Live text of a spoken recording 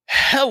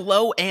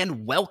Hello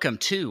and welcome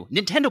to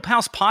Nintendo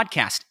Pals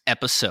Podcast,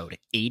 episode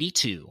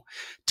 82.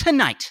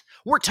 Tonight,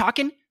 we're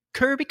talking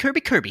Kirby.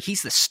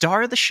 He's the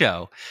star of the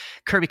show.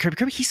 Kirby,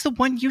 he's the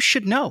one you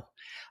should know.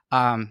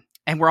 And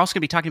we're also going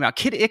to be talking about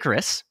Kid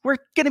Icarus. We're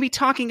going to be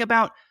talking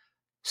about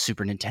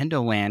Super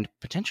Nintendo Land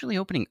potentially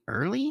opening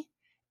early.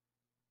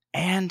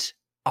 And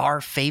our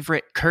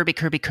favorite Kirby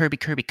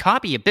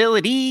copy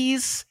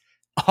abilities.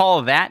 All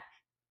of that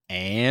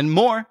and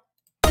more.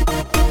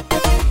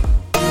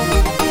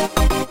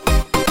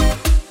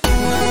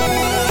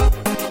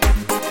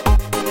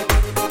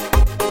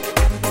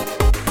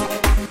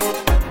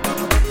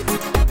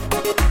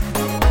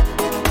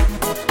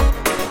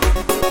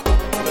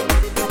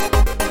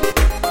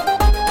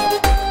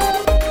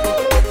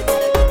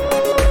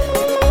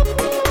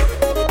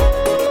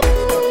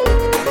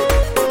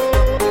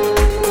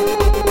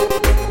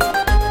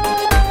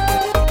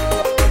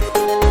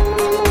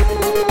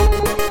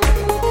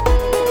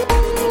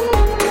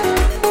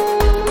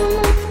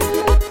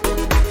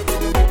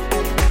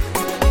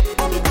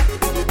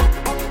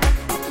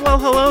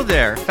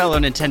 Fellow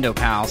Nintendo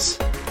pals.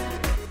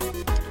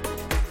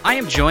 I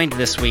am joined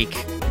this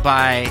week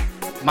by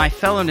my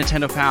fellow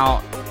Nintendo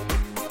pal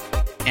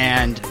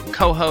and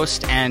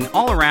co-host and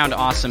all-around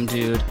awesome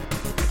dude,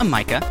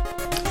 Micah.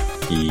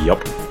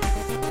 Yup.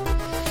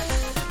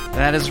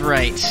 That is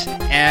right.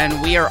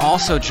 And we are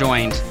also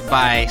joined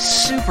by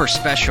super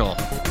special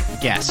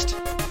guest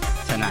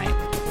tonight.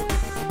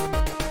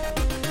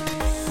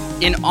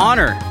 In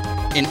honor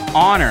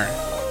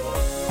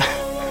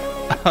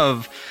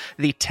of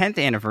the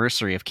 10th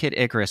anniversary of Kid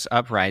Icarus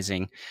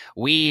Uprising,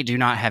 we do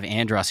not have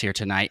Andros here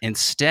tonight.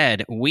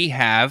 Instead, we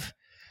have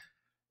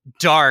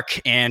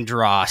Dark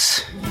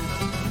Andros.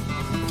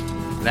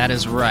 That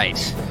is right.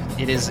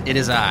 It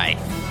is I.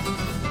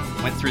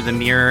 Went through the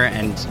mirror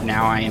and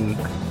now I am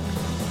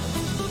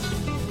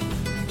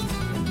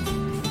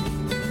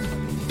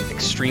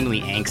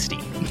extremely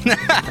angsty.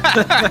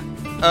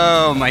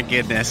 Oh my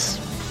goodness.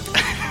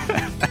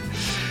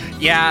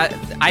 Yeah,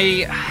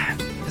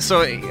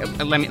 So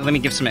let me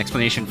give some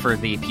explanation for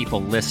the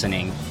people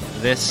listening.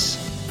 This,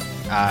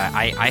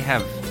 I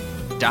have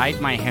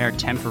dyed my hair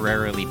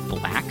temporarily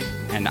black,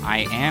 and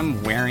I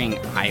am wearing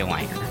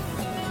eyeliner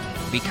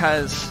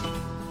because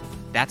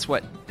that's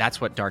what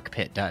Dark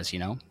Pit does, you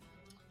know.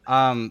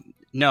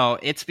 No,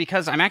 it's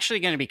because I'm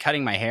actually going to be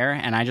cutting my hair,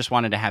 and I just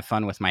wanted to have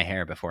fun with my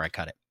hair before I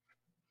cut it.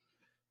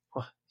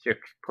 Well, you're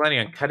planning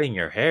on cutting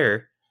your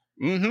hair?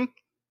 Mm-hmm.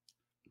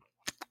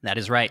 That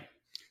is right.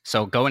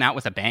 So going out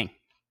with a bang.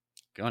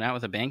 Going out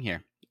with a bang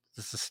here.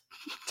 This is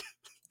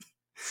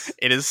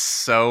it is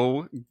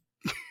so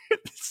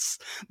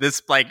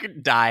this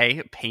like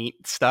dye paint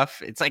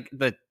stuff. It's like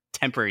the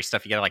temporary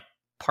stuff you get at like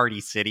Party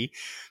City.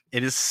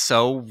 It is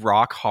so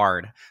rock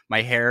hard.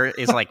 My hair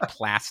is like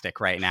plastic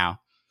right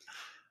now.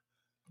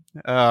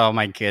 Oh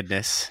my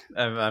goodness.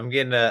 I'm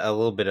getting a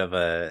little bit of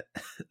a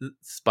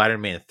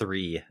Spider-Man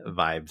 3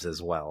 vibes as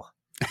well.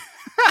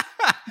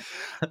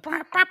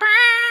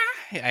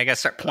 I gotta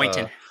start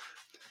pointing.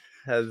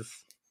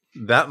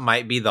 That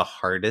might be the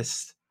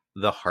hardest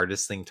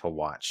thing to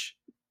watch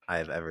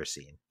I've ever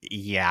seen.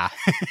 Yeah.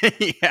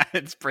 Yeah,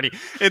 it's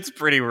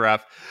pretty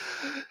rough.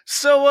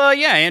 So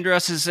yeah,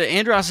 Andros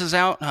is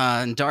out,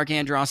 and Dark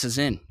Andros is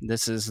in.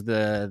 This is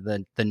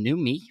the new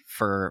me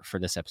for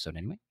this episode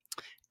anyway.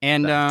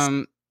 And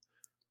nice.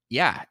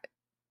 Yeah.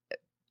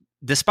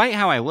 Despite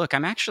how I look,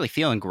 I'm actually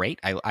feeling great.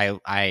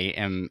 I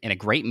am in a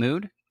great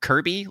mood.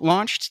 Kirby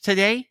launched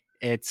today.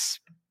 It's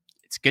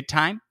a good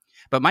time.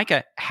 But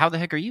Micah, how the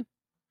heck are you?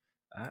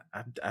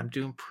 I'm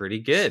doing pretty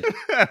good.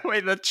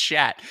 Wait, the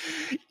chat.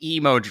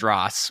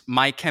 Emodros,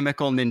 My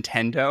Chemical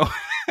Nintendo.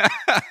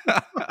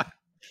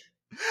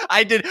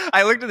 I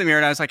looked in the mirror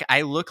and I was like,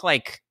 I look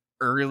like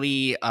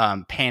early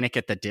Panic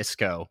at the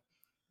Disco.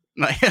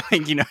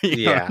 Like you know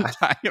what I'm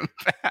talking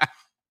about.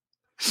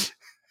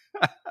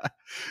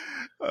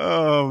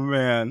 Oh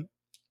man.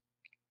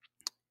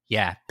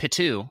 Yeah,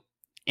 Pitu.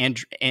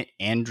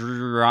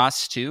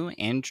 Andros too.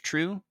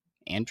 Andrew.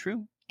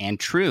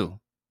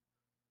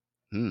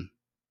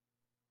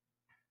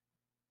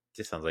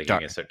 Just sounds like you're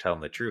gonna start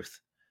telling the truth.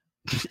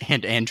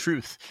 and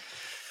truth.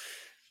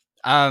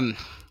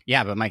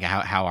 Yeah, but Micah,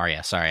 how are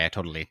you? Sorry, I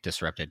totally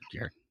disrupted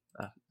your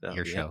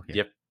show.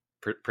 Yep,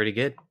 pretty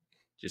good.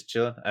 Just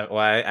chilling. I'm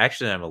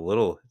a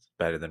little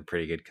better than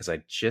pretty good because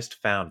I just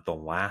found the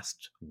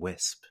last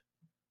Wisp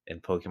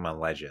in Pokemon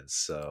Legends,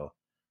 so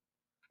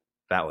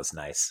that was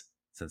nice.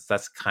 Since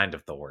that's kind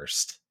of the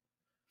worst.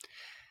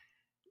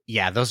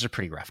 Yeah, those are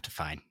pretty rough to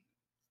find.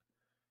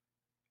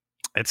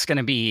 It's going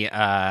to be,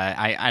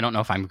 I don't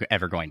know if I'm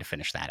ever going to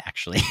finish that,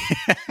 actually.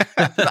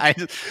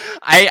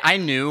 I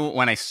knew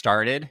when I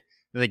started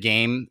the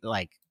game,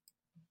 like,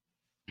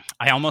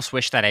 I almost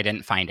wish that I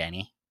didn't find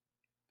any.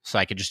 So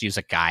I could just use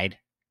a guide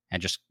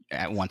and just,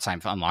 once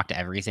I've unlocked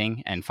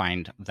everything and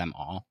find them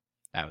all.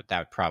 That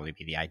would probably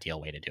be the ideal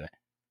way to do it.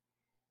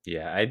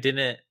 Yeah, I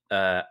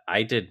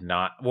did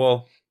not.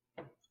 Well,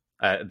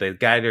 the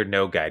guide or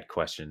no guide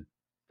question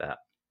that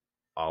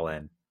All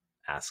In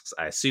asks,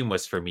 I assume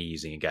was for me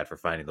using a guide for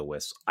finding the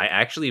wisps. I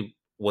actually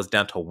was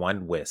down to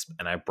one wisp,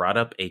 and I brought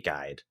up a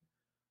guide,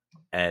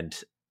 and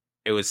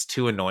it was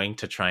too annoying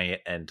to try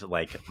and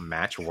like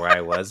match where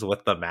I was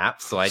with the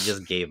map, so I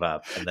just gave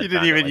up. And then you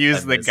didn't even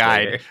use the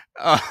guide.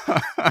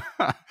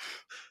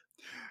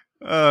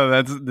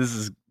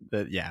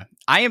 Yeah.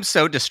 I am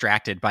so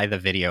distracted by the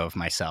video of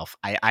myself.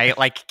 I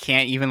like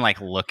can't even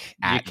like look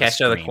at. You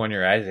catch out of the corner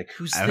of your eyes, like,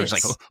 who's this? I was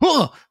like,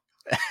 oh,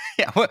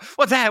 yeah,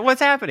 what's that?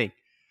 What's happening?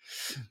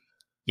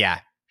 Yeah.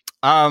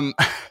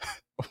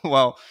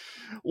 Well,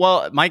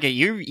 Micah,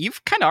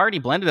 you've kind of already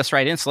blended us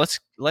right in. So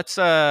let's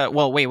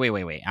well,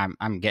 wait.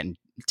 I'm getting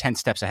 10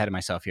 steps ahead of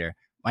myself here.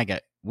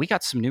 Micah, we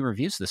got some new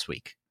reviews this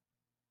week.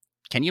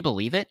 Can you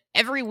believe it?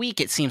 Every week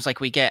it seems like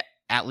we get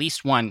at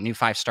least one new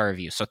 5-star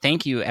review. So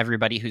thank you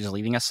everybody who's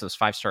leaving us those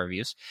 5-star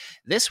reviews.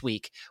 This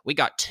week we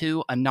got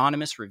 2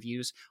 anonymous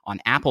reviews on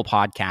Apple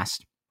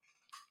Podcast,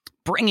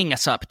 bringing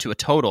us up to a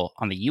total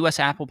on the US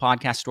Apple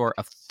Podcast Store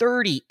of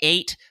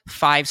 38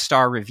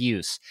 5-star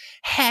reviews.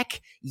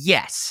 Heck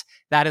yes,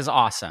 that is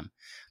awesome.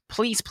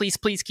 Please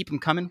keep them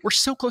coming. We're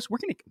so close. We're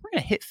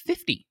gonna hit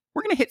 50.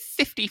 We're gonna hit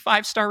 50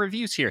 5-star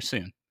reviews here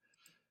soon.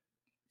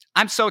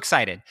 I'm so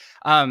excited.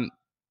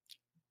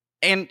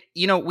 And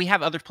we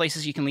have other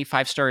places you can leave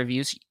 5-star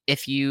reviews.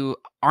 If you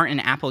aren't an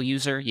Apple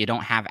user, you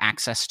don't have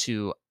access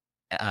to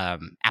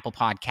Apple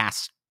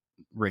Podcasts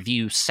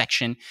review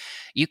section,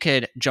 you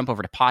could jump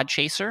over to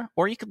Podchaser,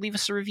 or you could leave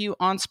us a review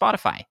on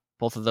Spotify.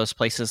 Both of those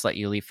places let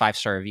you leave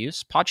 5-star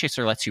reviews.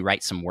 Podchaser lets you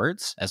write some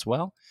words as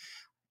well.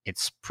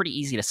 It's pretty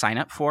easy to sign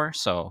up for,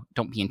 so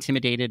don't be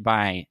intimidated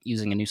by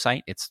using a new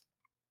site. It's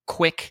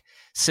quick,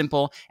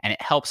 simple, and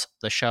it helps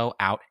the show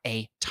out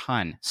a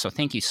ton. So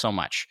thank you so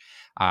much.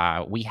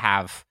 We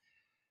have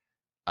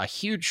a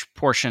huge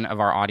portion of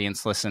our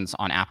audience listens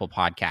on Apple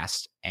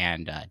Podcasts,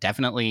 and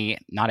definitely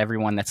not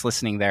everyone that's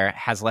listening there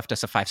has left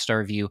us a 5-star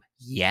review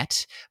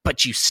yet,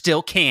 but you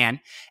still can.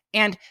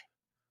 And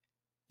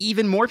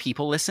even more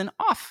people listen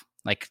off.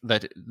 Like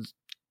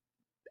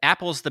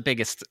Apple's the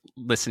biggest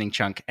listening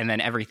chunk, and then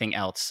everything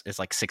else is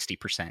like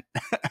 60%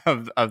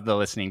 of the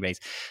listening base.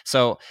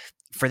 So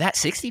for that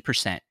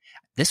 60%,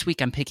 this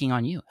week I'm picking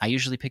on you. I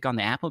usually pick on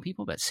the Apple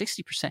people, but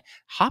 60%,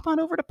 hop on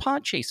over to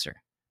Podchaser.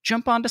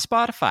 Jump onto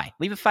Spotify.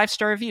 Leave a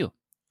 5-star review.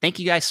 Thank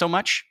you guys so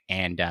much,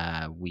 and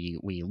we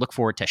look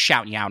forward to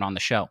shouting you out on the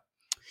show.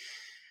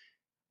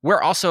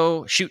 We're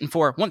also shooting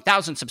for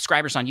 1,000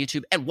 subscribers on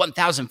YouTube and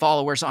 1,000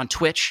 followers on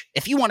Twitch.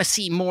 If you want to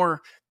see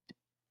more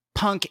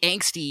punk,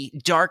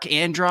 angsty, dark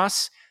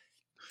Andros,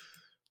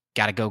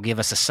 gotta go give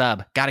us a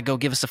sub. Gotta go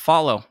give us a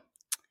follow.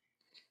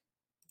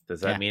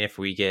 Does that mean if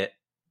we get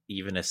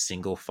even a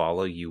single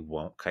follow, you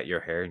won't cut your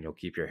hair and you'll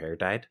keep your hair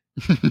dyed?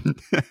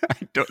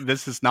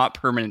 This is not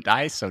permanent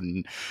dye, so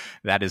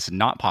that is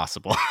not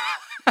possible.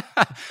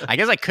 I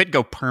guess I could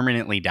go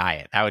permanently dye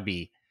it. That would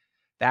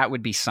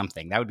be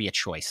something. That would be a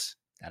choice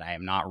that I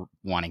am not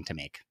wanting to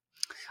make.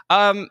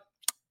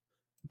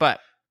 But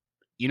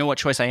you know what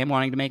choice I am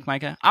wanting to make,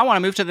 Micah? I want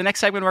to move to the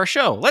next segment of our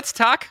show. Let's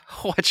talk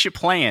what you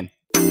playing.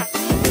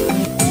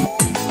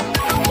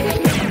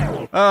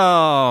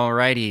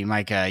 Alrighty,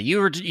 Micah.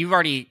 You've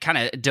already kind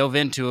of dove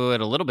into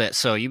it a little bit,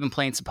 so you've been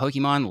playing some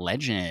Pokemon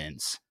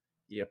Legends.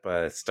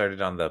 Yep,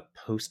 started on the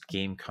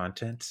post-game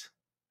content.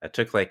 I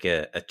took like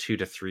a 2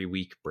 to 3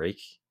 week break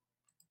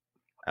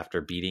after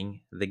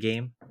beating the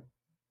game.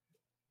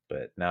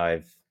 But now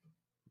I've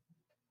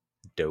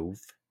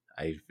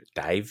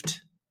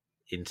dived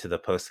into the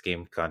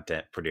post-game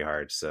content pretty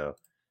hard, so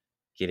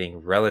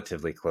getting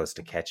relatively close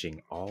to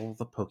catching all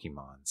the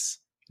Pokemons.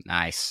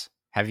 Nice.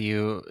 Do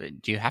you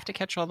have to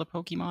catch all the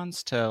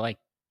Pokemons to like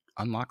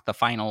unlock the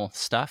final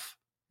stuff?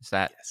 Is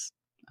that yes?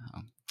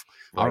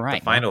 All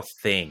right. The final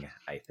thing,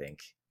 I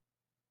think.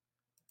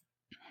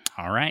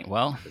 All right.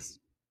 Well,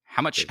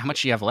 how much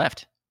do you have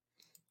left?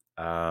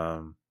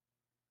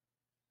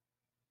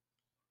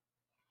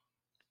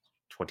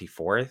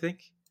 24, I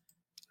think.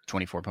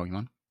 24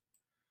 Pokemon.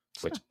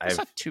 That's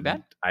not too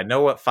bad. I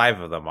know what 5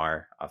 of them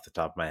are off the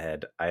top of my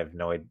head. I have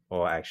no idea.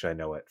 Well, actually, I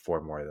know what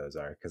 4 more of those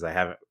are because I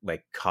haven't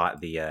like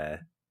caught the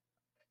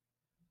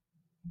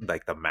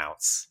like the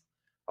mounts.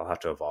 I'll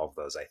have to evolve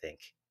those, I think,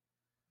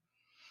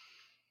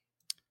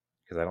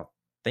 because I don't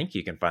think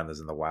you can find those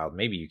in the wild.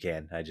 Maybe you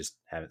can. I just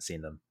haven't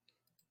seen them.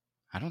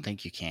 I don't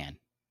think you can.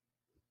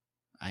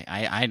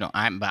 I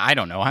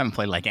don't know. I haven't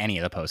played like any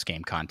of the post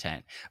game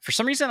content. For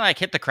some reason, I like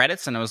hit the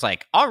credits and it was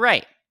like, all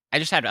right. I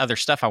just had other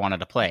stuff I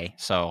wanted to play,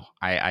 so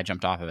I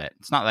jumped off of it.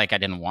 It's not like I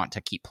didn't want to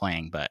keep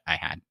playing, but I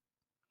had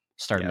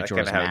started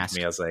Majora's Mask. To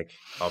me, I was like,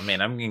 oh man,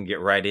 I'm gonna get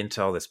right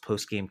into all this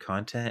post game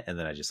content, and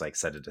then I just like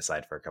set it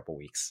aside for a couple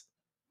weeks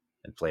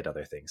and played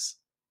other things.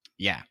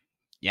 Yeah.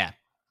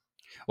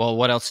 Well,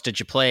 what else did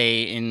you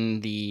play in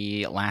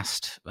the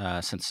last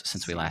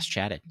since we last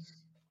chatted?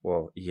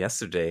 Well,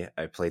 yesterday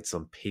I played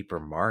some Paper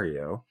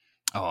Mario.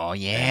 Oh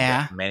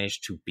yeah, and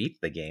managed to beat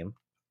the game.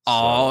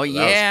 Oh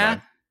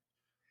yeah.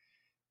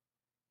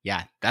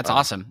 Yeah, that's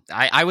awesome.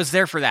 I was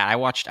there for that. I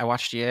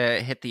watched you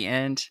hit the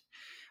end.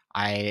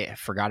 I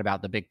forgot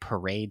about the big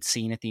parade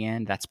scene at the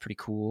end. That's pretty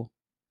cool.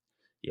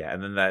 Yeah,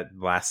 and then that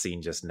last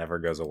scene just never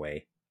goes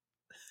away.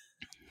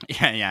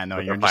 Yeah, no,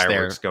 With you're the just there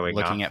fireworks going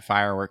looking off. at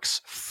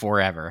fireworks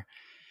forever.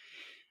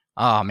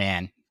 Oh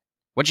man,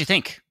 what'd you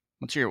think?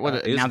 It was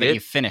Now that good.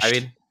 you've finished? I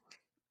mean,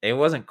 it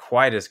wasn't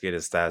quite as good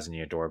as Thousand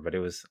Year Door, but it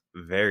was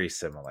very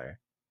similar.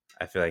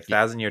 I feel like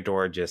Thousand Year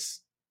Door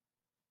just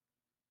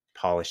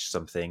polished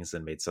some things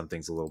and made some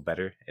things a little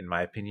better, in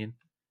my opinion.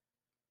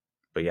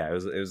 But yeah, it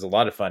was a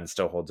lot of fun. It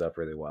still holds up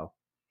really well.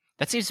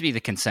 That seems to be the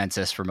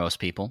consensus for most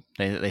people.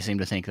 They seem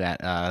to think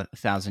that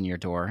Thousand Year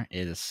Door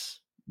is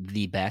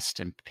the best,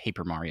 and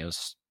Paper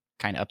Mario's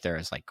kind of up there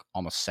as like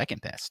almost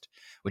second best.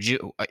 Would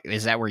you?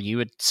 Is that where you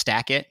would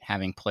stack it,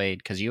 having played?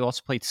 Because you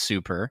also played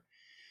Super,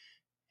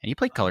 and you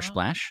played Color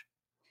Splash.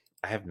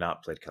 I have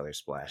not played Color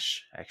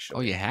Splash, actually.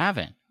 Oh, you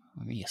haven't?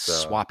 Let me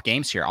swap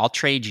games here. I'll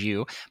trade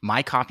you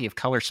my copy of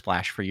Color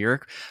Splash for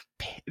your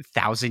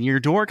Thousand Year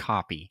Door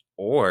copy.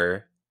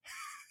 Or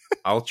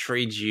I'll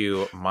trade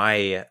you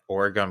my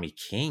Origami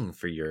King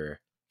for your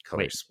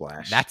Color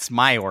Splash. That's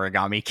my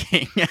Origami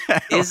King.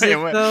 Is it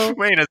though?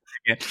 Wait a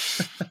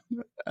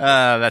second.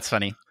 That's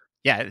funny.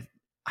 Yeah,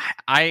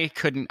 I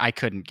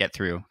couldn't get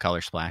through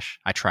Color Splash.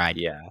 I tried.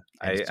 Yeah,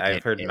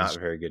 I've heard not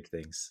very good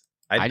things.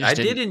 I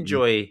did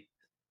enjoy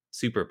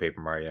Super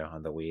Paper Mario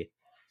on the Wii,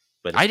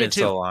 but it's been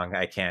so long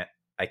I can't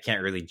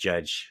really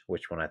judge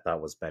which one I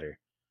thought was better.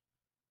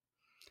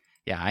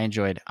 Yeah, I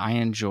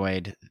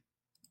enjoyed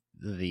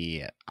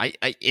the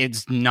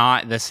it's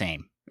not the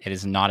same. It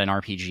is not an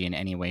RPG in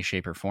any way,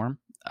 shape, or form.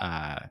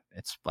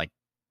 It's like,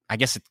 I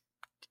guess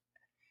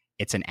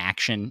it's an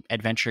action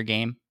adventure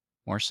game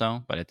more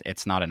so, but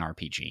it's not an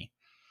RPG.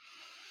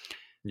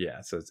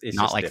 Yeah, so it's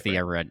not just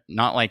like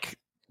not like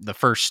the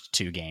first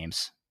two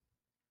games.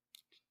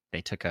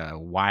 They took a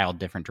wild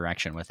different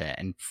direction with it,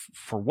 and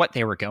for what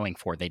they were going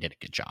for, they did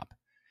a good job.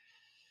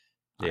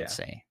 I'd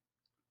say.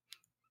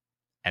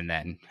 And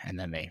then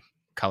they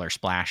color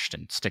splashed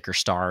and sticker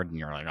starred, and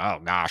you're like, oh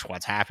gosh,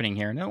 what's happening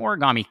here? And the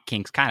Origami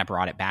King's kind of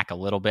brought it back a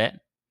little bit.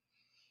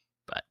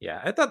 But yeah,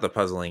 I thought the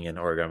puzzling in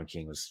Origami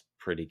King was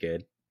pretty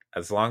good.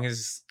 As long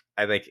as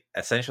I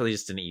essentially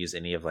just didn't use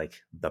any of like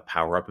the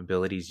power up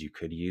abilities you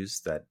could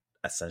use that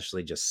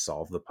essentially just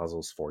solve the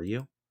puzzles for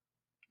you.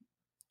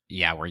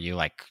 Yeah, where you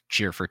like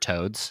cheer for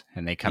toads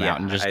and they come out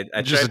and just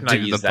I just tried not to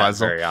use that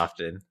very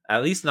often.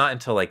 At least not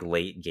until like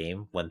late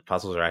game when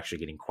puzzles are actually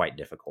getting quite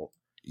difficult.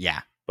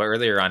 Yeah. But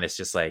earlier on, it's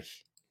just like,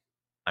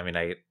 I mean,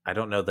 I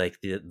don't know like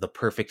the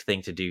perfect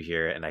thing to do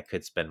here, and I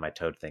could spend my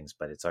toad things,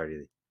 but it's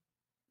already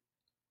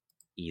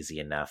easy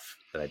enough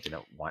that I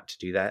didn't want to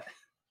do that.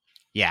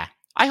 Yeah.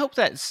 I hope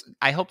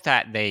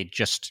that they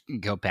just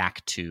go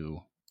back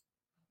to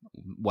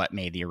what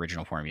made the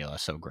original formula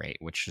so great,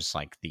 which is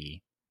like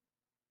the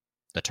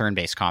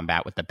turn-based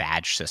combat with the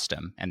badge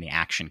system and the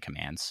action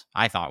commands.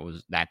 I thought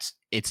that's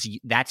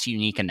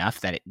unique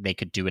enough that they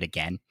could do it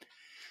again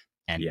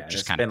and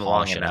just kind of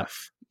polish it up.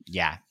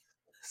 Yeah.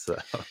 So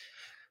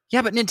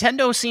yeah, but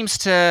Nintendo seems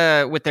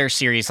to, with their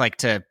series, like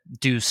to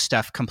do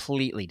stuff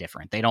completely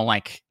different. They don't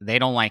like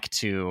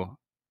to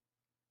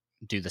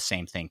do the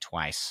same thing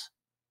twice.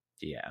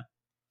 Yeah.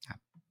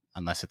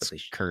 Unless it's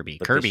Kirby.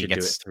 Kirby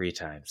gets do it 3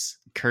 times.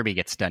 Kirby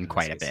gets done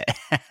quite a bit.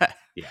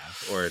 Yeah,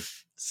 or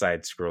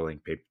side-scrolling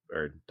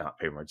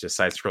just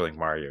side-scrolling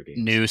Mario games.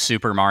 New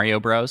Super Mario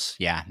Bros.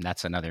 Yeah,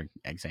 that's another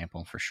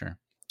example for sure.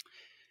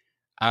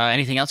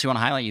 Anything else you want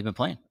to highlight you've been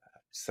playing?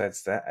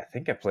 Besides that, I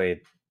think I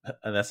played,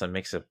 unless I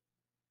mix up.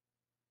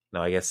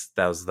 No, I guess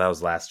that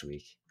was last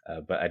week.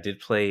 But I did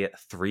play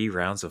 3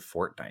 rounds of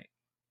Fortnite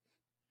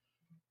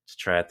to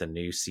try out the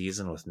new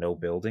season with no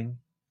building.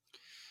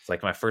 It's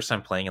like my first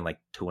time playing in like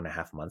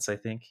 2.5 months, I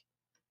think.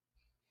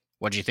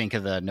 What'd you think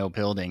of the no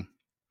building?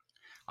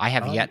 I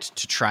have yet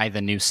to try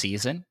the new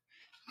season.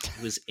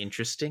 It was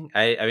interesting.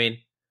 I mean,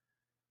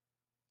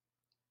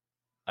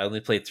 I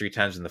only played 3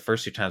 times, and the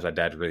first 2 times I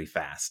died really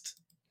fast.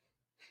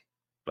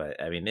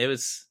 But I mean, it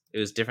was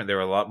different. There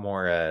were a lot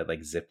more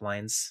like zip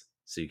lines,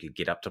 so you could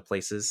get up to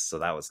places. So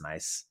that was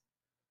nice.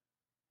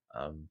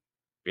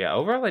 Yeah,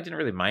 overall, I didn't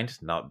really mind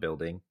not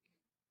building.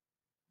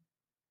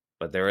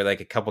 But there were like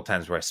a couple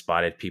times where I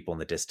spotted people in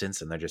the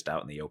distance, and they're just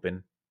out in the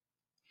open,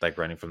 like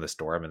running from the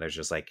storm, and there's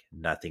just like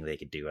nothing they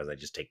could do as I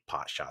just take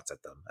pot shots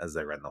at them as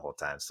they run the whole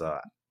time. So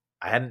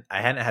I hadn't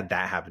had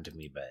that happen to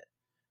me, but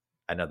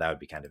I know that would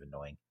be kind of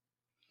annoying.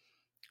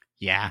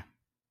 Yeah.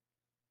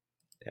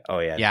 Oh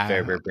yeah. Yeah.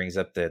 Fairbear brings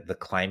up the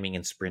climbing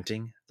and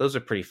sprinting. Those are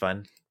pretty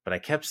fun, but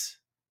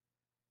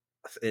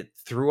it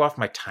threw off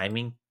my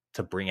timing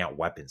to bring out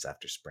weapons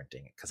after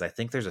sprinting, because I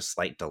think there's a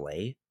slight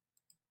delay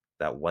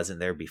that wasn't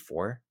there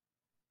before.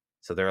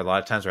 So there are a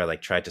lot of times where I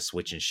like tried to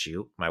switch and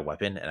shoot my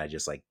weapon, and I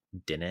just like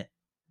didn't.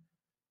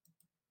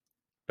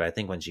 But I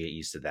think once you get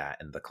used to that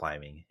and the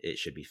climbing, it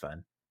should be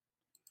fun.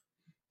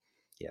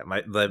 Yeah,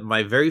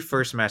 my very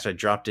first match, I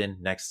dropped in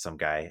next to some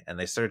guy, and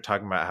they started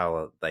talking about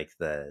how like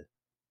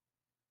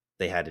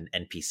they had an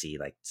NPC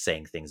like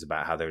saying things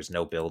about how there's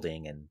no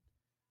building,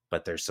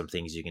 but there's some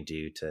things you can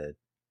do to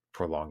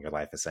prolong your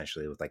life,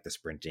 essentially, with like the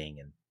sprinting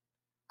and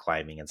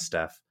climbing and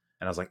stuff.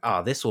 And I was like,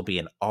 oh, this will be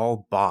an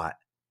all bot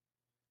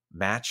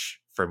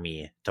match for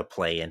me to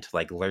play and to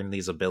like learn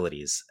these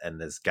abilities. And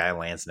this guy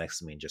lands next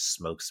to me and just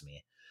smokes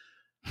me.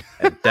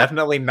 And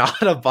definitely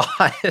not a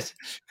bot.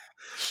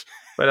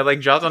 But I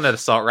like dropped on an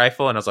assault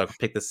rifle and I was like,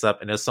 pick this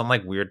up. And it was some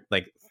like weird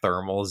like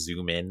thermal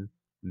zoom in,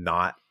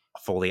 not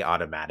fully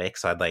automatic.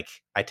 So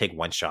I take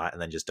one shot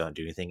and then just don't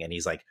do anything. And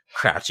he's like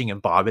crouching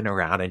and bobbing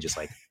around and just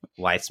like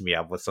lights me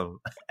up with some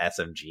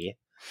SMG.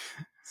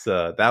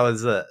 So that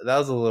was a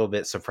little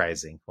bit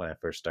surprising when I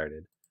first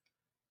started.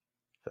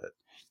 But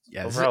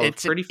yeah, overall,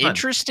 it's pretty an fun.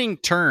 Interesting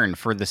turn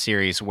for the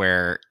series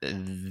where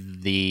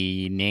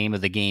the name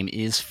of the game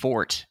is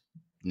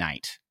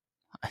Fortnite.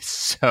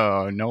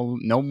 So no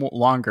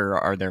longer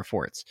are there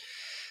forts.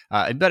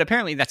 But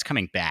apparently that's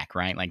coming back,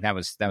 right? Like that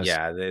was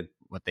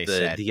what they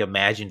said. The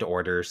imagined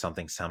order,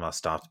 something somehow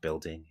stopped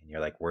building, and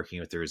you're like working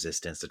with the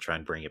resistance to try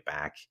and bring it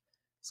back.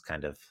 It's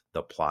kind of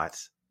the plot,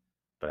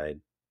 but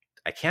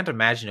I can't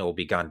imagine it will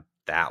be gone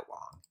that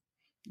long.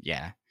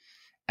 Yeah,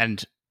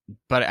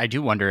 but I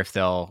do wonder if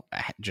they'll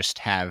just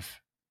have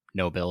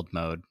no build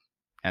mode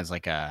as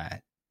like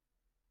an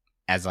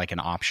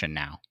option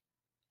now.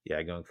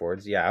 Yeah, going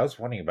forwards. Yeah, I was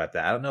wondering about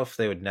that. I don't know if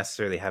they would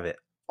necessarily have it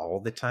all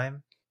the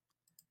time,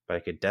 but I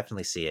could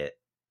definitely see it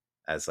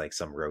as like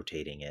some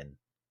rotating in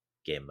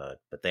game mode.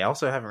 But they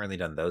also haven't really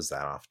done those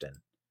that often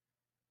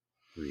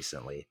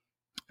recently.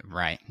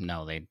 Right.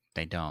 No,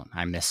 they don't.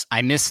 I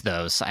miss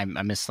those. I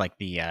miss like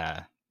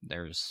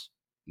there's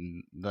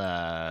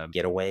the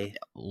Getaway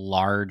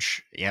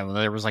large. Yeah, well,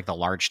 there was like the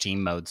large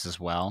team modes as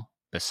well,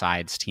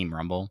 besides Team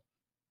Rumble,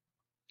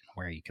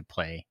 where you could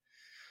play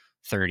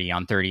 30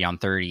 on 30 on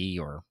 30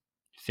 or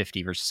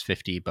 50 versus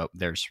 50, but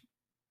there's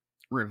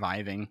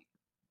reviving.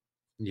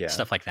 Yeah.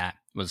 Stuff like that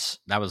was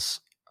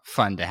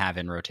fun to have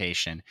in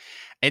rotation.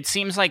 It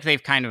seems like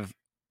they've kind of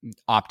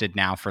opted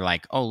now for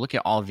like, oh, look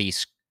at all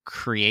these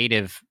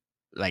creative,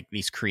 like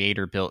these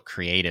creator built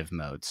creative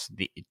modes.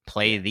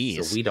 Play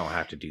these. So we don't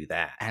have to do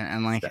that. And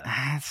I'm like,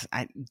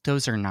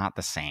 those are not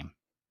the same.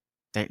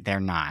 They're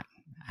not.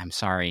 I'm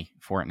sorry,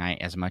 Fortnite,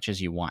 as much as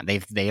you want.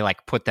 They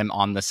like put them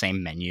on the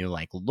same menu.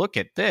 Like, look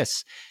at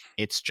this.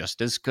 It's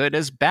just as good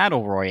as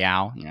Battle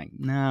Royale. You're like,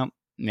 no,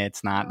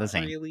 it's not the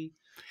same. Really?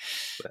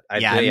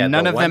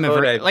 None of them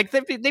have like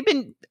they've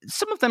been.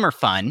 Some of them are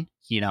fun,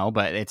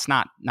 but it's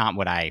not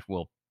what I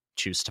will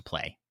choose to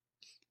play.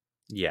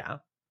 Yeah.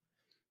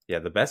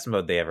 The best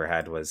mode they ever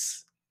had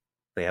was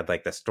they had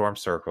like the storm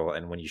circle,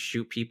 and when you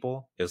shoot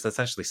people, it was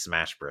essentially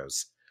Smash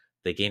Bros.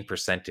 They gained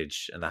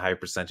percentage, and the higher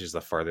percentage,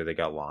 the farther they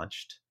got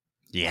launched.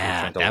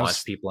 Yeah, so that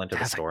launch people into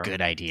the storm. A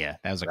good idea.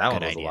 That was a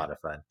lot of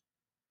fun.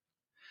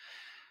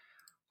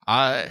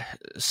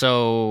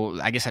 So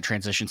I guess that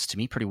transitions to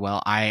me pretty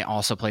well. I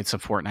also played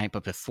some Fortnite,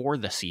 but before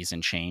the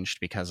season changed,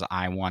 because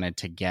I wanted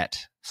to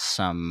get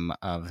some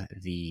of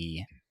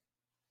the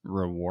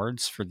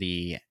rewards for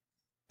the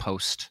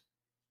post.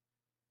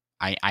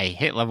 I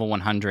hit level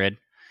 100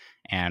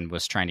 and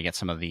was trying to get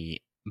some of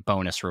the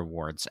bonus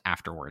rewards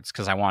afterwards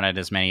because I wanted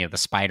as many of the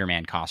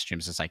Spider-Man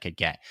costumes as I could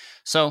get.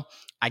 So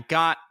I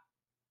got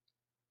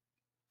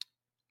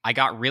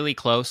really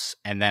close,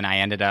 and then I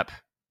ended up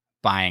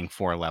buying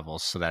 4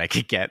 levels so that I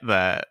could get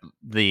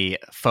the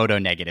photo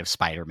negative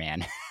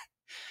Spider-Man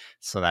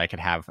so that I could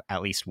have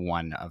at least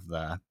one of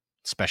the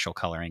special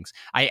colorings.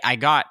 I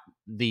got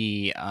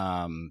the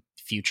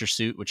future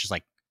suit, which is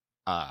like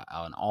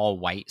an all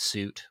white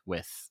suit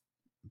with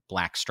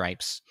black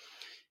stripes,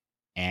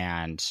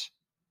 and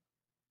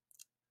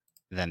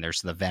then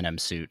there's the Venom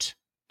suit,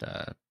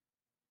 the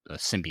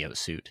symbiote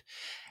suit,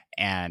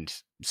 and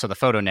so the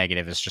photo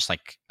negative is just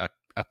like a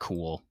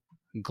cool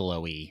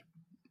glowy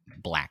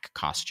black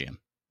costume.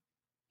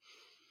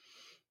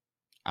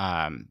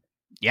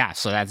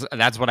 So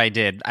that's what I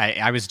did.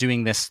 I was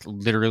doing this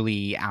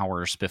literally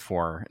hours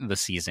before the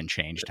season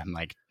changed. I'm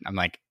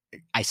like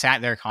I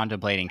sat there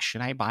contemplating,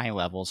 should I buy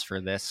levels for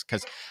this?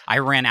 Because I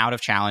ran out of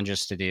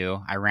challenges to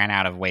do. I ran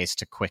out of ways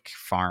to quick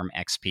farm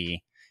XP,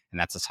 and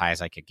that's as high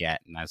as I could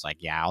get. And I was like,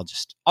 yeah, I'll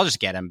just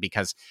get them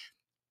because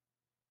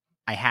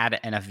I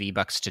had enough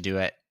V-Bucks to do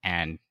it,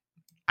 and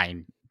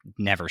I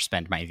never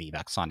spend my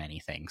V-Bucks on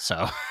anything.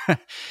 So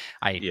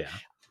I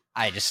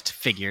just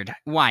figured,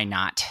 why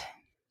not?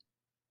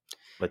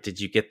 But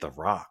did you get the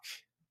Rock?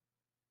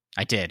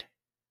 I did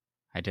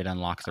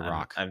unlock the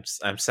Rock.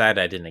 I'm sad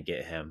I didn't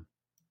get him.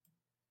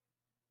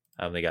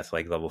 I only got to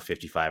like level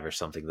 55 or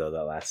something though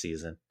that last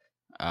season.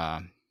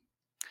 Did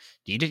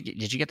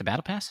you get the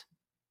battle pass?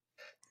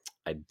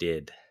 I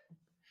did.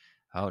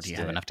 Oh, do you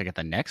have enough to get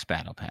the next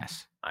battle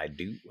pass? I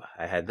do.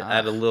 I had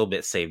a little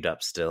bit saved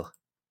up still.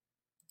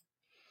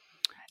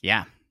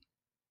 Yeah.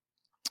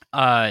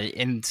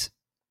 And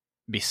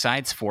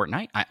besides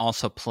Fortnite, I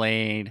also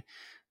played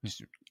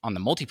on the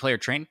multiplayer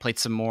train, played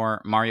some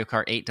more Mario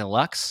Kart 8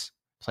 Deluxe,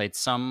 played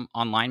some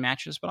online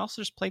matches, but also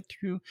just played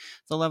through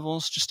the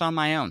levels just on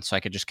my own so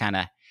I could just kind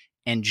of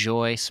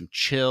enjoy some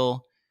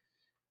chill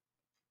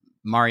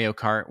Mario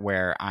Kart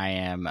where I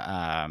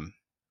am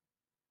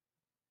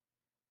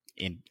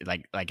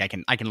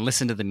I can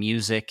listen to the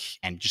music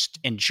and just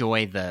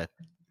enjoy the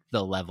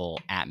level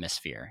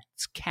atmosphere.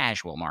 It's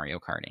casual Mario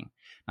Karting,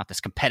 not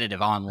this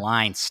competitive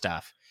online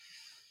stuff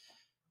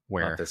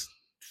where not this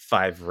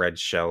 5 red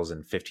shells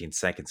in 15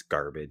 seconds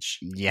garbage.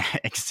 Yeah,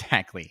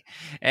 exactly.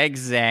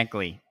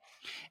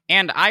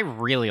 And I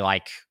really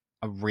like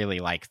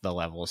the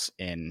levels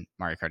in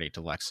Mario Kart 8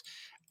 Deluxe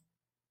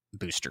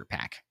Booster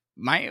Pack.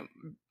 My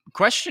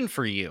question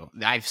for you,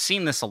 I've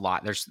seen this a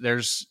lot.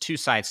 There's two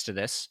sides to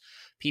this.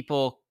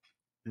 People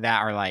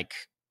that are like,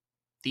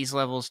 these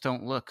levels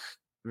don't look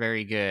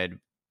very good.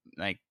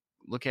 Like,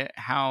 look at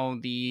how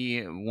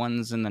the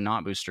ones in the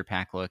not booster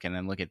pack look, and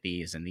then look at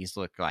these, and these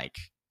look like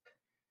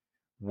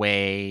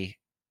way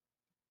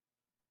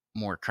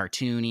more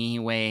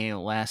cartoony, way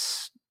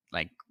less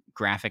like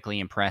graphically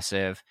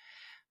impressive.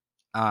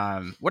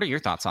 What are your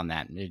thoughts on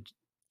that?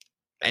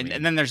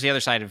 And then there's the other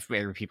side of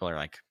where people are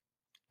like,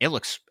 it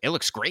looks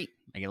great.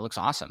 Like, it looks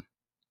awesome.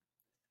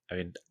 I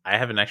mean, I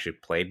haven't actually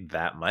played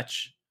that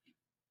much,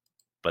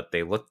 but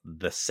they look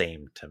the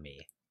same to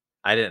me.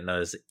 I didn't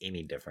notice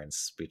any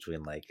difference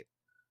between like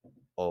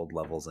old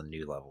levels and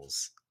new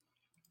levels.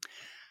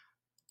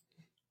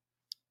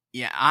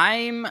 Yeah,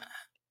 I'm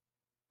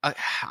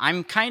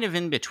kind of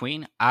in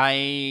between.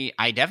 I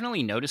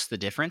definitely noticed the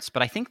difference,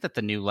 but I think that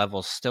the new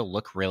levels still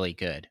look really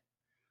good.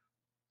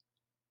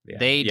 Yeah.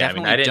 They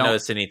definitely I didn't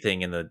notice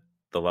anything in the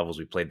levels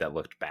we played that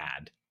looked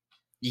bad.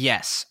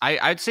 Yes,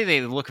 I'd say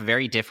they look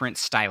very different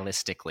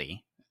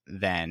stylistically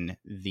than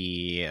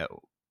the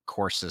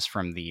courses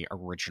from the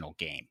original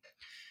game.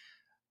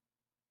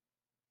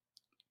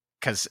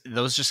 Because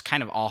those just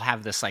kind of all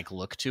have this like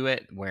look to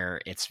it where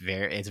it's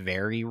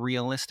very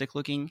realistic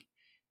looking.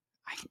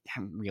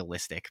 I'm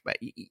realistic, but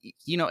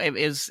you know,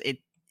 it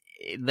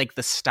like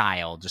the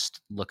style just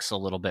looks a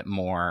little bit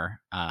more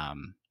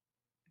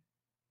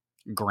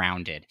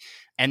grounded.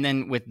 And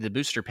then with the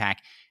booster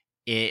pack,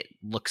 it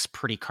looks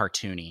pretty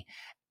cartoony.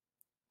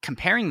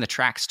 Comparing the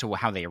tracks to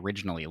how they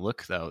originally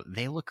look, though,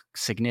 they look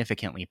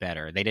significantly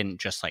better. They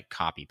didn't just like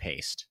copy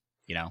paste,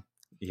 you know?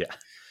 Yeah.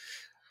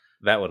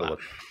 That would have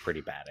looked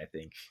pretty bad, I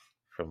think,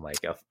 from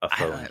like a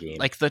phone game.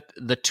 Like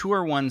the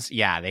tour ones,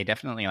 yeah, they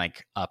definitely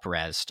like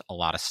up-resed a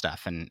lot of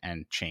stuff and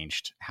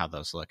changed how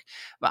those look.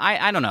 But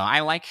I don't know.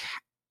 I like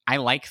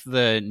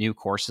the new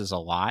courses a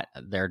lot.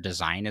 Their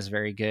design is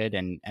very good,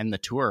 and the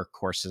tour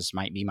courses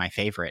might be my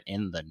favorite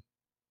in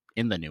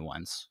the new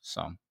ones.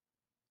 So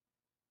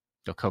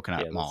the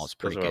Coconut Mall is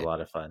pretty good. Those are a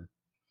lot of fun.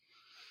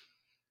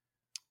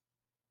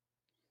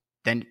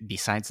 Then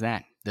besides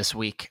that, this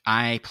week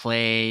I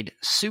played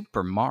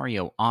Super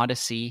Mario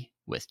Odyssey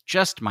with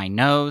just my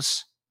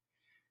nose.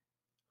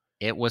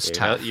 It was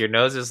tough. Your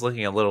nose is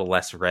looking a little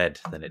less red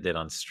than it did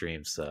on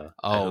stream, so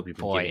I hope you've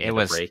been giving it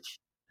a break.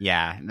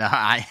 Yeah, no,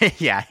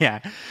 yeah.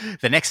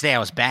 The next day I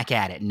was back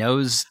at it,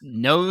 nose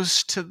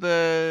to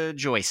the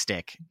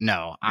joystick.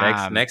 No,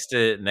 next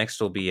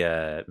will be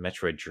a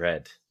Metroid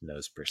Dread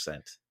nose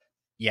percent.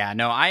 Yeah,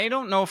 no, I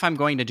don't know if I'm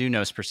going to do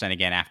nose percent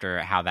again after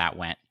how that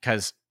went,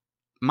 because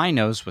my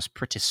nose was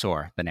pretty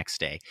sore the next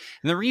day.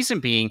 And the reason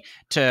being,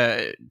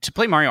 to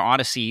play Mario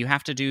Odyssey, you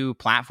have to do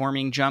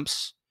platforming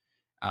jumps,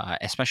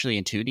 especially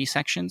in 2D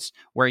sections,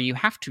 where you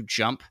have to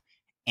jump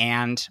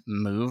and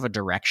move a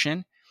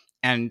direction.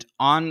 And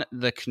on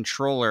the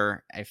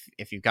controller,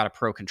 if you've got a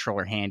Pro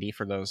controller handy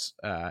for those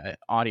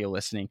audio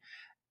listening,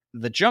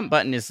 the jump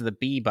button is the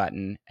B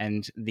button,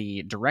 and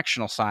the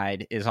directional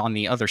side is on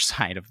the other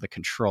side of the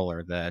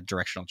controller, the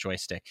directional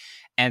joystick.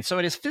 And so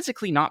it is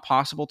physically not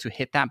possible to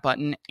hit that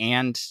button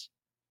and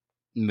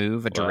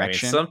move a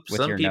direction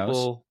with your nose. Some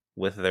people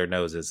with their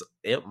noses,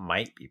 it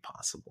might be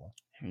possible.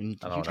 I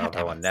don't know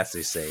how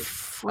necessarily say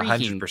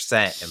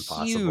 100%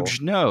 impossible. Huge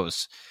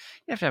nose.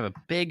 You have to have a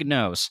big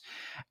nose.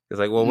 It's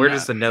like, well, where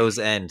does the nose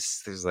end?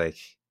 There's like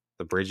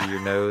the bridge of your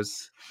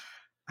nose.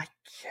 I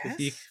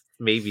guess.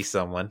 Maybe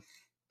someone.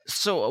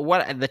 So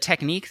what the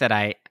technique that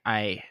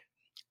I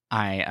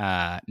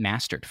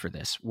mastered for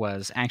this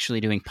was actually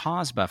doing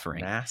pause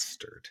buffering.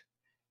 Mastered.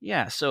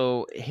 Yeah,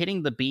 so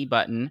hitting the B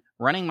button,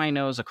 running my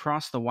nose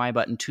across the Y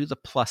button to the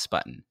plus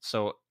button.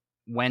 So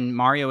when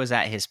Mario is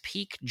at his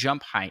peak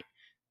jump height,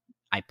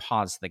 I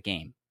pause the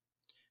game.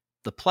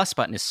 The plus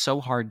button is so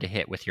hard to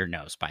hit with your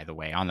nose, by the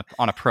way, on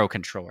a Pro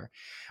controller.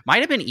 Might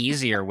have been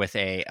easier with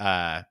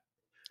a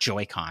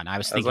Joy-Con. I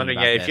was wondering,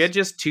 if you had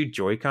just two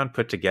Joy-Con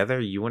put together,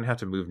 you wouldn't have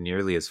to move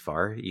nearly as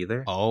far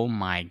either. Oh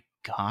my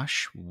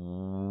gosh!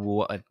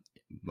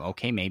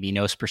 Okay, maybe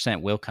nose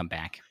percent will come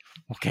back.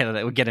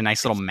 We'll get a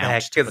nice little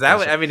mount. Because that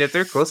would, I mean, if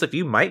they're close, if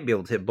you might be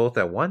able to hit both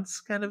at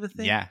once, kind of a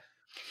thing. Yeah.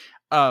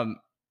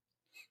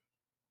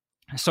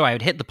 So I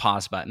would hit the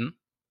pause button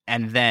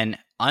and then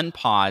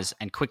unpause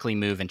and quickly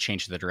move and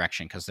change the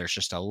direction, because there's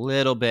just a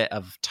little bit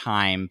of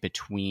time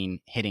between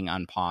hitting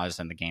unpause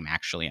and the game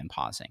actually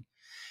unpausing.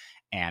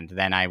 And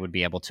then I would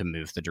be able to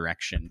move the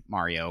direction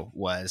Mario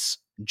was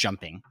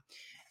jumping.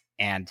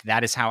 And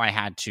that is how I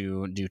had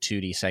to do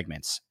 2D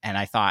segments. And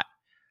I thought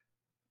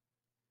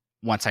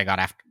once I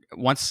got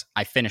once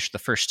I finished the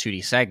first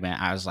 2D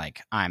segment, I was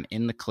like, I'm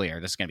in the clear.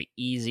 This is going to be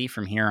easy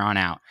from here on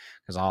out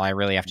because all I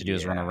really have to do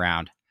is run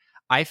around.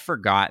 I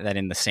forgot that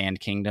in the Sand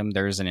Kingdom,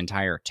 there's an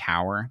entire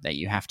tower that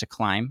you have to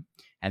climb,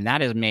 and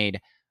that is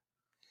made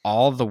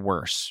all the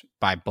worse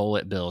by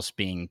bullet bills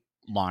being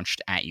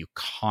launched at you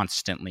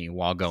constantly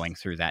while going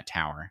through that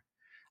tower.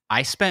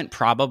 I spent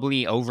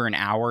probably over an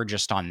hour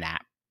just on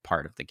that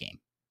part of the game.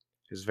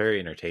 It was very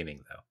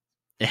entertaining,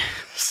 though.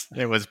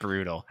 It was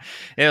brutal.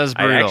 It was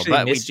brutal. I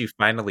actually missed you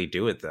finally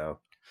do it, though,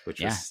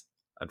 which was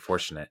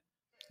unfortunate.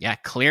 Yeah,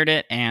 cleared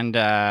it and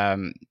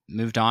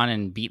moved on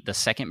and beat the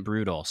second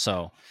brutal.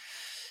 So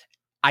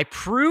I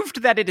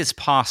proved that it is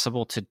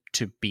possible to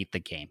beat the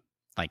game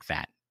like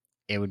that.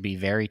 It would be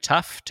very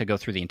tough to go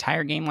through the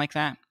entire game like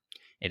that.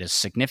 It is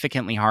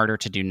significantly harder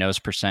to do nose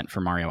percent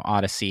for Mario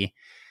Odyssey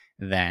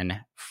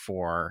than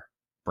for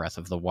Breath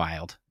of the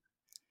Wild.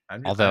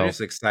 I'm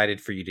just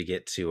excited for you to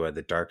get to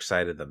the dark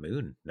side of the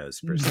moon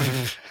nose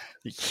percent.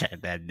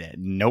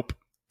 Nope,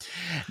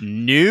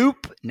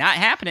 not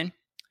happening.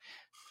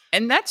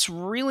 And that's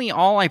really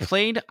all I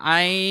played.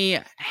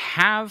 I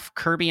have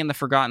Kirby and the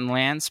Forgotten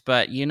Lands,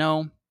 but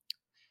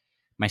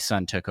my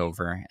son took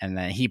over and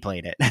then he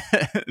played it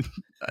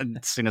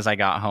as soon as I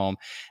got home.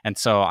 And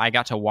so I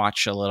got to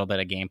watch a little bit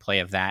of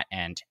gameplay of that,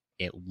 and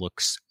it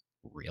looks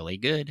really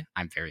good.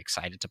 I'm very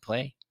excited to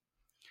play.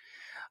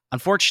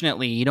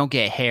 Unfortunately, you don't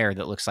get hair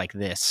that looks like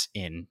this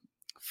in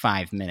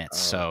 5 minutes.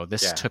 So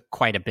this took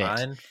quite a bit.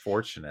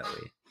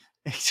 Unfortunately.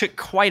 It took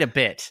quite a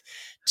bit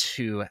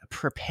to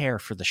prepare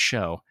for the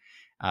show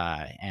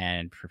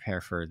and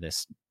prepare for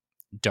this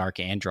Dark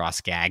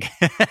Andross gag.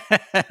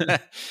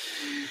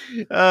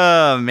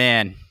 Oh,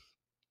 man.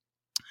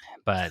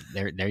 But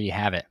there you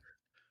have it.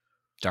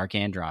 Dark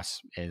Andross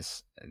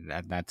is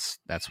that's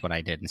what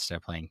I did instead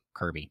of playing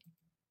Kirby.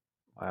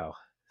 Wow.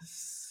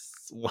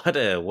 What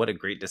a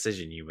great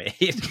decision you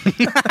made.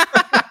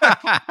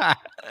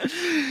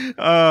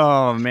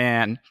 Oh,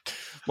 man.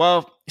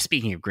 Well,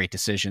 speaking of great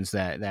decisions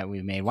that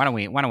we made, why don't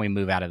we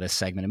move out of this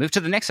segment and move to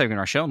the next segment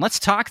of our show, and let's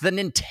talk the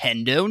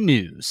Nintendo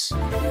news.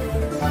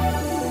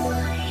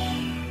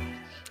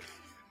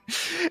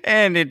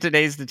 And in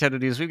today's Nintendo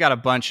news, we've got a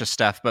bunch of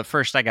stuff, but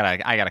first I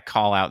gotta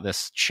call out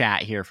this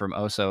chat here from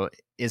Oso.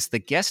 Is the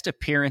guest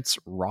appearance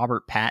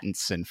Robert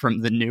Pattinson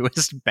from the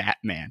newest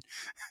Batman?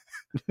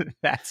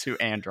 That's who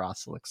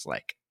Andross looks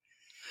like.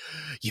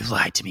 You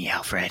lied to me,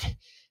 Alfred.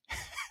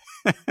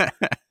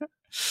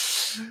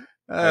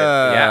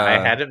 I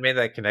hadn't made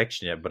that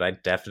connection yet, but I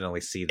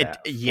definitely see that.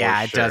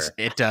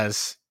 It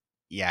does.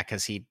 Yeah,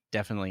 because he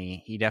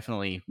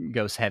definitely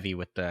goes heavy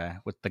with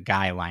the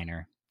guy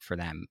liner for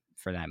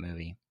that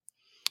movie.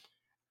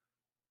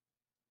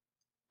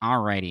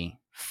 Alrighty,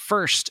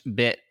 first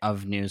bit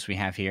of news we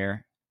have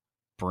here,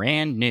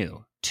 brand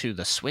new to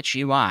the Switch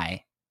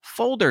UI,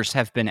 folders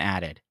have been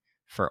added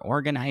for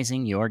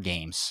organizing your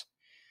games.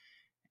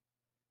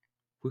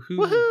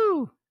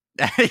 Woohoo!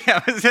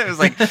 Yeah, it was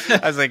like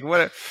I was like,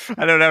 what?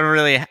 I don't ever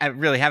really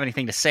have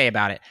anything to say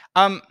about it.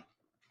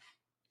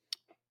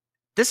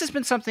 This has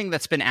been something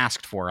that's been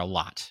asked for a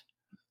lot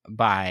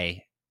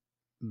by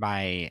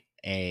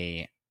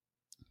a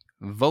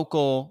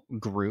vocal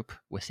group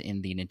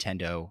within the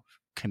Nintendo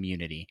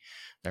community.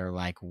 They're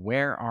like,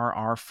 where are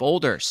our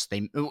folders?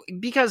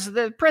 Because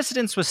the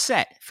precedence was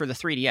set for the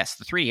 3DS.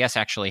 The 3DS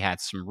actually had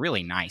some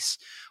really nice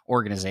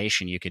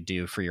organization you could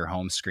do for your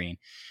home screen.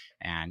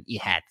 And you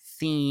had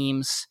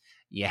themes,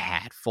 you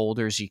had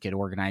folders you could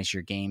organize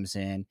your games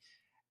in,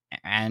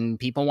 and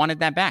people wanted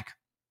that back.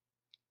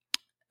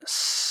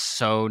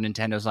 So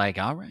Nintendo's like,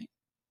 all right,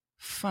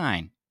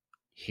 fine,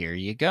 here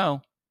you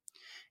go.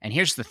 And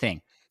here's the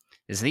thing,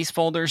 is these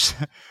folders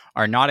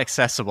are not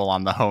accessible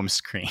on the home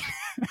screen.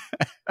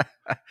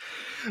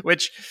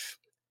 Which,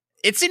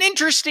 it's an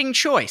interesting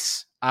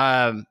choice.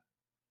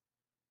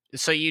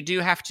 So you do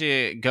have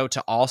to go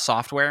to all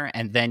software,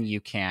 and then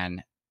you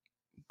can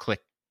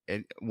click,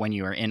 when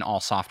you are in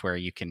all software,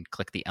 you can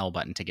click the L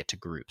button to get to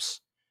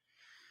groups.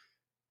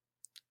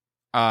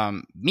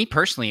 Me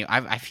personally,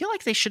 I feel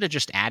like they should have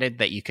just added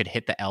that you could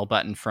hit the L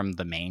button from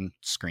the main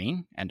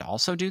screen and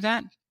also do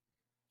that.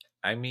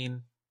 I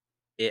mean,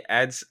 it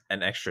adds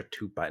an extra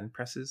 2 button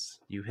presses.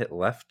 You hit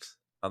left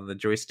on the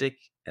joystick,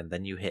 and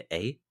then you hit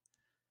A.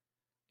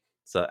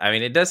 So, I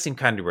mean, it does seem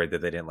kind of weird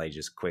that they didn't like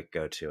just quick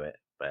go to it.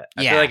 But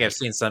I feel like I've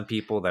seen some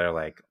people that are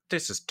like,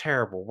 this is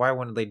terrible. Why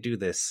wouldn't they do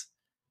this?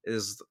 It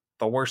is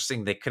the worst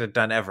thing they could have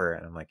done ever.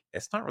 And I'm like,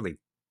 it's not really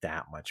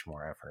that much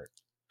more effort.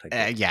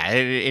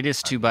 It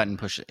is 2 button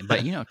pushes.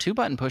 But, 2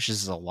 button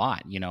pushes is a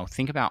lot.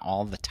 Think about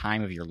all the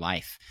time of your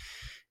life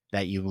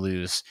that you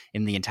lose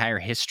in the entire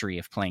history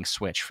of playing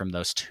Switch from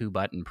those 2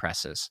 button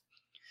presses.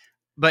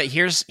 But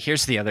here's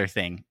the other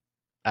thing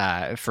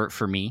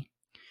for me,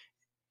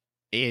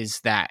 is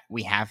that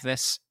we have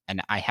this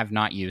and I have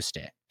not used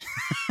it.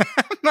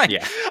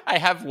 I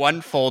have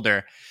one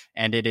folder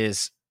and it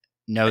is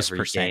nose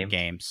percent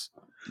games.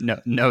 No,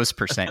 nose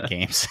percent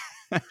games.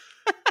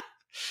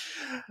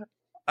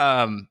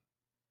 And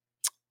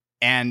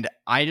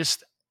I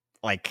just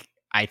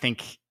I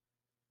think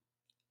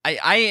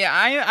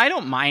I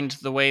don't mind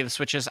the way the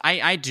Switch is.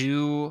 I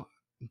do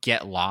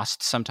get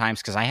lost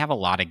sometimes because I have a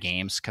lot of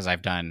games because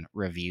I've done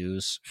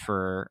reviews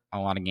for a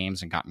lot of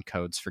games and gotten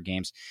codes for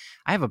games.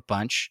 I have a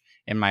bunch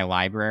in my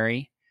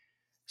library.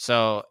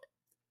 So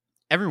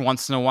every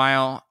once in a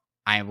while,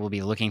 I will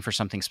be looking for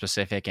something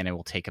specific and it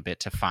will take a bit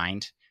to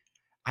find.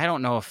 I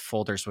don't know if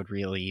folders would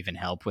really even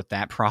help with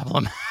that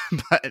problem,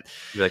 but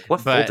You're like,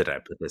 what folder did I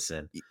put this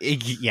in?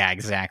 Yeah,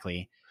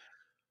 exactly.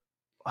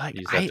 Like,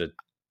 You just have to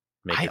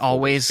make I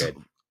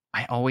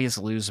always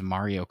lose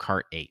Mario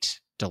Kart 8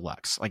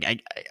 Deluxe. Like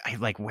I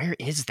like, where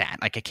is that?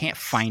 Like I can't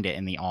find it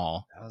in the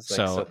all. That was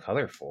like so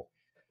colorful.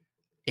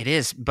 It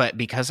is, but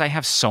because I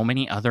have so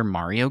many other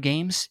Mario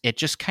games, it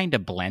just kind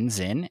of blends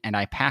in and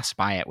I pass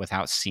by it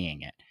without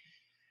seeing it.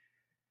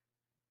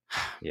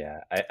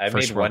 Yeah, I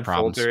made one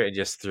folder and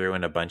just threw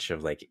in a bunch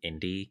of like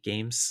indie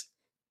games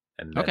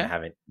and then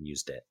haven't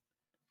used it.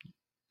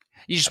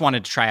 You just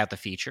wanted to try out the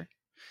feature?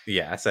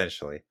 Yeah,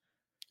 essentially.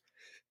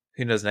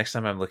 Who knows, next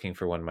time I'm looking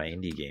for one of my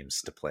indie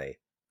games to play.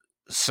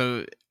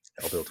 So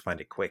I'll be able to find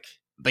it quick.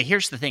 But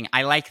here's the thing.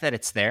 I like that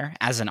it's there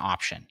as an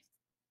option.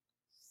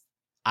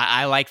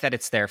 I like that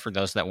it's there for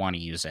those that want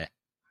to use it.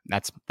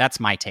 That's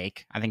my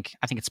take. I think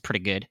it's pretty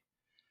good.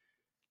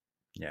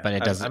 Yeah, but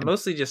it doesn't. I'm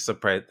mostly just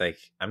surprised. Like,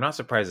 I'm not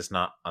surprised it's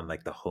not on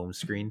like the home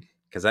screen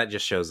because that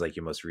just shows like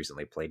your most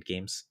recently played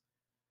games.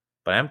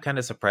 But I'm kind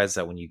of surprised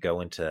that when you go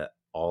into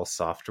all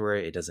software,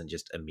 it doesn't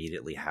just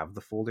immediately have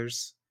the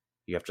folders.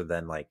 You have to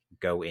then like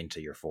go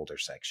into your folder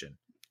section.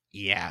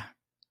 Yeah,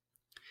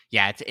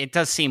 it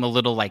does seem a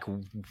little like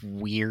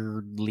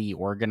weirdly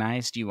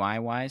organized UI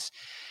wise.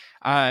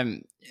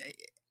 The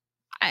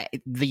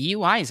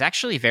UI is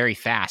actually very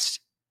fast.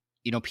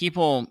 You know,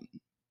 people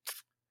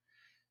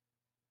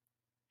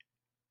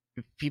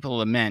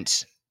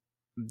lament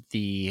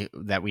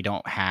that we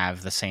don't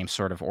have the same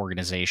sort of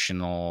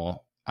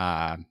organizational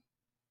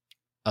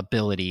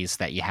abilities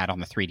that you had on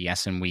the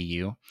 3DS and Wii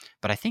U,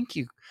 but I think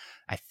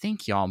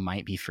y'all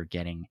might be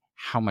forgetting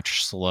how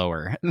much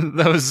slower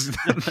those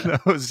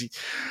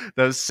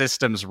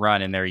systems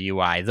run in their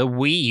UI. The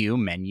Wii U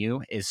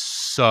menu is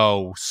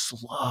so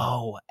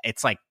slow.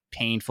 It's like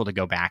painful to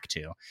go back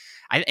to.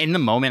 In the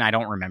moment, I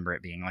don't remember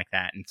it being like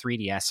that. And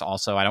 3DS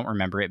also, I don't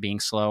remember it being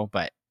slow,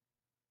 but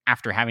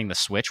after having the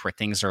Switch where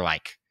things are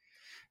like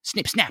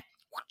snip, snap,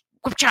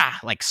 whoop-cha,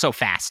 like so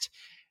fast,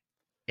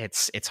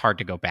 it's hard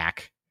to go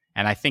back.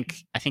 And I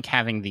think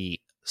having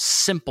the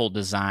simple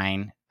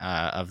design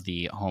of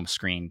the home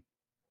screen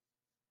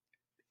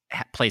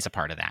plays a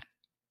part of that.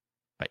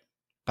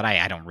 But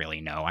I don't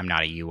really know. I'm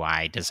not a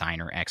UI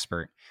designer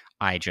expert.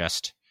 I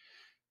just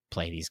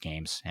play these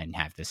games and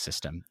have this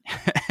system.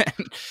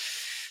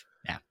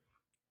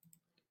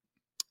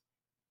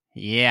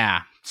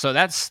 Yeah. So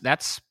that's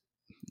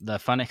the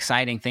fun,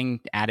 exciting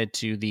thing added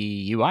to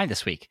the UI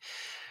this week.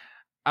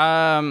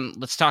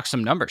 Let's talk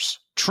some numbers.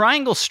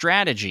 Triangle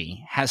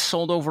Strategy has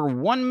sold over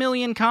 1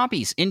 million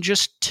copies in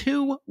just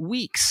 2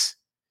 weeks.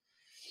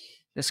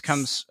 This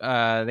comes,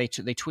 they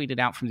tweeted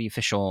out from the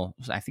official,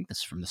 I think this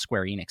is from the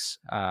Square Enix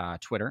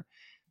Twitter,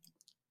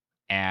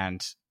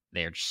 and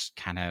they're just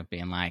kind of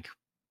being like,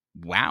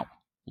 wow,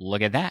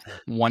 look at that,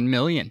 1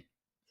 million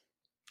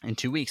in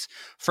 2 weeks.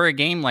 For a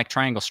game like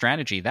Triangle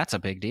Strategy, that's a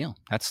big deal.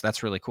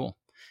 That's really cool.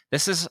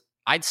 This is,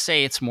 I'd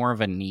say it's more of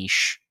a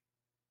niche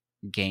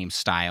game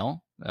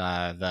style,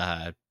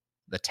 the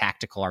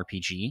tactical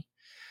RPG.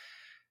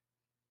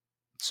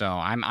 So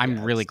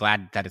I'm really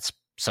glad that it's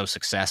so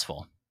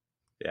successful.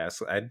 Yeah,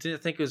 so I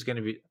didn't think it was going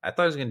to be. I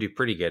thought it was going to do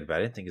pretty good, but I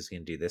didn't think it was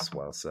going to do this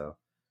well. So,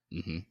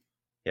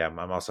 yeah,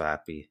 I'm also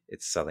happy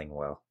it's selling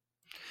well.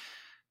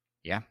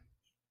 Yeah,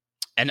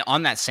 and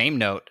on that same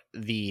note,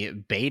 the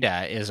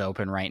beta is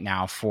open right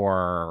now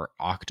for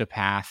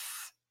Octopath.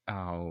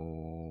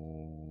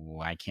 Oh,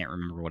 I can't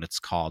remember what it's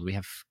called. We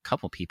have a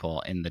couple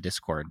people in the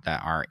Discord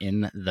that are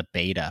in the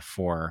beta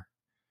for.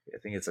 I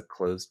think it's a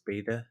closed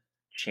beta.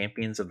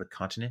 Champions of the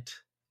Continent.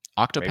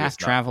 Octopath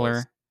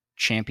Traveler.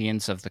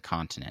 Champions of the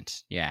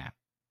Continent. Yeah.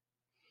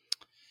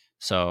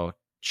 So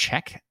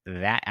check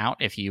that out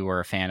if you were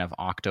a fan of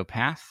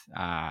Octopath.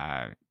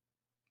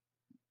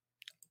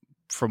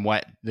 From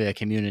what the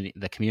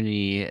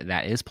community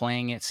that is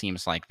playing it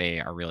seems like they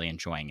are really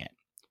enjoying it.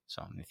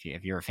 So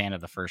if you're a fan of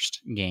the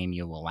first game,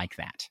 you will like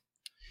that.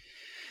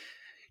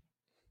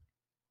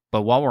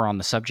 But while we're on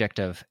the subject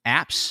of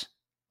apps,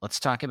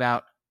 let's talk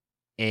about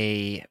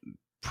a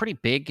pretty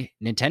big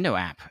Nintendo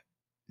app.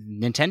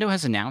 Nintendo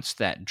has announced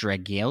that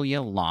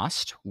Dragalia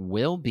Lost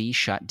will be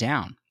shut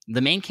down.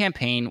 The main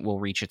campaign will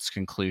reach its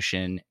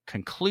conclusion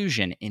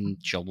in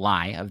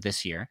July of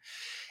this year,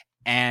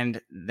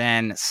 and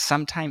then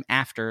sometime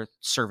after,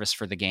 service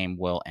for the game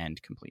will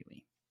end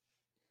completely.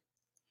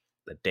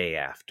 The day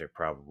after,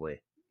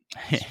 probably.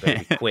 It's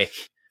better be quick.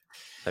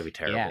 That'd be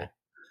terrible. Yeah.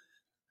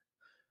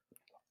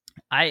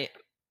 I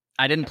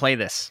didn't play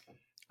this.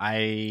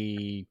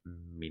 Me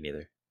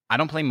neither. I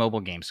don't play mobile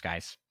games,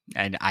 guys,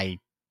 and I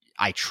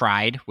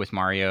tried with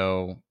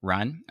Mario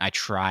Run. I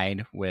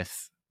tried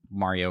with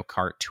Mario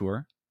Kart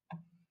Tour.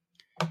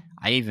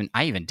 I even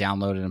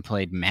downloaded and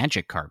played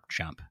Magic Carp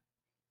Jump,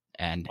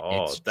 and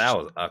that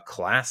was a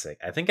classic.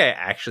 I think I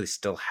actually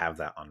still have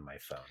that on my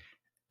phone.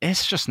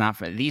 It's just not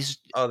for these.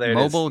 Oh, there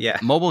mobile, it is. Yeah.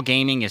 Mobile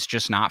gaming is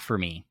just not for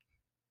me.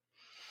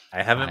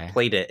 I haven't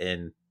played it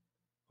in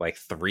like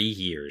 3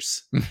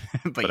 years,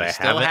 but I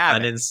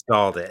haven't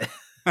uninstalled it.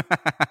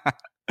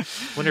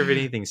 Wonder if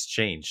anything's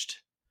changed.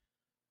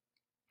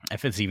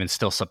 If it's even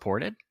still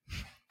supported.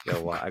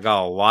 I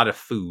got a lot of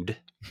food.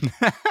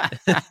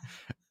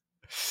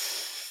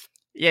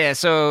 Yeah,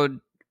 so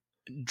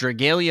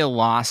Dragalia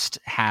Lost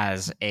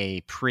has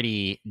a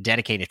pretty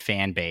dedicated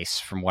fan base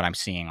from what I'm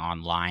seeing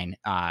online.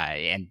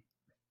 And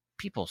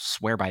people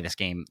swear by this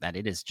game that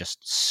it is just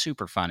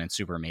super fun and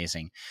super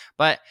amazing.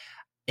 But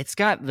it's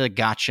got the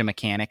gotcha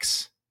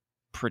mechanics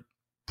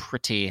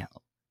pretty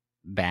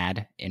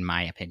bad, in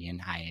my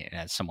opinion.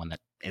 As someone that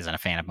isn't a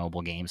fan of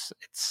mobile games,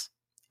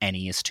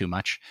 any is too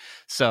much.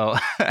 So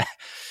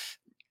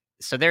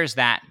so there's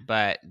that.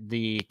 But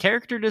the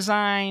character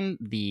design,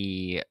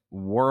 the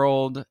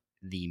world,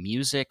 the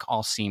music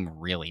all seem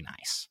really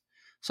nice.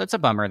 So it's a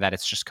bummer that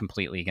it's just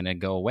completely going to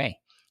go away,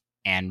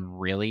 and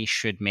really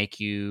should make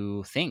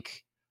you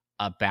think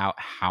about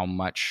how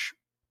much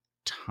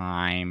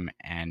time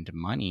and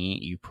money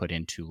you put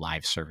into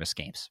live service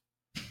games.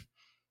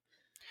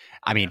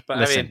 I mean,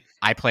 listen,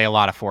 I play a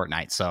lot of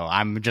Fortnite, so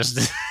I'm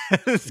just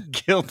as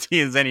guilty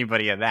as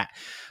anybody of that.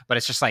 But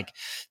it's just like,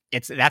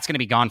 that's going to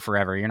be gone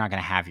forever. You're not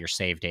going to have your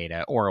save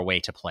data or a way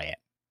to play it.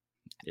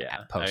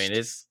 Yeah, I mean,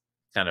 it's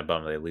kind of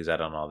bummed they lose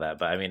out on all that.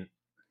 But I mean,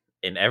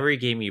 in every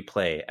game you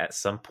play, at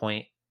some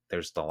point,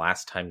 there's the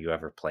last time you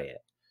ever play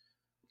it.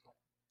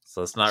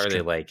 So it's not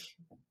really like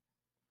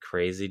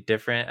crazy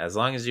different, as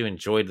long as you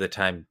enjoyed the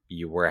time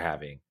you were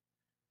having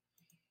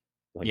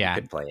when you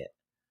could play it.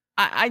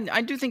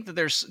 I do think that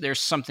there's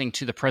something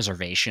to the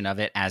preservation of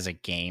it as a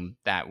game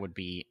that would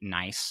be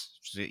nice,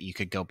 so that you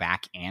could go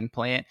back and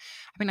play it.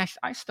 I mean,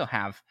 I still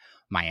have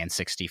my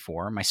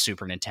N64, my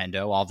Super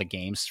Nintendo, all the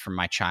games from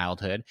my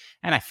childhood,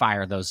 and I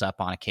fire those up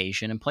on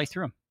occasion and play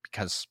through them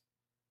because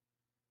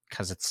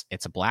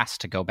it's a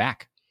blast to go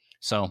back.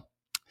 So,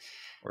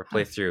 or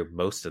play through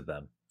most of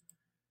them.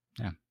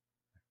 Yeah,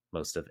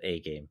 most of a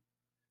game.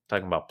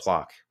 Talking about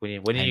Plock. When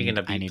are you going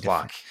to beat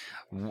Plock?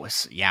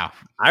 Yeah.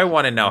 I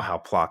want to know how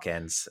Plock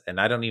ends,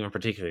 and I don't even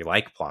particularly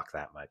like Plock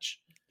that much.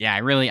 Yeah, I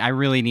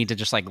really need to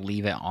just like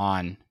leave it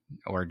on,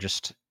 or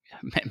just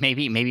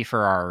maybe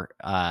for our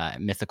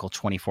mythical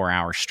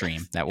 24-hour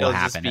stream that will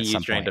happen at some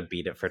point. Trying to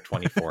beat it for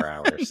 24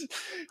 hours.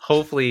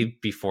 Hopefully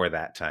before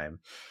that time.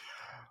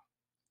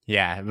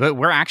 Yeah, but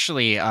we're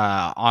actually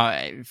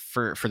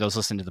for those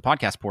listening to the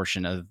podcast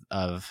portion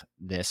of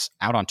this,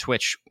 out on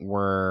Twitch,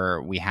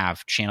 where we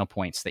have channel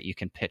points that you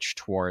can pitch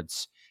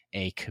towards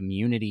a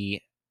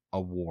community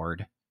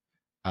award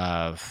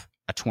of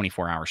a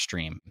 24-hour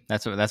stream.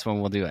 That's when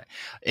we'll do it.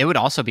 It would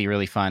also be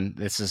really fun.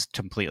 This is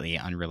completely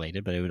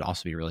unrelated, but it would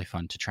also be really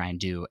fun to try and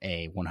do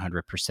a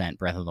 100%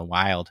 Breath of the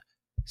Wild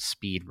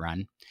speed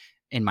run.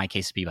 In my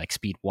case, it'd be like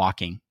speed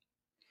walking.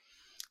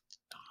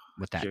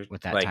 With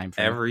that like time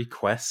frame. Every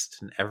quest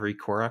and every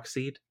Korok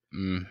seed?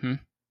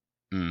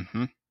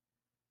 Mm-hmm.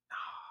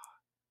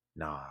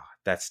 Nah,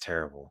 that's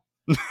terrible.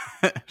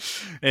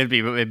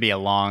 It'd be a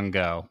long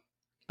go,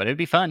 but it'd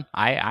be fun.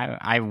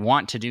 I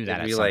want to do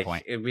that at some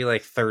point. It'd be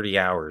like 30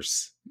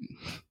 hours.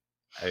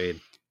 I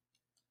mean,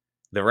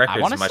 the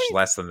record's much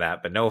less than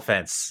that, but no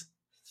offense.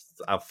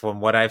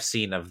 From what I've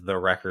seen of the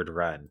record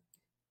run,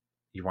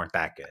 you weren't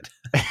that good.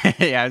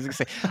 Yeah, I was gonna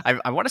say,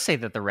 I want to say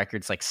that the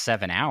record's like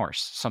 7 hours,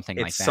 something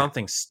like that. It's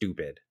something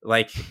stupid.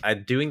 Like,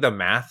 doing the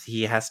math,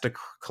 he has to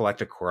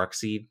collect a Korok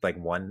seed like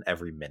one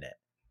every minute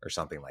or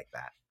something like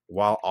that,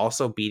 while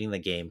also beating the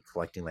game,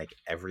 collecting like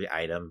every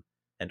item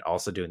and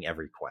also doing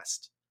every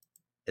quest.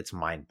 It's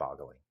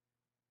mind-boggling.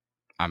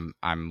 I'm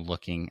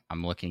looking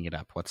it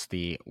up. What's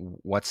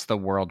the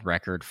world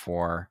record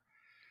for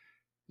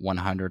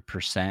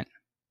 100%?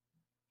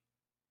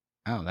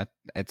 Oh,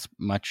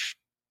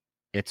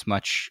 it's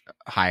much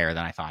higher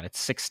than I thought. It's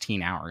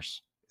 16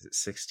 hours. Is it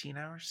 16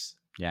 hours?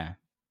 Yeah.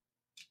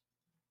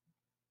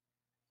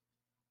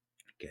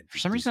 Good. For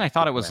some reason, I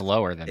thought it was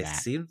lower than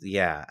that.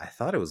 Yeah, I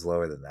thought it was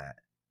lower than that.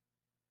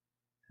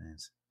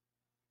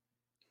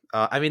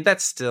 I mean,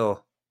 that's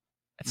still...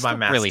 my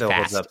math really still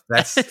fast. holds up.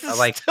 That's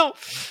like...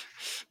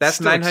 that's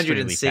still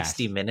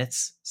 960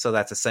 minutes, so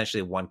that's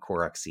essentially one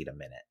Korok seed a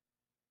minute.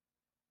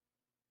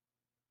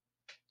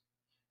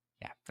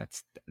 Yeah,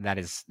 that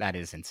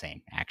is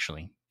insane,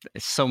 actually.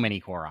 So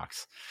many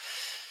Koroks.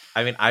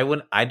 I mean,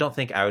 I don't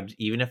think I would,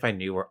 even if I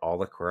knew where all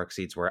the Korok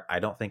seeds were, I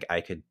don't think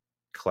I could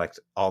collect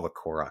all the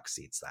Korok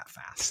seeds that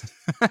fast.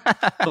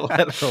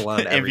 Let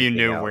alone if you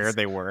knew else. where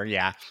they were.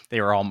 Yeah,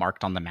 they were all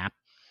marked on the map.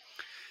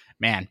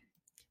 Man,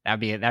 that'd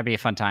be a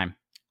fun time.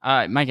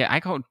 Mike, I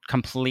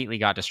completely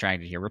got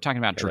distracted here. We're talking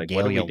about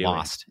Dragalia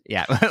Lost.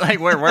 Yeah, like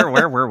where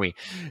were we?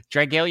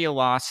 Dragalia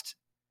Lost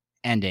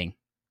ending.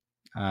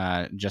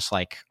 Just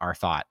like our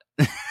thought.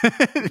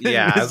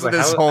 Yeah,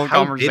 this whole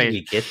conversation. How did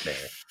we get there?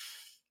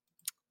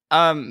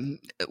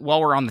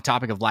 While we're on the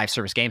topic of live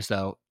service games,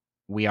 though,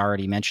 we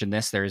already mentioned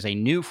this. There is a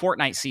new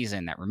Fortnite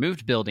season that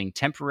removed building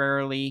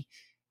temporarily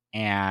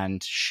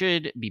and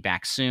should be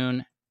back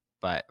soon.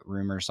 But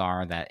rumors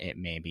are that it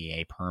may be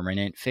a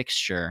permanent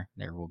fixture.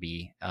 There will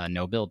be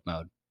no build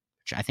mode,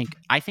 which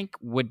I think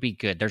would be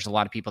good. There's a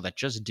lot of people that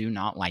just do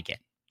not like it.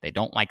 They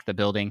don't like the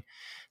building.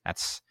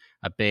 That's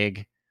a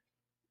big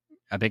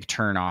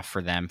turn off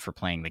for them for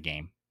playing the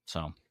game.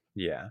 So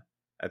yeah.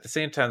 At the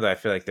same time, though, I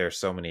feel like there are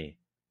so many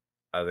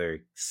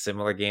other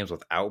similar games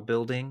without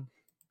building.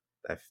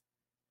 I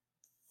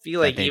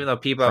feel like even though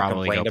people have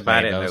complained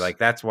about it, and they're like,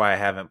 "That's why I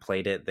haven't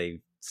played it,"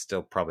 they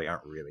still probably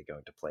aren't really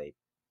going to play.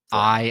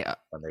 I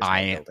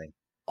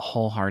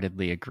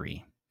wholeheartedly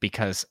agree,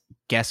 because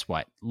guess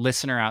what,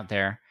 listener out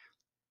there,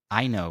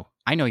 I know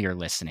you're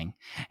listening,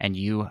 and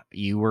you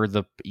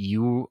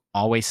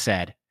always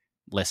said,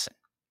 listen,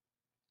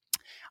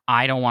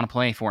 I don't want to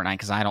play Fortnite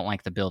because I don't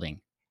like the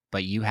building,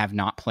 but you have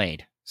not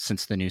played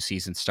since the new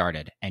season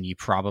started, and you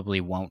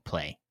probably won't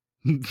play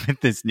with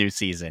this new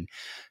season.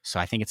 So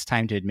I think it's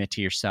time to admit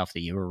to yourself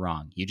that you were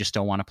wrong. You just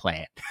don't want to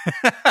play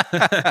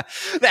it.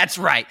 That's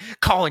right.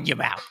 Calling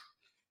you out.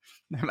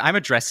 I'm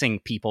addressing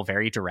people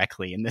very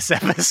directly in this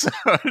episode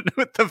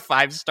with the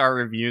 5-star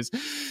reviews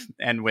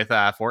and with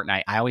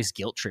Fortnite. I always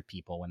guilt trip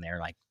people when they're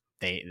like,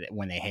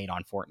 when they hate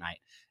on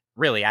Fortnite.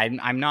 Really,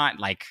 I'm not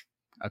like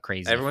a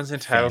crazy. Everyone's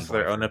entitled to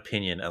their own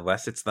opinion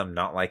unless it's them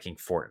not liking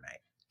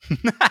Fortnite.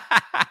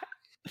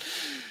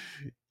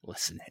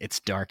 Listen, it's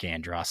Dark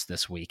Andross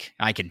this week.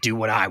 I can do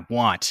what I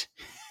want.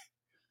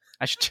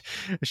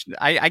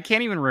 I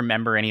can't even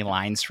remember any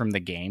lines from the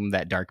game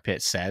that Dark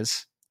Pit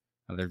says,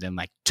 other than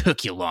like,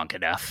 took you long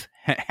enough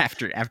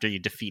after you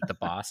defeat the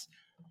boss.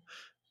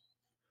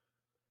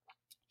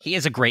 He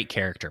is a great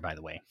character, by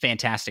the way.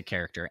 Fantastic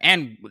character.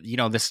 And,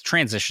 this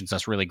transitions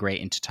us really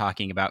great into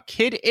talking about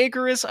Kid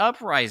Icarus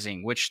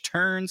Uprising, which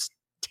turns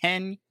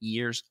 10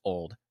 years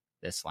old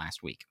this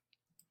last week.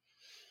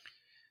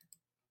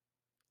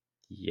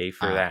 Yay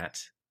for that.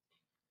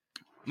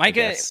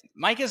 Micah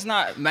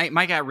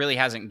really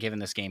hasn't given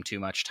this game too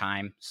much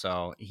time,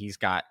 so he's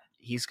got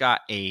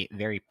a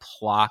very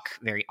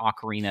very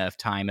Ocarina of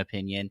Time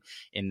opinion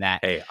in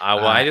that. Hey,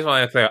 I just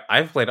want to say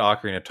I've played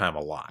Ocarina of Time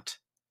a lot.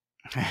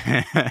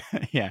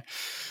 Yeah.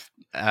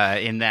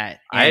 In that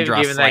I've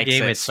given that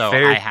game it, so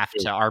I have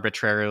to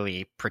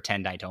arbitrarily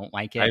pretend I don't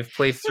like it. I've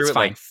played through it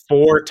like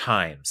 4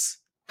 times.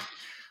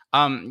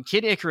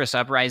 Kid Icarus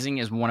Uprising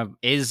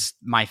is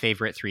my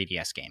favorite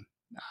 3DS game.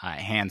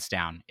 Hands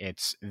down.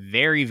 It's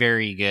very,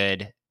 very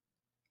good.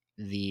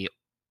 The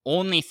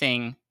only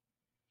thing,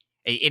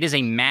 it is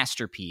a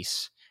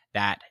masterpiece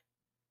that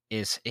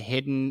is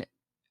hidden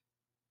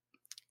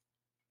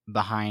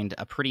behind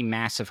a pretty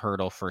massive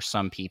hurdle for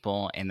some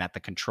people, and that the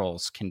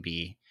controls can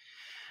be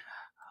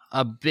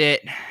a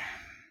bit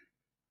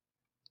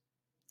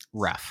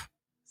rough.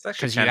 It's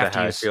actually kind of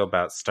how I feel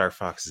about Star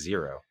Fox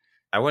Zero.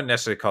 I wouldn't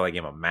necessarily call that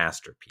game a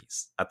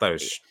masterpiece. I thought it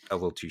was a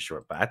little too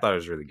short, but I thought it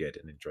was really good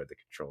and enjoyed the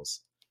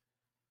controls.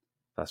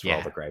 That's where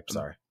all the gripes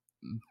are.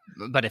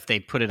 But if they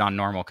put it on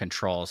normal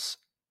controls,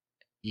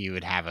 you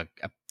would have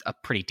a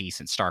pretty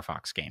decent Star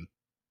Fox game.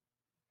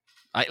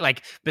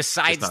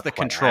 Besides the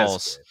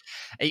controls,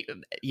 I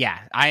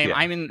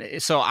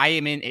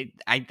am in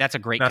it. That's a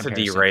great. Not to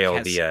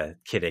derail the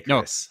Kid Icarus.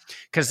 No,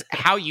 because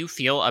how you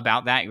feel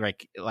about that,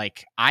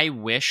 like I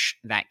wish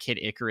that Kid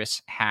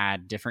Icarus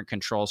had different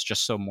controls,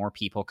 just so more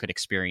people could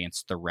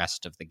experience the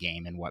rest of the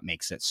game and what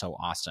makes it so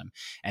awesome.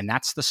 And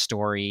that's the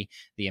story,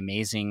 the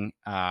amazing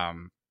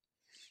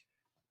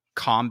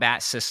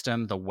combat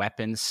system, the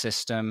weapons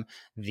system,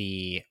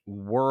 the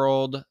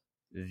world,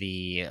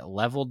 the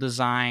level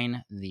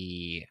design,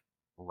 the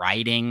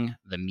writing,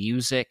 the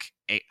music.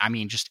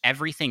 Just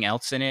everything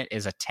else in it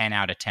is a 10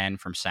 out of 10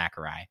 from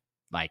Sakurai.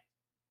 Like,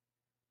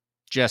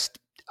 just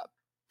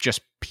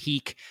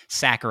peak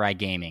Sakurai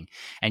gaming.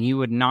 And you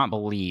would not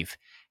believe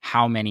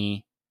how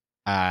many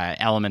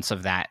elements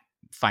of that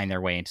find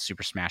their way into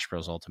Super Smash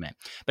Bros. Ultimate.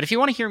 But if you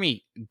want to hear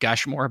me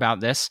gush more about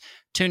this,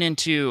 tune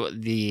into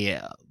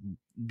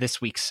this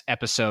week's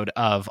episode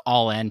of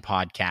All In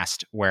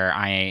Podcast, where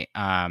I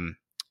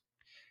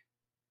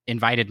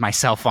invited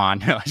myself on.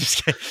 No,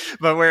 just kidding.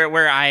 But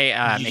where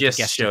I you just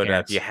showed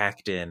appearance. Up, you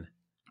hacked in.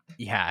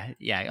 Yeah.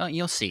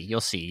 You'll see.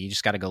 You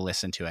just got to go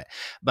listen to it.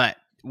 But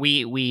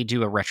we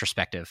do a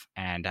retrospective,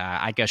 and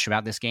I gush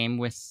about this game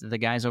with the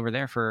guys over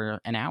there for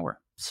an hour.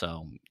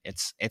 So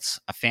it's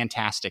a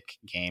fantastic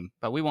game.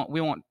 But we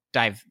won't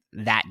dive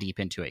that deep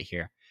into it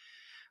here.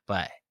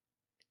 But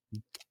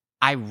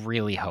I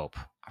really hope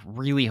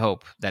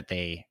that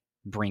they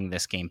bring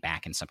this game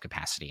back in some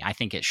capacity. I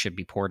think it should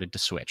be ported to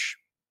Switch.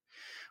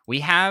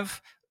 We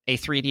have a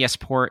 3DS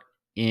port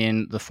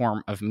in the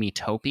form of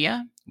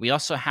Miitopia. We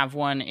also have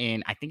one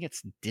in, I think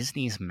it's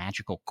Disney's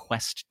Magical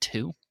Quest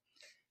 2.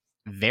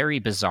 Very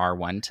bizarre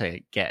one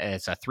to get.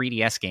 It's a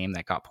 3DS game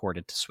that got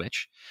ported to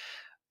Switch.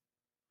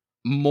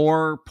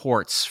 More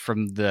ports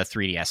from the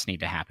 3DS need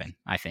to happen,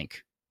 I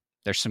think.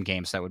 There's some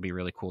games that would be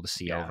really cool to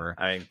see over.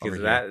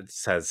 Because that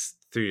says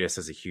 3DS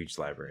has a huge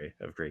library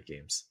of great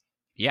games.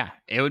 Yeah,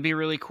 it would be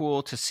really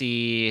cool to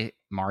see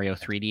Mario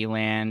 3D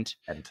Land,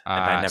 and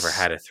I never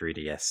had a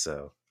 3DS,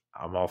 so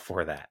I'm all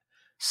for that.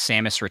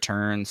 Samus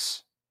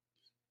Returns.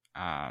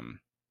 Yeah,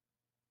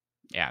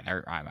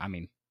 I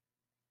mean,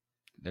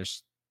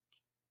 there's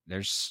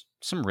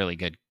some really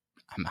good.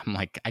 I'm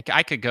like,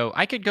 I could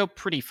go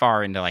pretty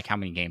far into like how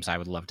many games I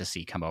would love to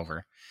see come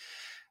over.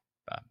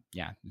 But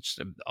yeah, it's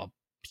a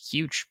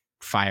huge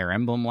Fire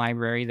Emblem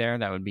library there.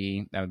 That would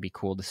be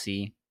cool to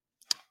see.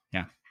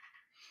 Yeah,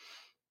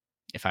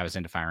 if I was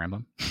into Fire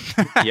Emblem.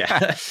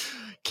 Yeah.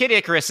 Kid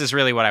Icarus is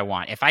really what I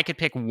want. If I could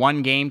pick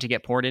one game to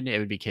get ported, it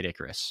would be Kid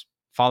Icarus,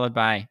 followed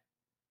by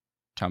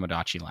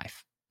Tomodachi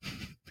Life,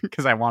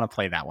 because I want to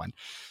play that one.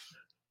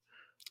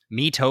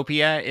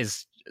 Miitopia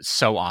is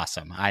so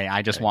awesome.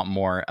 I just want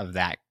more of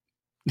that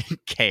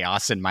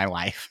chaos in my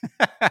life.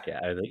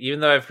 Yeah, even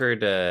though I've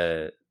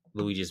heard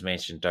Luigi's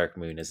Mansion Dark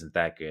Moon isn't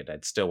that good,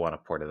 I'd still want a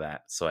port of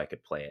that so I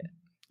could play it.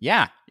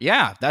 Yeah,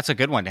 that's a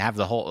good one to have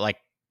the whole, like,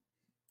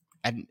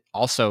 and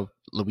also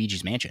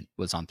Luigi's Mansion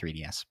was on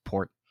 3DS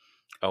port.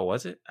 Oh,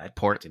 was it? I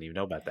didn't even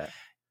know about that.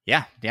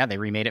 Yeah, they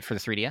remade it for the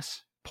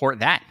 3DS. Port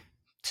that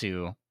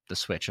to the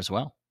Switch as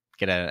well.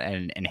 Get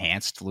an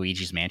enhanced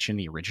Luigi's Mansion,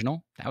 the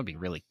original. That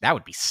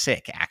would be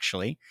sick,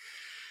 actually.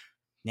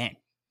 Man.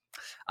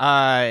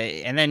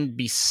 And then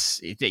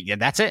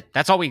that's it.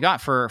 That's all we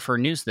got for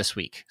news this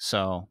week.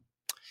 So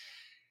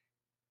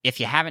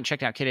if you haven't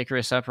checked out Kid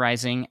Icarus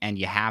Uprising and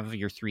you have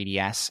your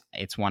 3DS,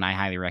 it's one I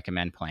highly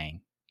recommend playing.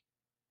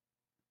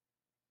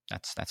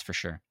 That's for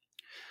sure.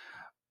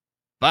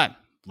 But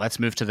let's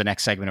move to the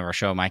next segment of our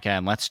show, Micah,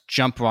 and let's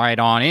jump right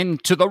on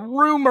into the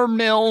rumor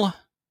mill.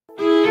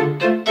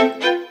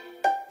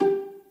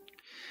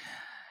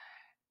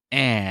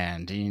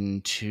 And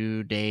in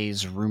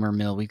today's rumor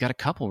mill, we've got a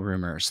couple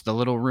rumors. The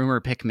little rumor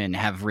Pikmin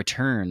have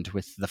returned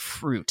with the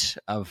fruit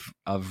of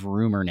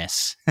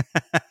rumorness.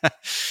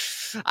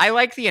 I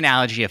like the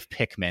analogy of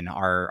Pikmin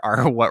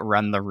are what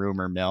run the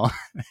rumor mill.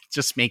 It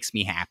just makes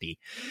me happy.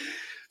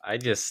 I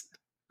just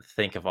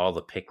think of all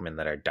the Pikmin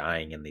that are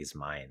dying in these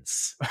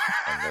mines,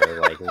 and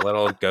they're like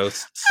little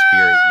ghost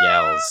spirit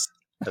yells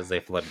as they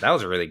flood. That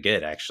was really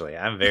good, actually.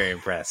 I'm very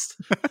impressed.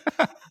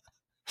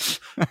 It's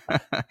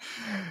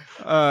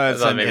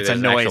a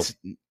noise.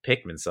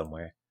 Pikmin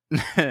somewhere.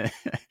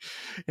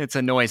 It's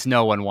a noise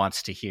no one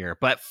wants to hear,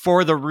 but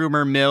for the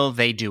rumor mill,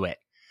 they do it.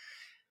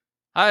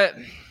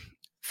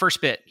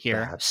 First bit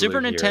here: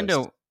 Super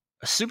Nintendo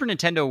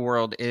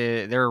World.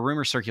 There are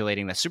rumors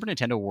circulating that Super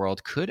Nintendo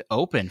World could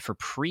open for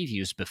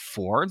previews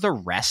before the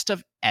rest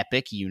of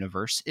Epic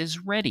Universe is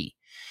ready.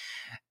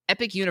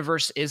 Epic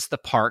Universe is the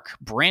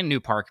brand new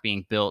park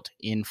being built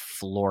in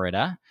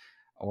Florida,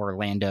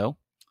 Orlando,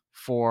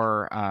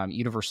 for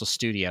Universal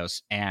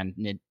Studios,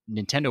 and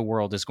Nintendo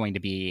World is going to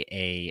be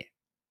a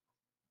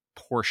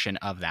portion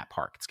of that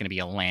park. It's going to be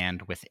a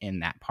land within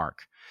that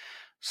park.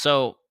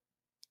 So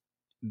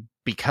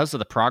because of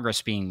the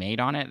progress being made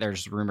on it,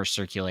 there's rumors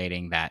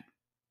circulating that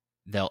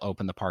they'll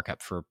open the park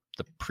up for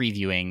the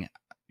previewing.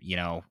 You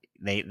know,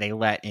 they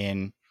let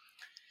in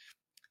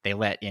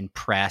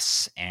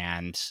press,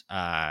 and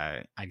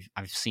I've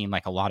seen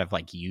like a lot of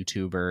like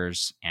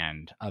YouTubers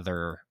and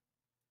other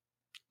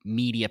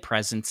media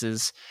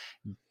presences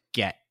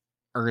get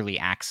early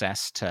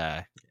access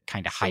to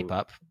kind of hype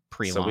up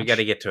pre-launch. So we got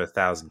to get to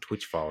 1,000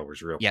 Twitch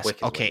followers real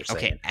quick.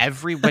 Okay.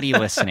 Everybody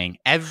listening,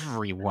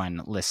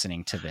 everyone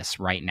listening to this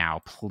right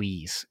now,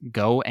 please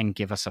go and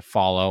give us a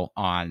follow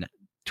on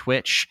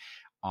Twitch,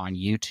 on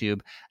YouTube,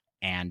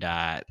 and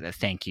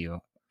thank you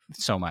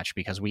so much,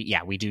 because we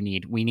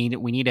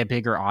need a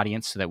bigger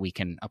audience so that we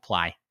can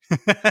apply.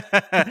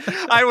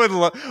 I would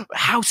love.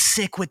 How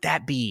sick would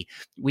that be?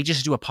 We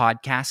just do a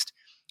podcast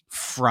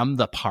from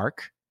the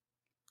park.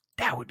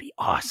 That would be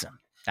awesome.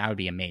 That would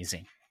be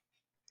amazing.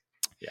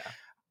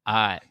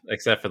 Yeah.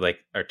 Except for like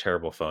our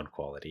terrible phone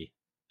quality.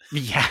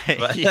 Yeah.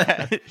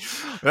 Yeah.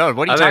 Oh,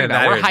 what are you talking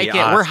about?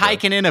 We're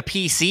hiking in a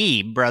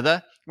PC,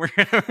 brother. We're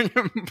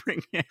gonna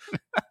bring in.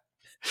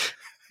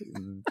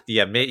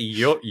 Yeah,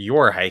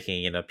 you're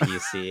hiking in a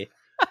PC.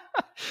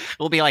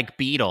 We'll be like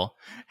Beetle,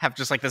 have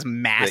just like this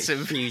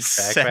massive huge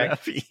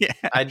backpack. Yeah.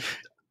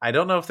 I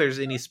don't know if there's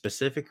any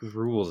specific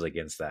rules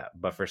against that,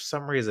 but for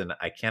some reason,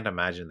 I can't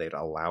imagine they'd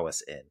allow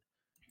us in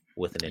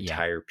with an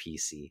entire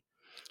PC.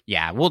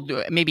 Yeah, we'll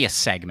do maybe a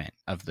segment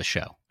of the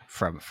show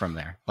from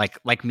there,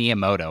 like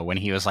Miyamoto when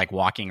he was like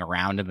walking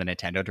around in the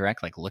Nintendo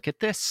Direct, like, look at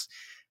this,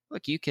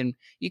 look, you can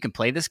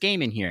play this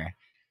game in here.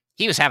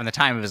 He was having the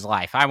time of his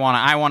life. I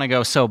want to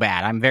go so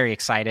bad. I'm very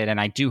excited, and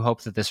I do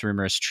hope that this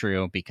rumor is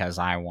true, because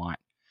I want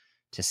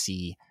to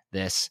see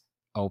this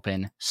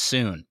open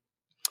soon.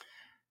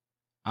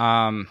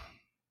 Another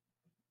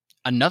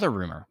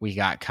rumor we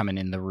got coming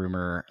in the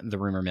rumor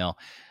mill: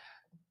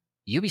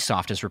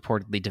 Ubisoft is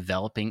reportedly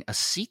developing a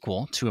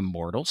sequel to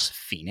Immortals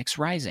Fenyx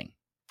Rising.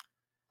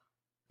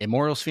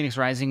 Immortals Fenyx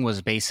Rising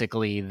was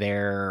basically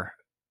their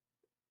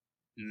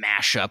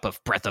mashup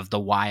of Breath of the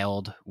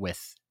Wild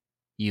with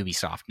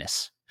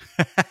Ubisoftness.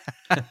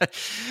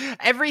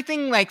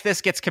 Everything like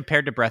this gets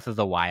compared to Breath of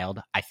the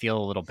Wild. I feel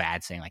a little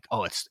bad saying like,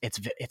 oh, it's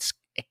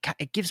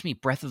it gives me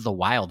Breath of the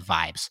Wild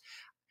vibes.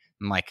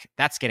 I'm like,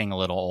 that's getting a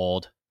little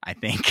old, I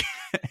think.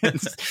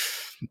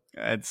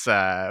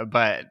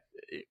 But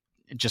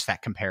just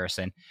that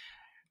comparison.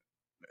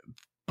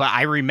 But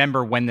I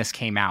remember when this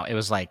came out, it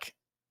was like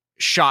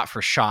shot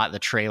for shot, the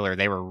trailer,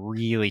 they were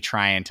really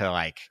trying to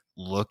like,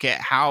 look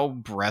at how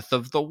Breath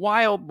of the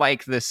Wild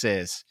like this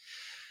is.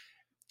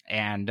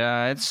 And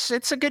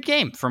it's a good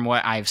game from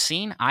what I've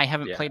seen. I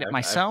haven't played it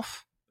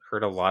myself. I've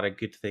heard a lot of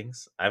good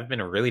things. I've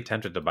been really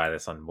tempted to buy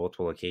this on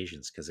multiple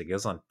occasions because it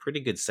goes on pretty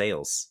good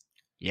sales.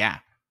 Yeah.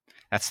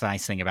 That's the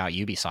nice thing about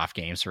Ubisoft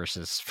games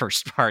versus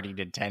first-party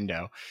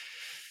Nintendo.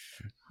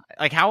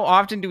 Like, how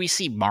often do we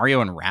see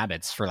Mario and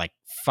Rabbids for like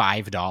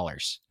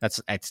 $5?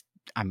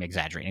 I'm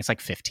exaggerating. It's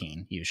like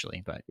 15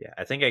 usually, but yeah,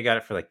 I think I got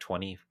it for like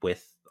 20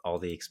 with all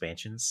the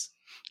expansions.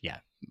 Yeah,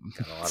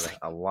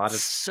 a lot of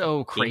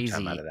so crazy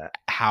out of that.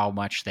 How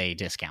much they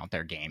discount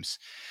their games.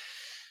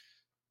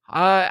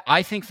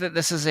 I think that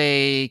this is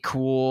a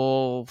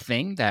cool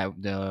thing that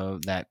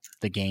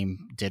the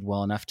game did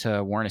well enough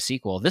to warrant a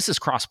sequel. This is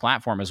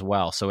cross-platform as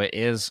well, so it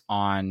is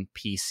on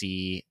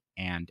PC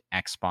and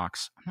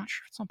Xbox. I'm not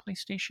sure if it's on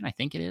PlayStation. I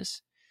think it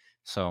is.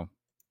 So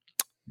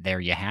there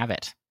you have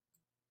it.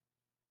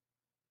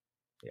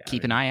 Yeah,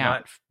 Keep an eye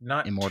out.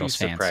 Not Immortals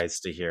too fans.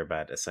 surprised to hear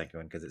about a second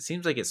one because it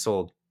seems like it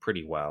sold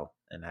pretty well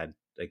and had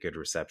a good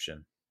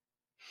reception.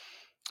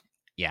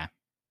 Yeah,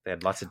 they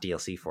had lots of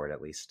DLC for it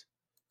at least.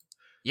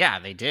 Yeah,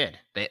 they did.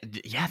 They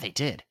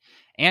did.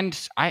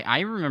 And I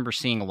remember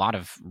seeing a lot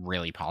of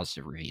really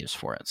positive reviews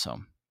for it.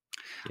 So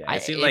yeah,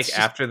 it seemed like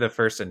after the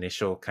first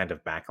initial kind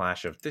of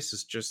backlash of this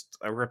is just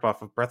a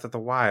ripoff of Breath of the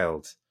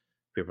Wild,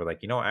 people were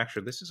like,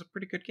 actually, this is a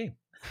pretty good game.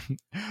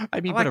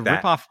 I mean, but a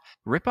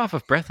ripoff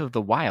of Breath of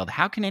the Wild,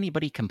 how can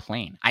anybody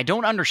complain? I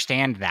don't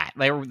understand that.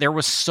 There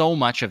was so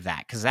much of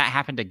that because that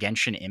happened to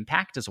Genshin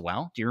Impact as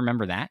well. Do you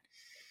remember that?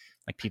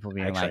 Like people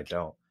being actually, like, I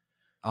don't.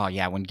 Oh,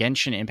 yeah, when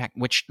Genshin Impact,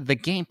 which the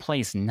game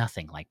plays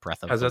nothing like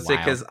Breath of the Wild. I was going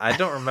to say, because I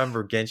don't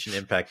remember Genshin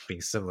Impact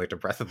being similar to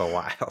Breath of the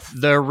Wild.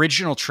 The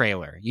original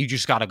trailer, you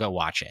just got to go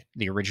watch it.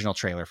 The original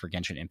trailer for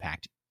Genshin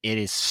Impact, it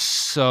is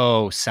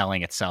so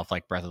selling itself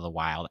like Breath of the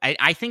Wild.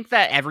 I think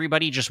that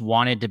everybody just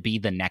wanted to be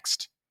the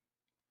next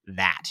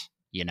that,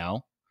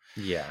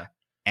 Yeah.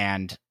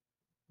 And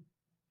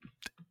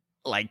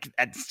like,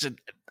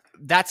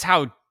 that's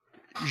how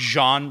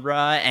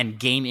genre and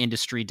game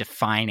industry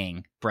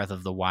defining Breath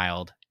of the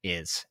Wild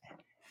is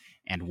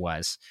and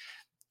was,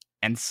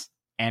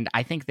 and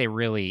I think they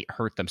really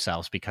hurt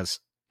themselves because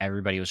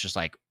everybody was just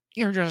like,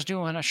 you're just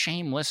doing a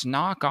shameless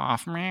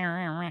knockoff.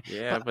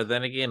 Yeah, but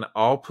then again,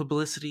 all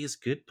publicity is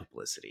good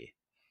publicity.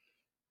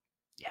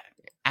 Yeah,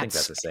 I think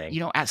that's the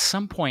saying. At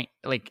some point,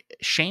 like,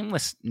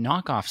 shameless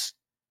knockoffs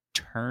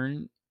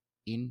turn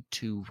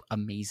into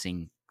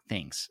amazing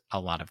things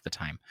a lot of the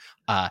time.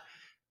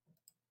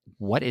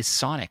 What is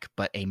Sonic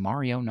but a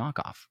Mario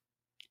knockoff?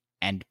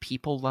 And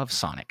people love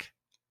Sonic.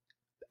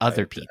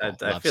 Other people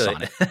love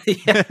Sonic.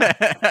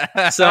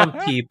 Some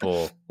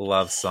people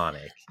love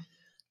Sonic.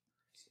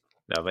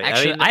 No, but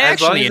actually, I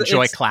actually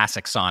enjoy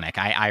classic Sonic.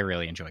 I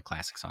really enjoy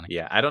classic Sonic.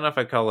 Yeah, I don't know if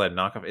I call it a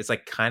knockoff. It's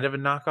like kind of a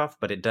knockoff,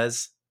 but it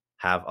does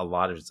have a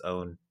lot of its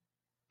own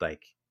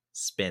like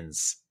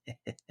spins.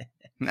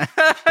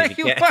 If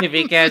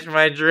you catch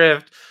my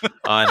drift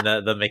on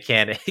the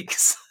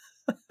mechanics.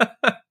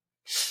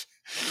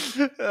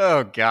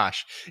 Oh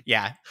gosh,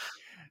 yeah.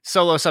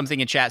 Solo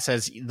something in chat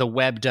says the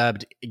web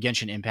dubbed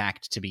Genshin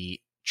Impact to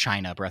be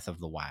China Breath of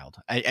the Wild.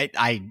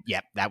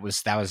 That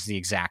was the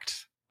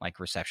exact like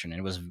reception, and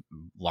it was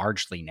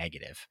largely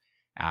negative,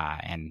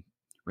 and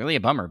really a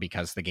bummer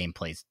because the game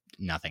plays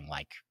nothing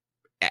like.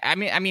 I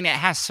mean, it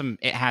has some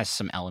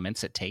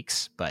elements it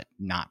takes, but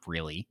not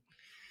really.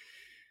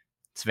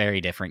 It's a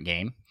very different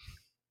game.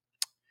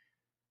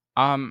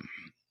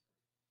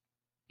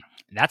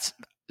 That's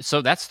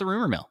the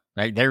rumor mill.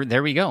 Right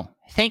there we go.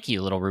 Thank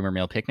you, little rumor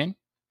mill Pikmin.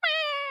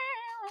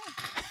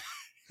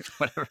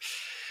 Whatever.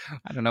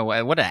 I don't know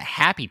what a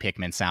happy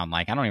Pikmin sound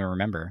like. I don't even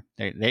remember.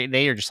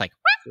 They are just like.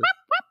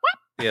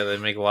 Yeah, they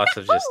make lots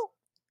of just.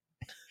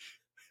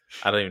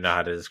 I don't even know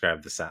how to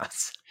describe the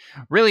sounds.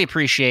 Really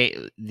appreciate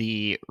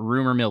the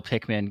rumor mill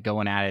Pikmin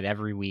going at it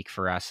every week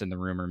for us in the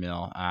rumor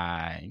mill,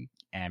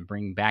 and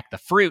bring back the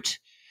fruit.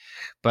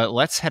 But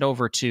let's head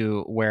over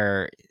to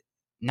where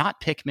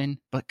not Pikmin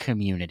but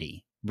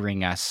community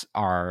bring us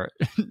our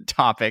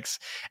topics,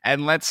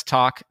 and let's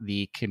talk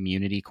the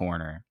community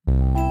corner.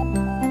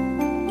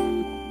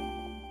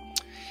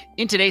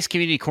 In today's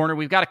community corner,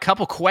 we've got a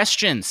couple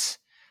questions.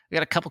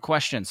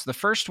 The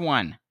first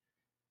one,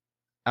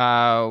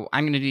 I'm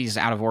going to do these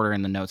out of order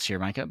in the notes here,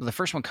 Micah. But the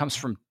first one comes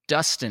from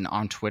Dustin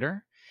on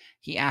Twitter.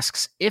 He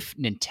asks, if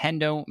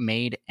Nintendo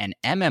made an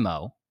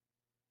MMO,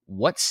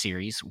 what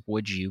series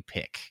would you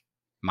pick?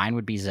 Mine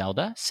would be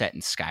Zelda, set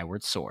in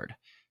Skyward Sword.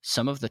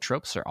 Some of the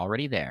tropes are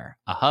already there.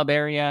 A hub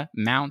area,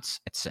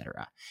 mounts,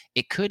 etc.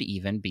 It could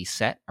even be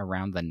set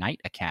around the Knight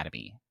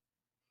Academy.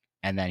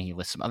 And then he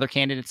lists some other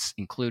candidates,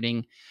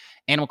 including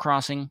Animal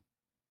Crossing,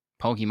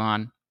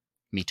 Pokemon,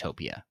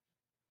 Miitopia.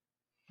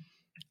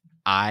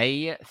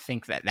 I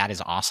think that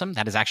is awesome.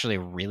 That is actually a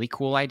really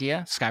cool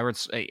idea,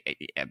 Skyward's,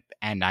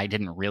 and I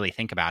didn't really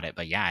think about it,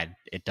 but yeah,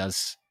 it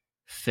does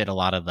fit a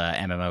lot of the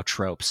MMO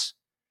tropes.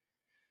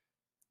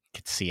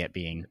 Could see it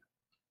being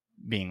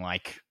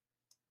like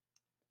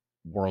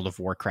World of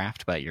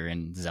Warcraft, but you're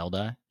in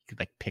Zelda. You could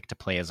like pick to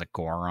play as a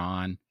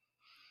Goron,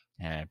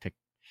 pick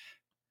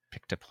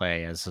to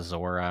play as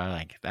Zora.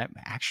 Like that.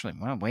 Actually,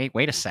 well,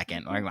 wait a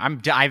second. I'm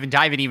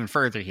diving even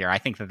further here. I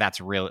think that's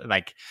real.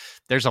 Like,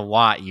 there's a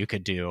lot you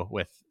could do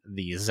with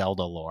the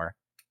Zelda lore.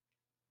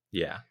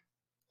 Yeah.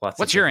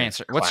 What's your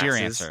answer? What's your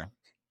answer?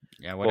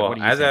 Yeah. What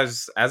do you think?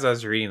 As I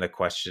was reading the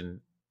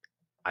question,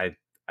 I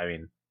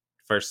mean,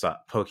 first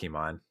thought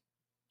Pokemon.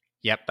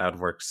 Yep, that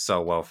would work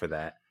so well for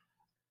that.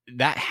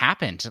 That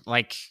happened.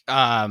 Like,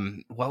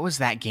 what was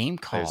that game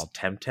called?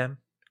 Temtem.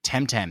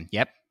 Temtem.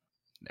 Yep.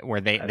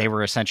 Where they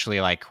were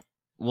essentially like,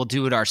 we'll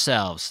do it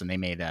ourselves, and they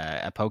made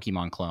a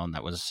Pokemon clone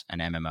that was an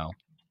MMO.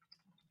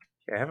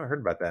 Yeah, I haven't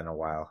heard about that in a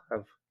while.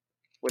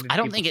 I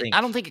don't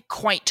think it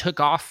quite took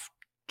off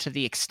to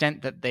the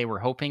extent that they were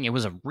hoping. It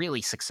was a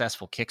really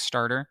successful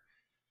Kickstarter.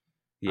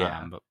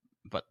 Yeah,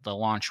 but the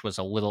launch was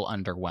a little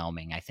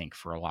underwhelming, I think,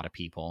 for a lot of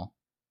people.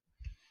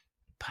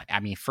 But I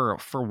mean, for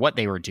what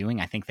they were doing,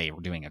 I think they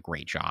were doing a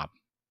great job.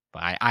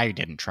 But I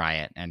didn't try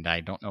it, and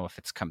I don't know if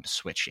it's come to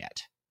Switch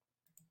yet.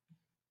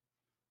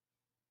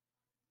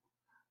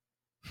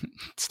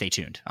 Stay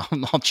tuned.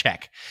 I'll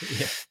check.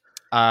 Yeah.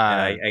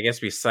 I guess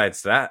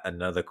besides that,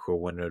 another cool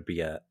one would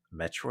be a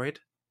Metroid.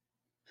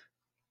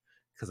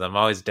 Because I'm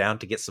always down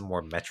to get some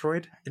more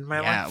Metroid in my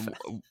life.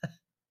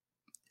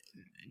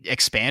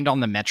 Expand on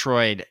the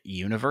Metroid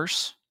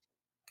universe.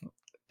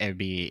 It'd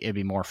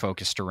be more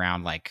focused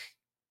around like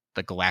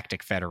the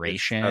Galactic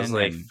Federation. I was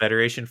like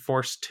Federation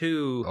Force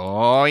 2.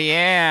 Oh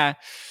yeah,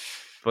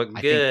 but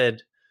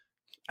good.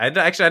 I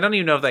don't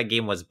even know if that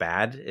game was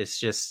bad. It's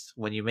just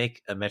when you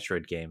make a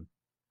Metroid game,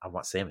 I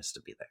want Samus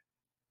to be there,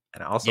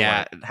 and I also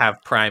want to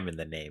have Prime in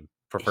the name.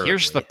 Preferably.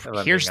 Here's the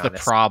problem.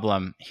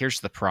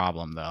 Here's the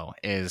problem, though,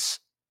 is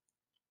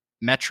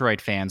Metroid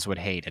fans would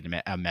hate a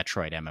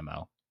Metroid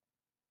MMO.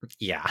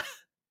 Yeah.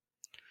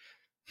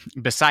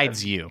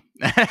 Besides you,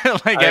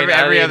 like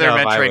every other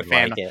Metroid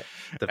fan,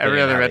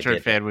 every other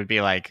Metroid fan would be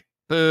like,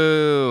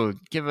 "Boo!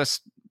 Give us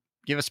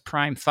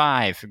Prime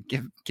 5.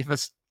 Give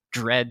us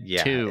Dread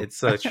 2." It's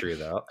so true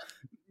though,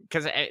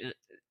 because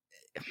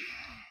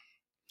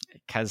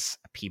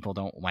people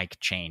don't like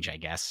change. I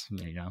guess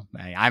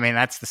I mean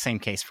that's the same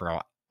case for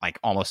like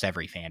almost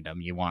every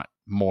fandom. You want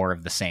more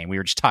of the same. We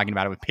were just talking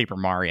about it with Paper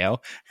Mario.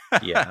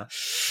 Yeah.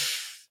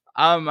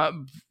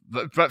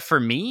 But for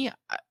me,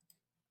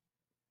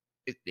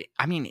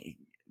 I mean,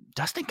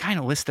 Dustin kind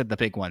of listed the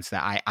big ones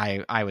that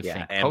I would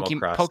think.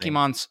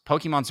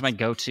 Pokemon's my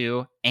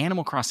go-to.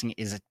 Animal Crossing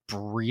is a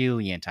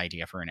brilliant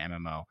idea for an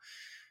MMO.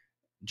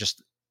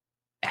 Just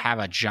have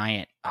a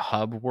giant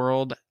hub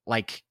world,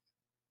 like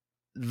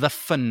the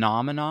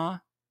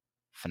Phenomena,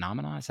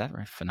 is that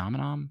right?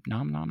 Phenomenon?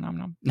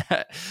 Nom.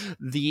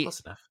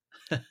 Close enough.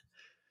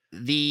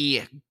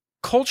 The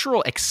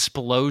cultural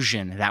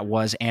explosion that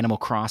was Animal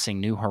Crossing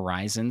New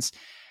Horizons.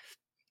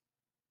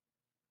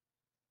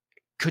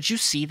 Could you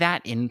see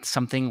that in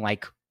something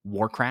like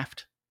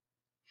Warcraft?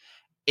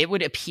 It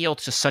would appeal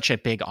to such a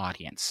big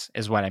audience,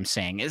 is what I'm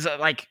saying. Is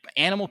like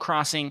Animal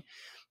Crossing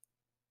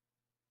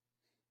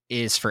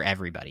is for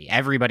everybody.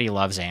 Everybody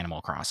loves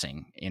Animal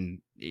Crossing.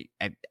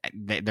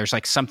 There's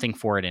like something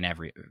for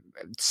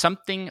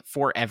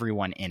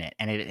everyone in it,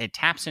 and it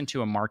taps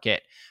into a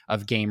market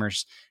of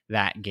games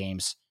that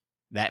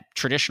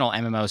traditional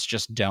MMOs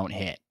just don't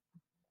hit.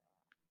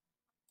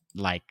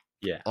 Like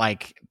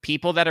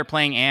people that are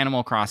playing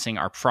Animal Crossing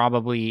are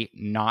probably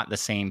not the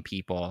same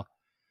people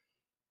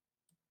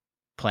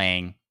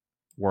playing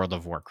World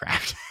of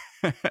Warcraft,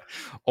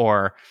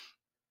 or.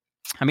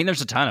 I mean,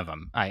 there's a ton of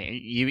them.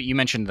 You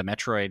mentioned the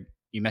Metroid.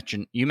 You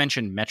mentioned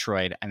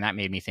Metroid, and that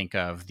made me think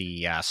of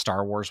the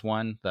Star Wars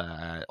one,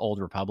 the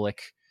Old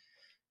Republic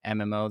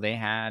MMO they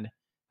had.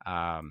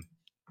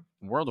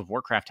 World of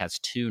Warcraft has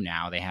 2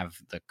 now. They have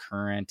the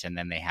current, and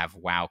then they have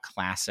WoW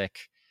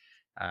Classic.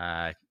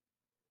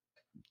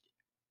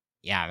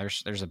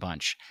 There's a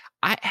bunch.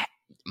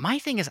 My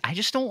thing is, I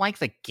just don't like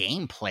the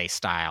gameplay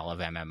style of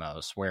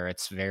MMOs where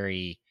it's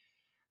very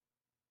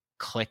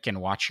click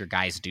and watch your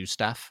guys do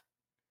stuff.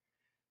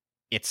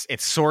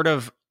 It's sort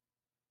of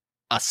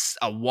a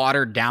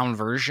watered down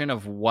version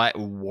of what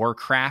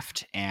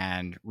Warcraft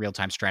and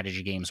real-time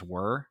strategy games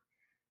were.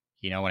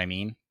 You know what I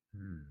mean?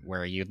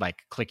 Where you'd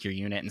like click your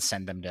unit and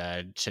send them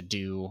to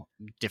do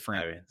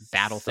different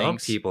battle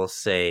things. Some people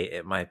say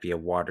it might be a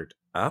watered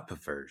up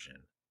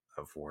version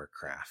of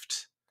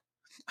Warcraft.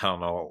 I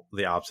don't know.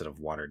 The opposite of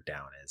watered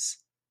down is.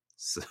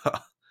 So,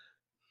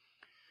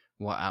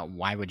 well,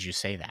 why would you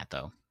say that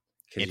though?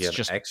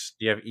 Because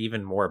you have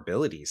even more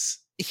abilities.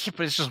 Yeah,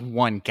 but it's just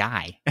one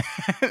guy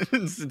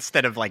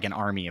instead of like an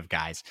army of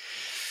guys.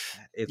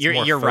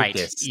 You're right.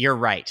 You're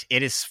right.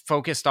 It is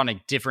focused on a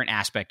different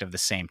aspect of the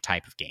same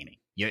type of gaming.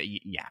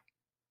 Yeah.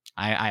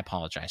 I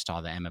apologize to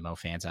all the MMO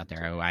fans out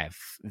there who I have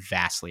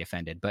vastly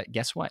offended. But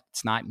guess what?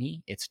 It's not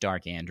me. It's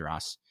Dark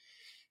Andros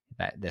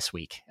that this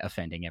week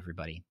offending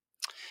everybody.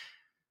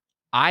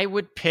 I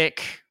would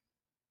pick.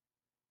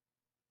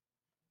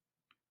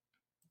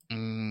 Oh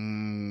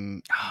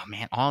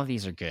man, all of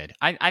these are good.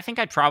 I think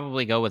I'd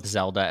probably go with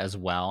Zelda as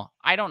well.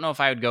 I don't know if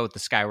I would go with the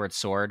Skyward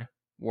Sword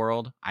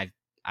world. I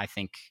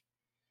think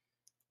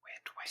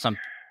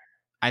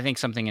I think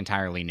something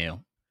entirely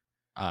new,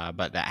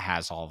 but that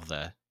has all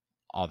the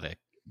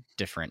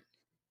different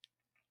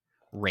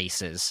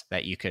races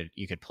that you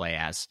could play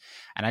as,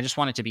 and I just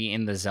want it to be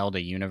in the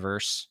Zelda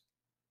universe,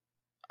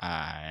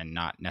 and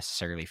not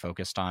necessarily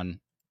focused on.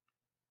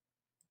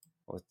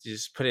 Well, you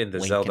just put it in the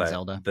Link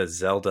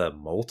Zelda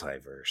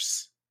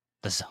multiverse.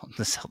 The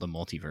Zelda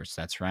multiverse.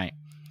 That's right.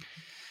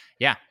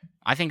 Yeah,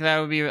 I think that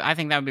would be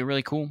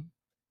really cool.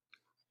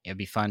 It'd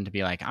be fun to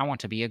be like, I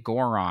want to be a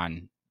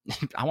Goron.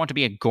 I want to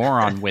be a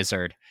Goron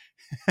wizard.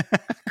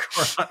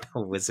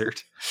 Goron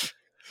wizard.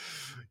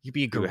 You'd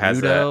be a Gerudo. Who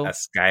has a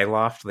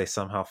skyloft they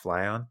somehow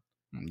fly on.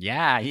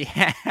 Yeah.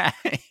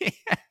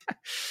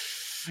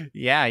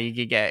 Yeah, you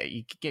could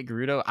get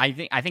Gerudo.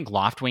 I think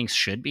Loftwings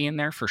should be in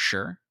there for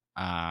sure.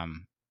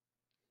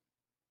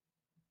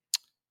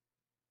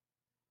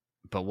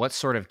 But what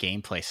sort of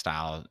gameplay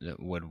style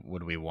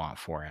would we want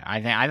for it?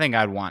 I think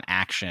I'd want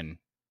action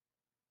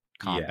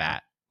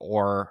combat,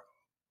 or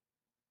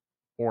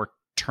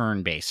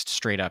turn-based,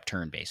 straight up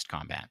turn-based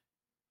combat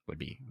would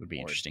be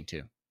interesting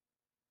too.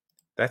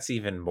 That's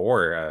even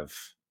more of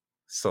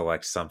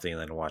select something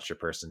than watch a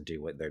person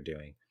do what they're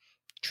doing.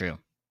 True.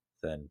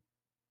 Than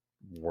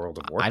World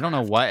of Warcraft.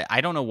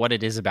 I don't know what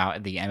it is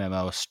about the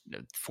MMO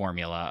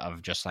formula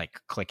of just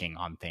like clicking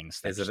on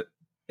things.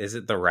 Is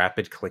it the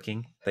rapid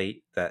clicking that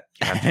you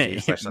have to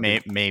do?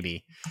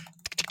 Maybe.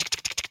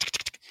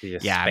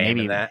 Yeah,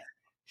 maybe that.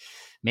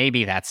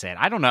 Maybe that's it.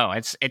 I don't know.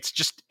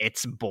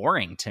 It's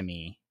boring to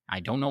me. I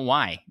don't know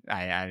why.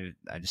 I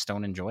just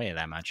don't enjoy it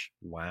that much.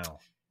 Wow.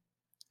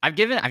 I've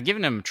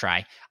given him a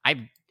try.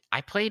 I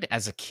played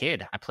as a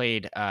kid. I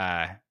played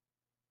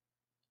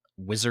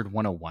Wizard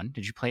 101.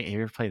 Did you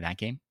ever play that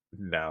game?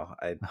 No,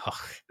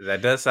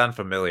 that does sound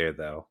familiar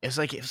though. It was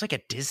like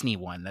a Disney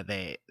one that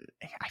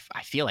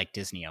I feel like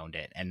Disney owned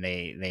it, and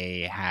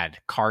they had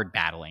card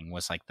battling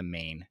was like the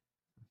main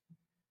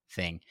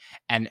thing,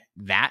 and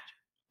that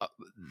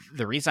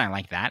the reason I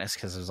like that is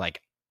because it was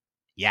like,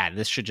 yeah,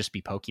 this should just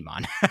be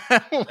Pokemon.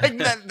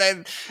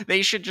 Like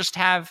they should just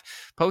have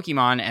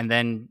Pokemon, and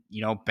then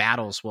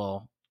battles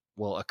will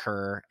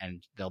occur,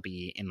 and they'll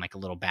be in like a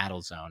little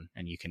battle zone,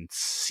 and you can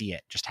see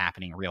it just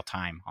happening in real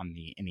time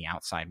in the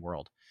outside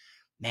world.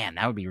 Man,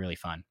 that would be really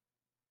fun.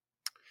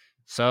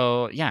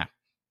 So yeah,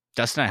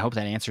 Dustin, I hope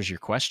that answers your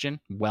question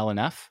well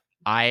enough.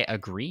 I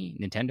agree.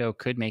 Nintendo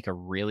could make a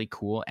really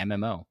cool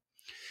MMO.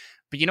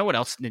 But you know what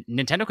else?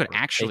 Nintendo could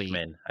actually...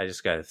 Pikmin. I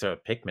just got to throw a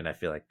Pikmin. I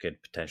feel like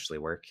could potentially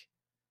work.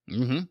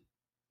 Mm-hmm.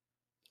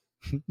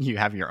 You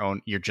have your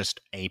own... You're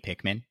just a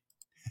Pikmin.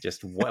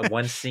 Just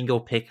one single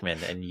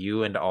Pikmin, and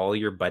you and all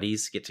your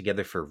buddies get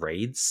together for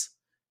raids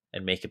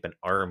and make up an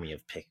army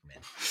of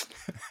Pikmin.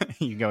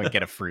 You go and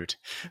get a fruit.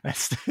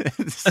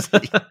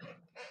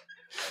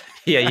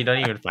 Yeah, you don't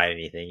even find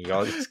anything. You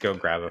all just go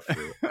grab a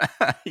fruit.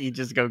 You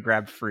just go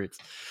grab fruits.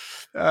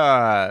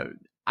 I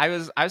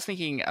was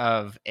thinking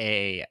of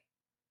a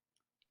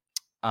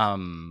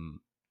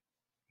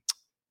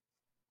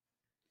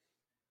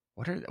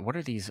what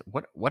are these?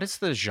 What is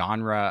the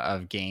genre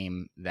of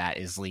game that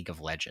is League of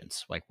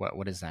Legends? Like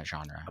what is that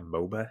genre? A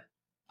MOBA.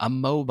 A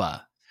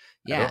MOBA.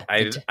 Yeah,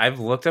 I've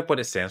looked up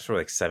what it stands for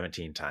like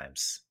 17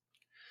 times.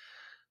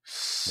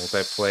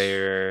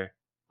 Multiplayer,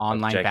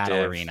 online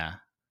battle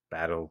arena.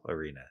 Battle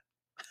arena.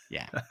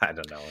 Yeah, I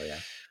don't know. Yeah,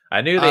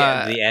 I knew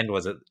the end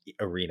was an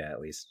arena at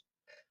least.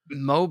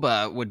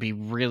 MOBA would be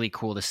really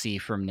cool to see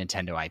from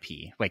Nintendo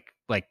IP.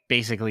 Like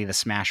basically the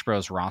Smash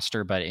Bros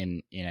roster, but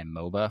in a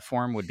MOBA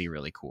form would be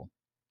really cool.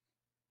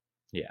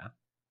 Yeah.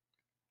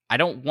 I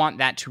don't want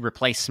that to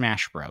replace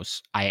Smash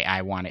Bros.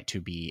 I want it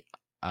to be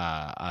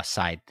a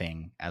side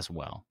thing as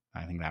well.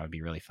 I think that would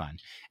be really fun.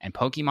 And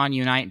Pokemon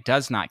Unite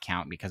does not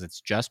count because it's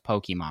just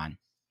Pokemon.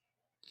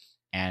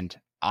 And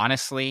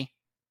honestly,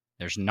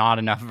 there's not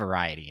enough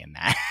variety in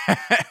that.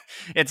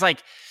 It's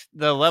like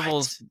the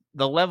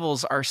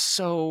levels are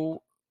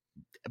so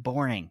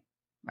boring.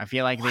 I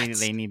feel like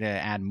they need to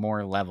add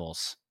more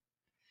levels.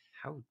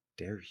 How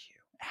dare you?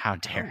 How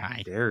dare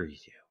dare you?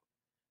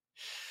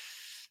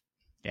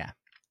 Yeah.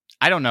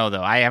 I don't know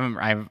though.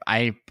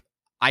 I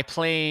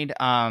played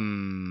a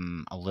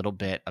little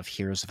bit of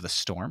Heroes of the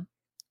Storm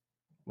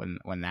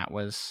when that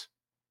was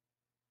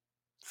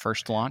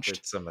first launched.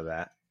 Did some of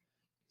that.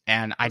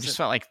 And I just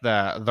felt like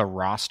the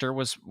roster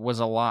was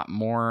a lot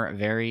more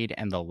varied,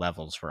 and the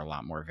levels were a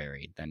lot more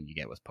varied than you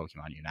get with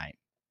Pokemon Unite.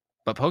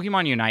 But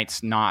Pokemon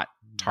Unite's not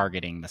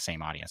targeting the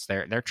same audience.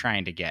 They're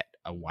trying to get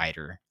a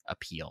wider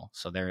appeal.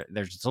 So they're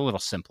just a little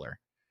simpler.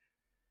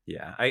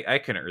 Yeah, I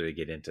couldn't really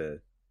get into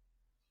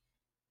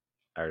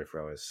I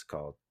forgot what it's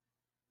called.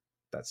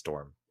 that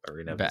storm,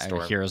 Arena of the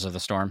Storm, Heroes of the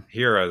Storm.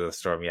 Hero of the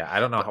Storm. Yeah, I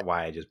don't know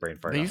why I just brain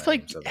farted. But you've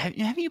played.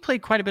 Have you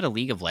played quite a bit of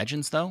League of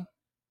Legends though?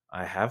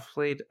 I have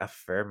played a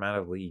fair amount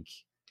of League.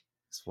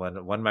 It's one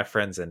of my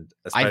friends and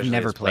especially I've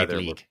never his played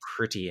brother League. were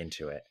pretty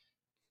into it.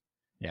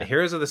 Yeah. The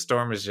Heroes of the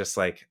Storm is just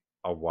like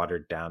a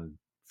watered down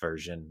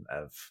version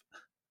of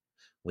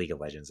League of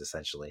Legends,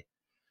 essentially.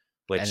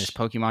 Which and is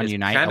Pokemon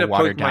Unite kind a of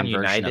watered Pokemon down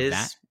Unite version is, of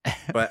that?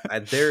 but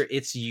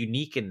it's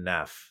unique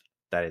enough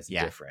that it's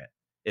different.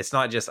 It's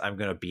not just I'm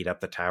going to beat up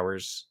the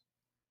towers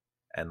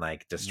and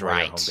like destroy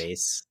your home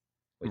base,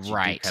 which you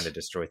do kind of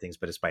destroy things,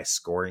 but it's by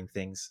scoring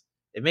things.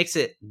 It makes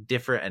it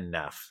different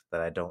enough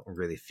that I don't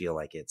really feel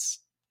like it's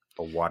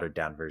a watered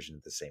down version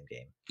of the same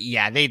game.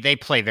 Yeah, they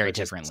play very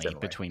differently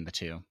between the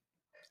two,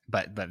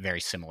 but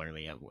very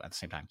similarly at the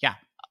same time. Yeah.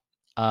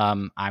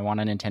 I want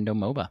a Nintendo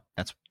MOBA.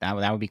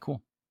 That would be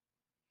cool.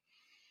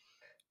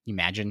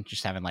 Imagine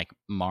just having like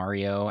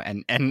Mario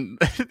and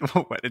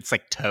it's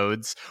like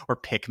Toads or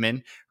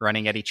Pikmin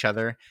running at each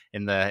other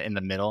in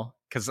the middle,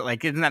 because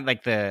like isn't that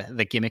like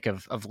the gimmick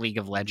of League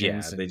of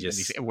Legends? Yeah, they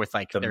just with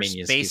like there's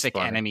basic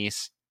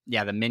enemies.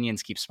 Yeah, the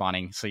minions keep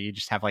spawning, so you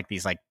just have like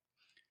these like,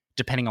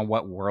 depending on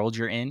what world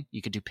you're in,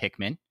 you could do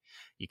Pikmin,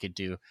 you could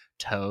do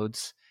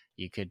Toads,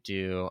 you could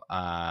do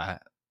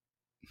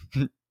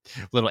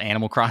little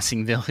Animal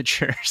Crossing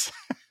villagers.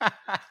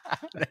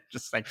 They're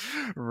just like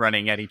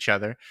running at each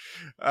other.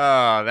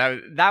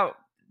 That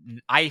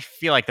I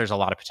feel like there's a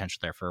lot of potential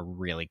there for a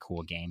really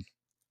cool game.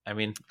 I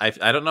mean,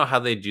 I don't know how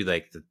they do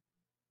like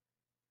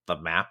the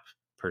map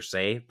per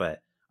se,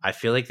 but I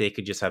feel like they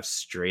could just have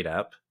straight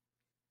up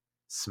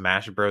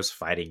Smash Bros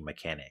fighting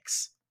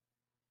mechanics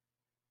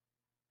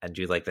and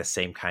do like the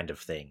same kind of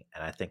thing,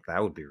 and I think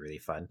that would be really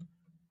fun.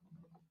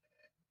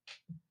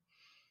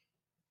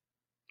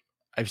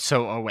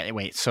 So,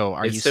 wait. So,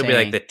 are you still saying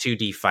be like the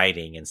 2D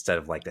fighting instead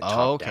of like the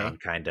top-down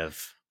kind of?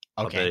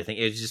 Okay, I think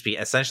it would just be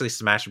essentially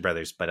Smash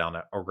Brothers, but on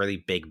a really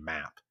big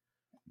map.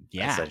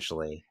 Yeah,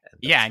 essentially.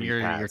 Yeah, and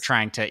you're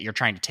trying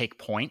to take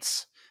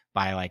points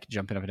by like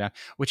jumping up and down,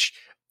 which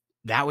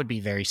that would be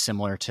very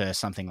similar to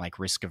something like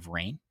Risk of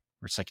Rain,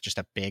 where it's like just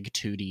a big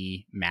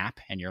 2D map,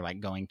 and you're like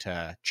going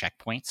to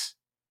checkpoints.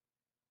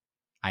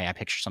 I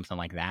picture something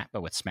like that,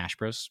 but with Smash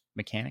Bros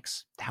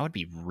mechanics. That would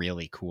be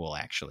really cool,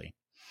 actually.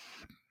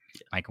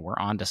 Like, we're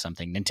on to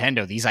something.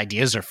 Nintendo, these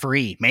ideas are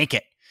free. Make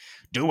it.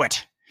 Do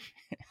it.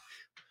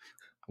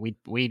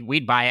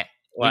 We'd buy it.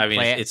 Well, I mean,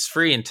 it's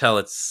free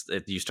until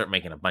you start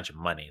making a bunch of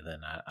money.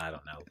 Then I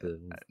don't know.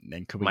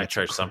 Then could we might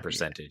charge some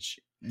percentage?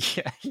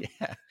 Yeah.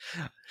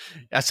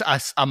 That's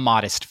a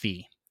modest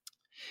fee.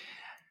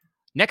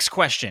 Next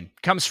question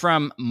comes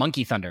from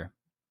Monkey Thunder,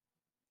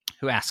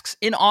 who asks,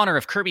 in honor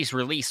of Kirby's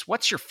release,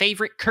 what's your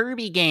favorite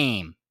Kirby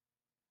game?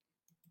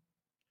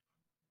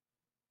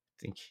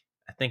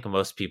 I think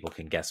most people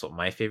can guess what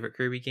my favorite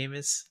Kirby game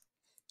is.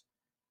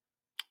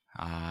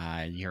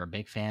 You're a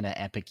big fan of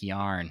Epic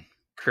Yarn.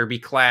 Kirby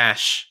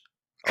Clash.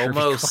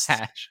 Almost. Kirby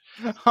Clash.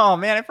 Oh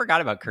man, I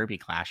forgot about Kirby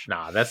Clash.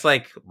 Nah, that's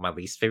like my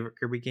least favorite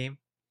Kirby game.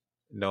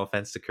 No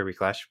offense to Kirby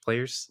Clash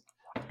players.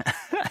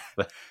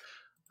 But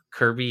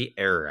Kirby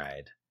Air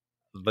Ride.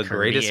 The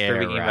greatest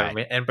Kirby game ever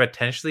made, and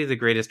potentially the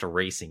greatest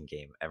racing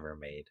game ever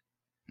made.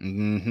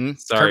 Mm-hmm.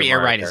 Sorry, Kirby Air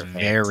Ride is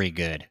very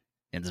good.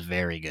 It's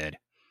very good.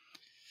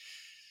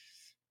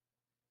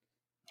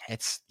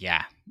 It's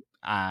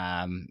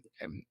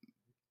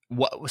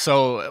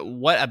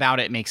what about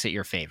it makes it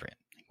your favorite?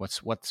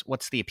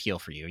 What's the appeal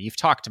for you? You've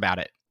talked about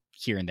it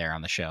here and there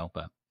on the show,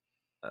 but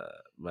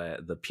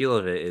the appeal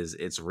of it is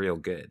it's real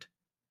good.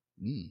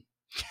 And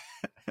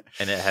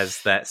it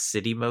has that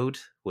city mode,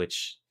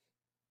 which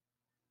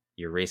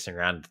you're racing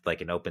around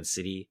like an open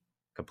city,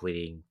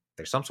 completing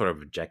there's some sort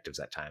of objectives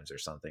at times or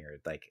something, or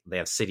like they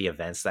have city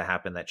events that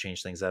happen that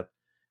change things up.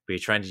 But you're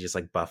trying to just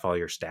like buff all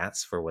your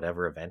stats for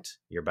whatever event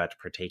you're about to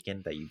partake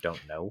in that you don't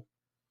know.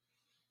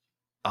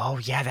 Oh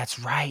yeah, that's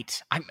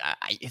right.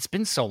 It's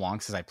been so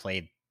long since I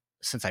played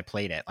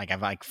it. Like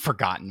I've like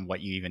forgotten what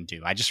you even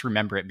do. I just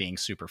remember it being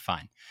super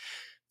fun.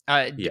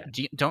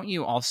 Don't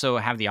you also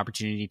have the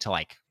opportunity to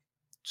like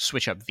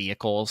switch up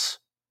vehicles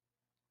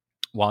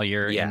while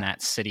you're in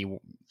that city?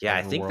 Yeah,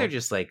 I think they're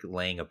just like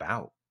laying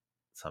about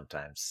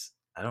sometimes.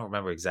 I don't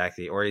remember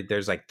exactly. Or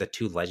there's like the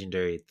two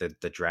legendary,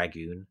 the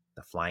Dragoon,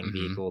 the flying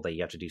vehicle that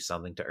you have to do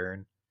something to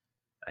earn.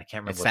 I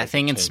can't remember. It's that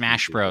thing in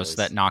Smash Bros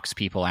that knocks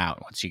people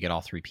out once you get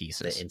all 3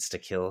 pieces. The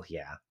insta kill,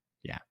 yeah.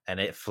 Yeah. And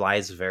it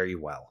flies very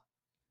well.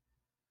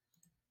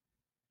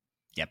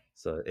 Yep.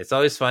 So it's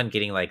always fun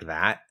getting like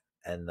that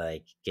and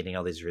like getting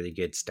all these really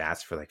good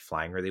stats for like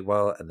flying really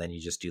well, and then you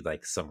just do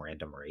like some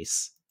random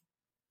race.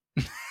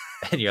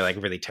 And you're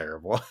like really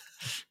terrible.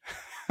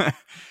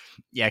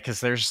 Yeah, because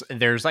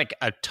there's like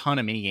a ton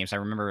of mini games. I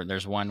remember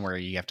there's one where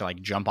you have to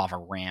like jump off a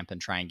ramp and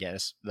try and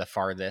get the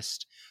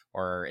farthest.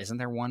 Or isn't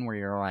there one where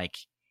you're like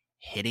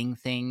hitting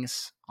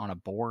things on a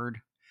board?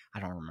 I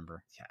don't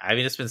remember. Yeah, I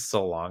mean, it's been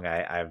so long.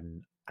 I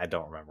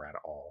don't remember at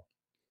all.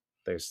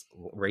 There's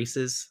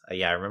races.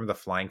 Yeah, I remember the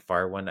flying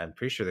far one. I'm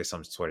pretty sure there's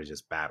some sort of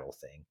just battle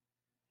thing.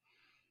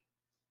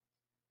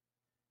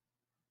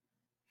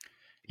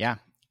 Yeah.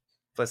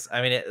 Plus,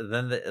 I mean,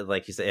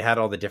 like you said, it had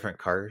all the different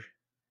carts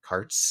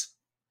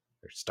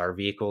or star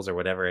vehicles or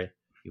whatever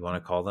you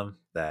want to call them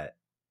that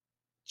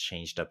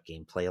changed up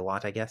gameplay a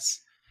lot, I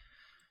guess.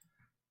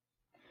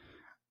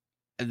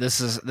 This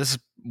is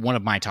one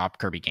of my top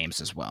Kirby games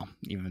as well.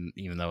 Even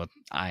though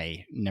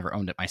I never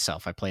owned it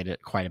myself, I played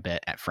it quite a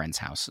bit at friends'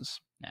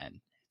 houses, and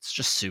it's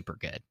just super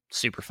good,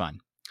 super fun.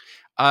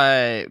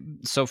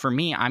 So for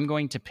me, I'm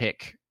going to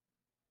pick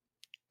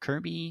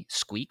Kirby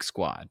Squeak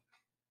Squad,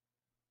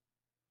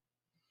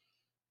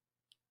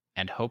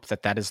 and hope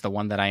that is the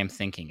one that I am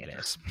thinking it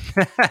is.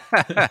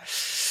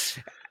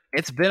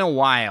 It's been a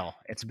while.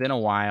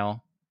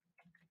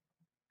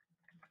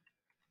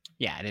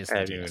 Yeah, it is. I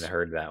haven't even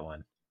heard that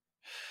one.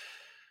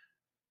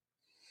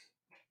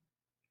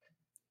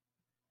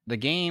 The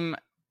game,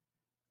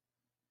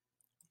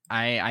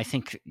 I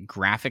think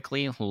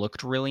graphically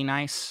looked really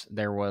nice.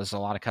 There was a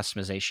lot of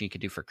customization you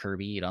could do for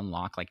Kirby. You'd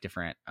unlock like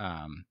different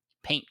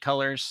paint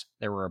colors.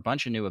 There were a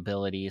bunch of new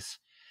abilities.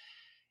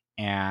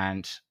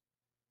 And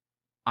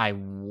I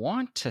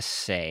want to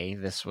say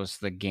this was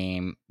the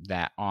game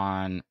that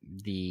on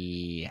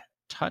the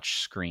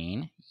touch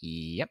screen,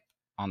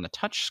 on the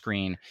touch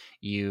screen,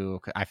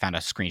 I found a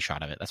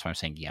screenshot of it. That's why I'm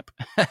saying yep.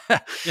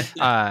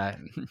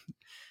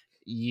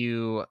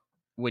 You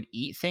would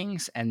eat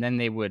things, and then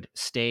they would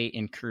stay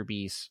in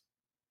Kirby's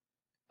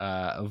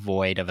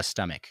void of a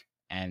stomach,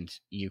 and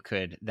you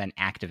could then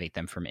activate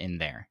them from in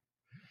there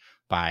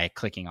by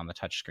clicking on the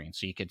touch screen.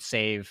 So you could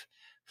save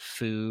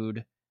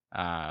food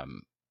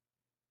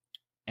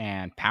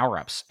and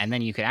power-ups, and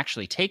then you could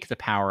actually take the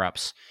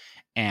power-ups,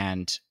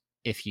 and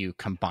if you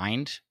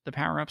combined the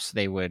power-ups,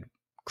 they would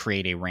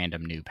create a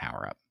random new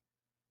power-up.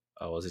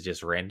 Oh, was it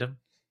just random?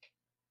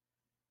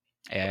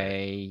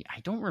 I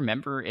don't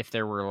remember if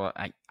there were.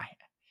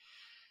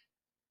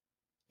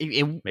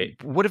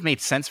 It would have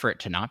made sense for it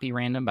to not be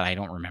random, but I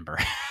don't remember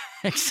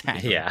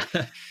exactly. Yeah.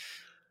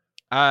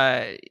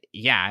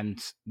 Yeah,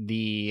 and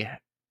the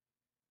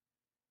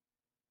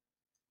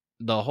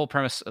whole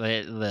premise,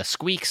 the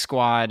Squeak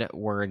Squad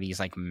were these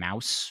like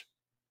mouse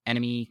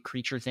enemy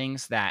creature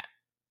things that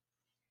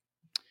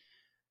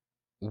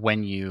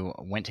when you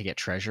went to get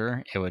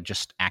treasure, it would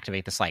just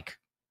activate this like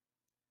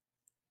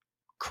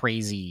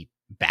crazy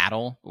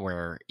battle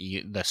where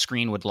the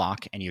screen would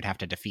lock and you'd have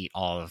to defeat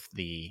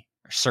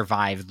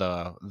survive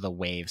the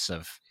waves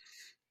of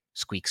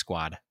Squeak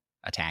Squad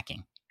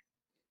attacking.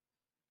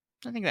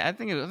 I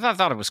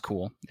thought it was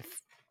cool. It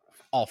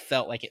all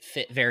felt like it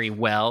fit very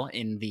well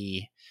in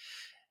the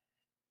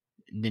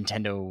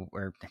Nintendo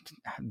or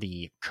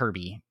the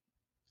Kirby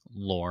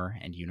lore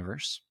and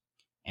universe.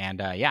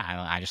 And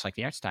I just like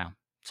the art style.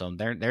 So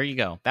there you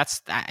go.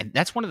 That's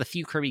one of the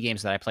few Kirby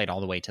games that I played all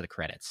the way to the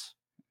credits.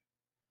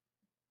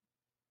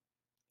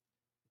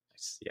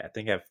 Yeah, I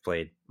think I've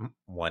played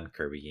one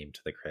Kirby game to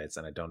the credits,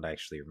 and I don't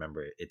actually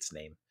remember its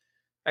name.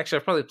 Actually,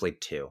 I've probably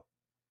played two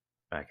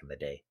back in the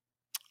day.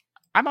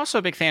 I'm also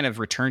a big fan of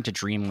Return to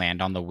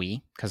Dreamland on the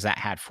Wii, because that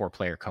had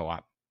 4-player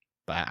co-op,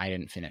 but I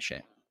didn't finish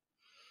it.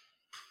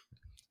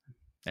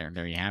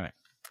 There you have it.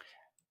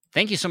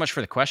 Thank you so much for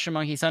the question,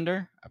 Monkey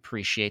Thunder.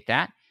 Appreciate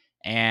that.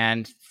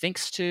 And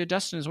thanks to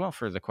Dustin as well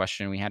for the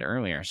question we had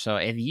earlier. So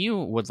if you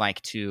would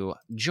like to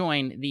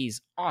join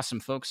these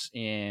awesome folks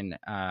in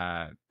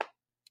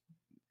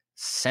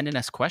sending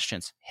us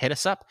questions, hit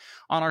us up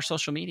on our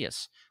social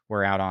medias.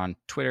 We're out on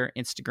Twitter,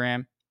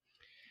 Instagram,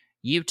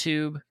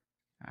 YouTube,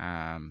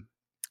 and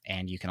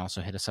you can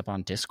also hit us up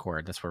on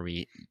Discord. That's where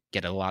we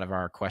get a lot of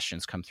our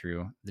questions come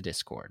through the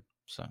Discord.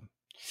 So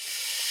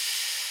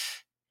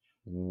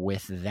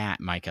with that,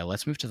 Micah,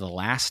 let's move to the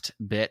last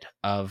bit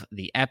of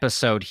the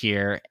episode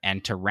here.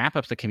 And to wrap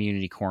up the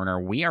community corner,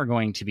 we are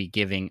going to be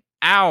giving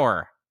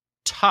our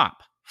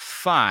top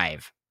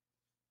 5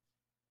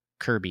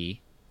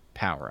 Kirby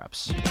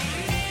power-ups.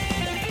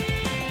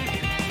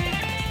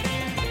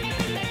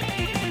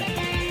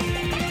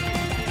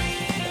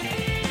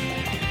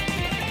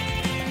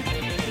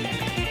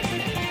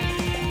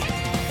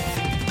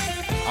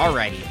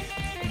 Alrighty.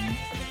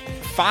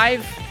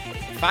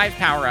 5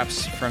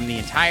 power-ups from the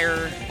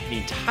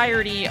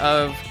entirety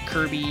of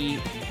Kirby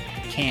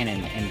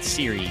canon and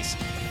series.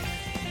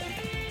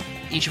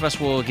 Each of us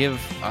will give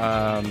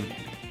our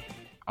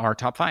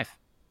top 5.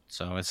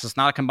 So this is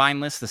not a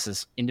combined list. This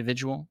is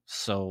individual.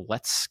 So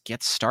let's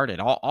get started.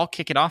 I'll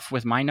kick it off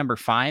with my number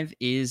 5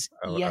 is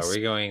Are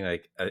we going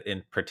like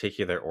in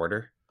particular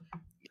order?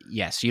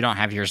 Yes, you don't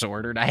have yours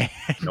ordered. I'm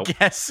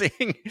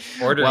guessing.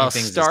 Ordering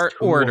things start is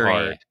too ordering.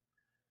 hard.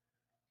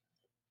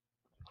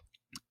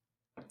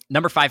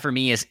 Number 5 for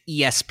me is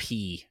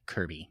ESP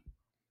Kirby.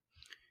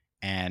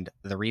 And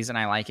the reason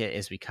I like it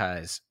is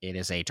because it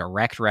is a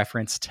direct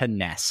reference to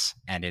NES,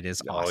 and it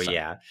is awesome. Oh,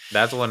 yeah.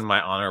 That's one of my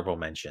honorable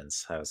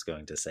mentions, I was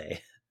going to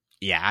say.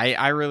 Yeah,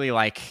 I really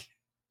like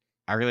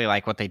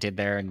what they did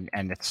there, and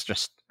it's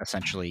just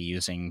essentially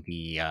using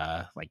the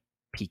like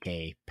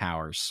PK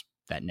powers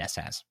that NES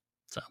has.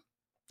 So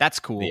that's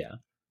cool. Yeah.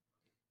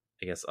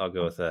 I guess I'll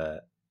go with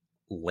a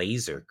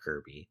laser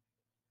Kirby.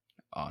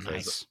 Oh,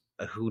 nice.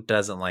 Who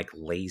doesn't like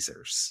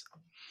lasers?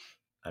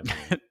 I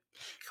mean,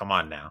 come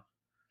on now.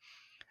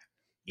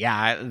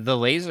 Yeah, the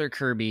laser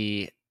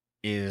Kirby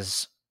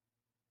is,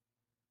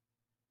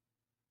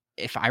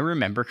 if I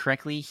remember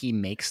correctly, he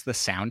makes the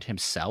sound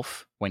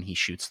himself when he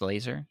shoots the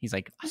laser. He's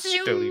like,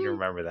 zoom, Don't even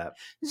remember that.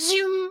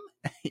 zoom.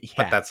 Yeah.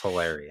 But that's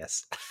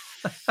hilarious.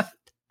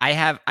 I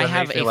have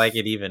makes me like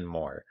it even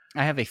more.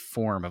 I have a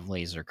form of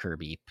laser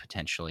Kirby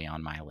potentially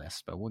on my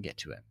list, but we'll get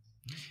to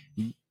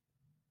it.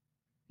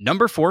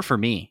 Number 4 for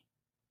me,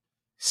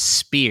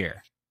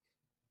 Spear.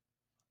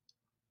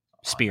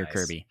 Spear nice.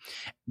 Kirby.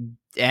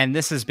 And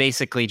this is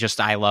basically just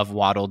I love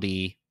Waddle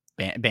Dee,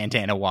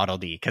 Bandana Waddle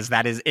Dee, because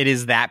it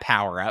is that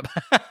power up.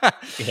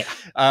 Yeah.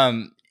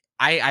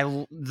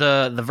 I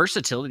the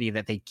versatility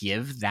that they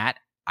give that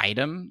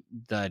item,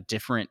 the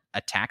different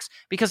attacks,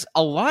 because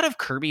a lot of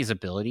Kirby's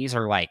abilities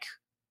are like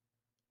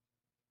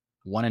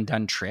one and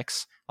done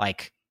tricks,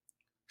 like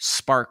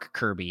Spark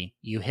Kirby.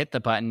 You hit the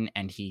button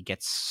and he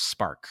gets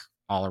spark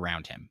all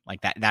around him. Like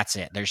that's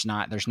it. There's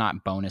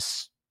not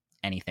bonus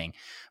anything.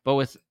 But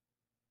with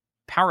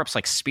power-ups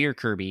like Spear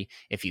Kirby,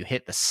 if you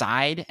hit the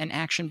side and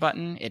action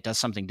button, it does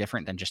something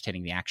different than just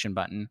hitting the action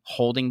button.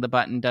 Holding the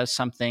button does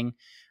something.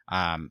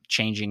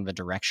 Changing the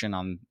direction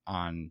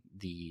on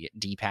the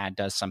D-pad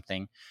does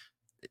something.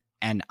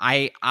 And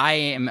I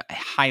am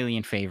highly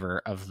in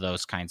favor of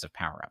those kinds of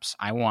power-ups.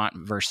 I want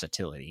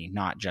versatility,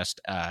 not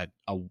just a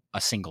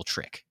single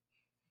trick.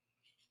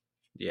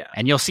 Yeah.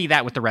 And you'll see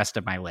that with the rest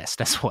of my list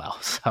as well.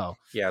 So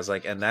yeah, I was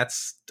like, and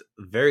that's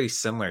very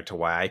similar to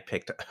why I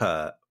picked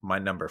my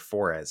number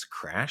 4 as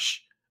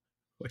Crash,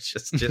 which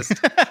is just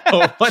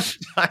a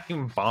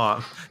one-time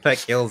bomb that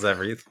kills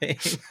everything.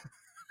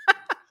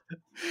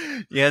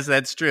 Yes,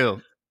 that's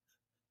true.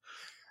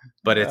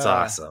 But it's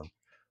awesome.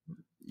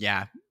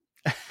 Yeah.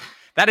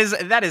 That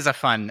is a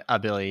fun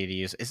ability to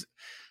use.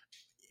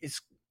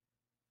 Is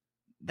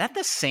that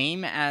the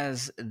same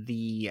as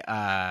the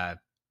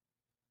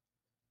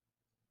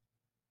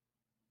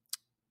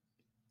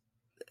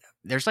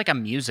there's like a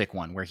music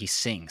one where he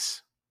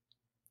sings.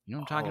 You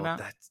know what I'm talking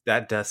about?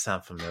 That does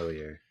sound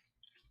familiar.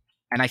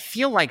 And I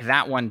feel like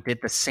that one did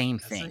the same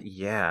thing.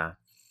 Yeah.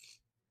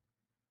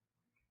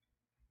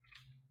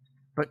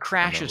 But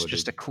Crash is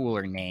just a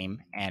cooler name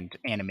and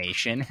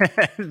animation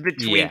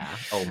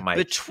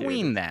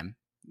between them.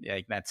 Yeah,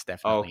 that's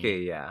definitely okay.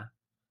 Yeah,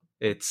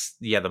 it's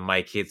the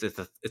mic. It's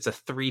a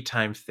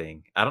 3-time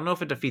thing. I don't know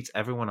if it defeats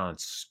everyone on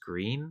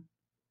screen,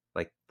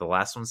 like the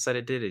last one said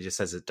it did. It just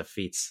says it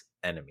defeats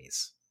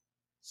enemies.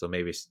 So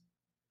maybe it's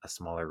a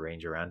smaller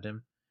range around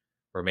him,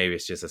 or maybe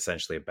it's just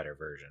essentially a better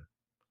version.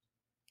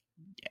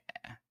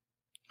 Yeah.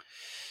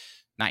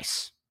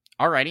 Nice.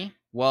 Alrighty.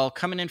 Well,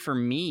 coming in for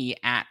me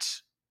at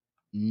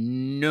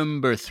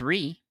number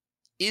 3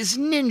 is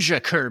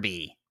Ninja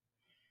Kirby.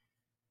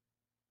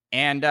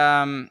 And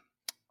gotta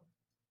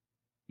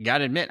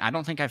admit, I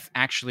don't think I've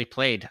actually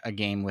played a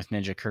game with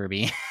Ninja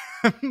Kirby.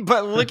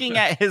 But looking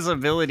at his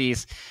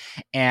abilities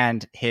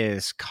and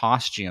his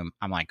costume,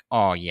 I'm like,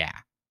 oh yeah,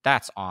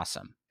 that's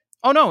awesome.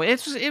 Oh no,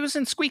 it was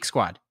in Squeak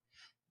Squad.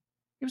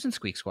 It was in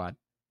Squeak Squad.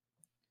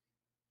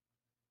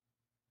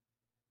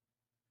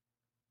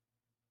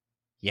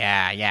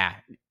 Yeah.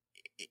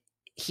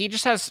 He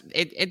just has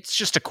it's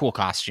just a cool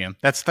costume.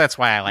 That's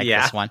why I like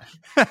this one.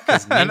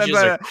 Because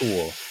ninjas are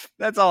cool.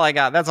 That's all I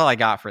got. That's all I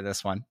got for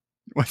this one.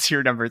 What's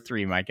your number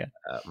 3, Micah?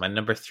 My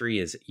number 3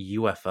 is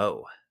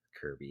UFO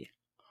Kirby.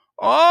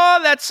 Oh,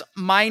 that's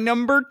my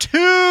number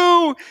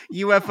 2,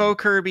 UFO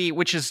Kirby,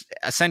 which is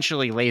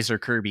essentially Laser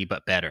Kirby,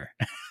 but better.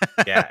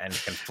 Yeah, and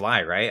can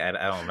fly, right? I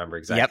don't remember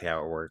exactly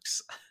how it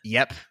works.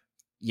 Yep.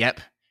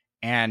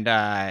 And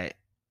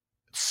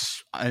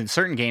in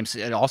certain games,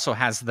 it also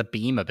has the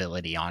beam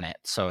ability on it.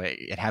 So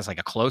it has like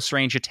a close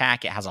range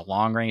attack, it has a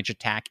long range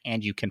attack,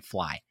 and you can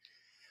fly.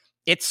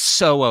 It's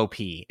so OP.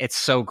 It's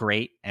so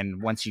great.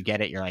 And once you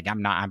get it, you're like,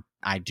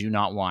 I do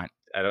not want.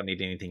 I don't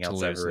need anything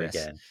else ever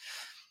again.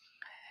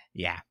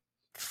 Yeah,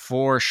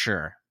 for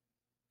sure.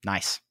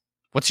 Nice.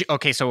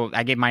 Okay, so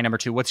I gave my number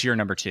 2. What's your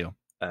number 2?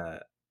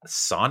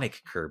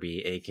 Sonic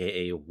Kirby,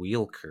 aka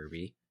Wheel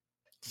Kirby.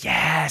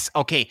 Yes.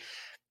 Okay.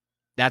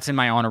 That's in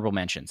my honorable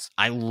mentions.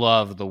 I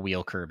love the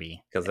Wheel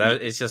Kirby. Because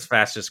it's just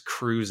fast, just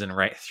cruising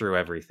right through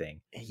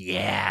everything.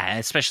 Yeah,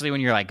 especially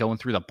when you're like going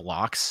through the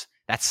blocks.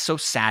 That's so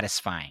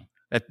satisfying.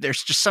 That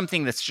there's just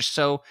something that's just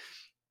so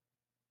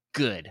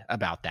good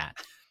about that.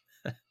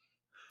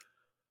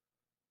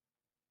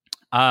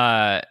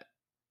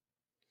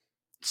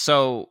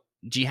 So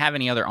do you have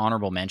any other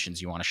honorable mentions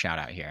you want to shout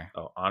out here?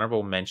 Oh,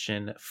 honorable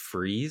mention,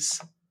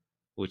 Freeze,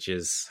 which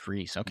is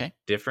Freeze, okay.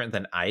 Different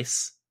than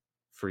Ice.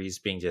 Freeze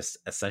being just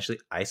essentially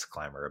Ice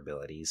Climber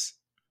abilities,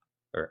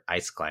 or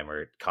Ice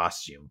Climber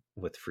costume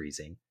with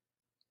freezing.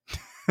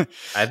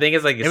 I think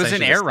it's like it was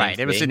an air ride.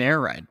 It was an air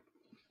ride.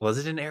 Was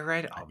it an air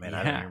ride? Oh man,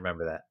 I don't even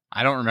remember that.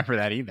 I don't remember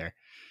that either. I'm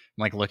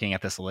like looking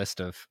at this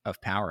list of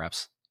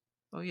power-ups.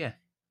 Oh yeah.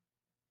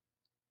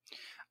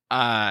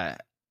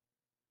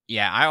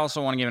 Yeah, I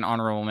also want to give an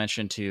honorable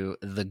mention to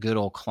the good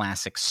old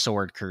classic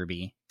Sword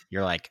Kirby.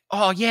 You're like,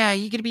 oh yeah,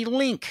 you get to be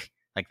Link.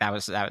 Like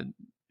that.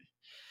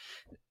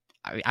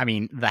 I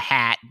mean, the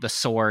hat, the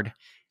sword,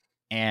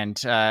 and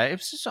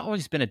it's just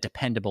always been a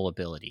dependable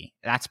ability.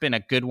 That's been a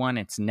good one.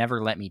 It's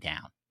never let me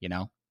down, you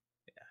know?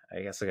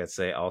 I guess I could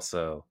say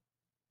also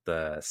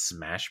the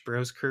Smash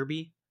Bros.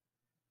 Kirby.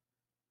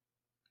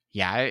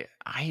 Yeah,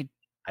 I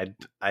I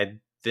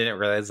didn't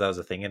realize that was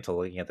a thing until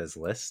looking at this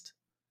list.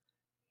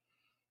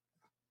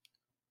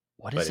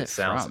 what is But it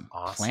sounds from?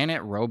 awesome.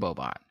 Planet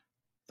Robobot.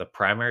 The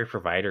primary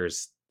provider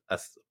is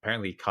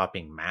apparently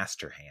copying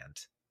Master Hand.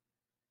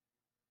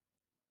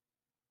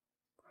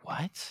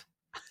 What?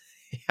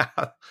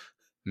 Yeah.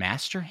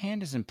 Master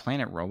Hand is in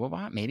Planet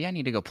Robobot? Maybe I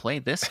need to go play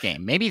this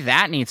game. Maybe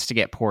that needs to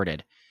get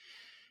ported.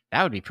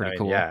 That would be pretty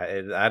cool.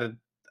 Yeah,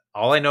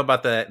 all I know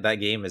about that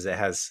game is it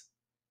has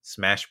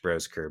Smash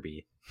Bros.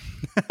 Kirby.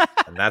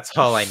 And that's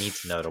all I need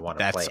to know to want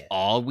to play it. That's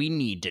all we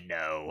need to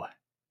know.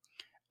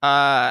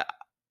 I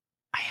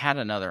had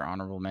another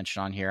honorable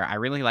mention on here. I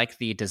really like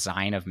the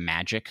design of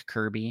Magic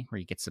Kirby, where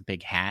he gets a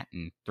big hat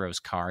and throws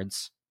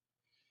cards.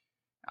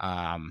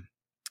 And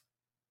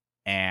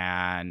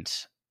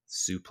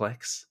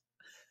Suplex.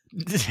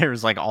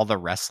 there's like all the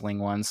wrestling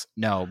ones.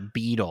 No,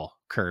 Beetle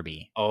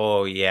Kirby.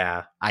 Oh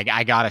yeah,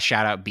 I gotta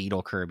shout out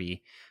Beetle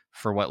Kirby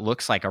for what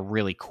looks like a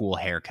really cool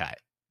haircut.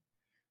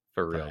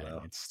 for real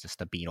though. It's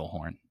just a beetle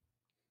horn.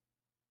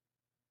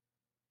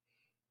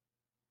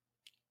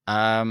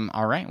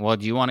 All right. Well,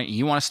 do you want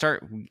to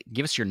start?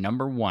 Give us your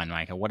number one,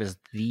 Micah. What is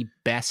the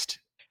best?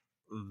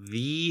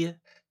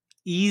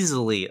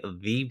 Easily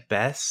the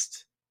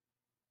best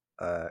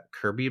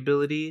Kirby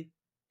ability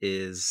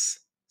is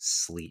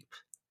sleep.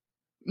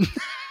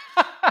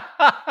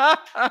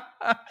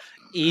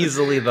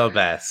 Easily the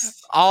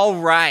best. All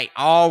right.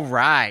 I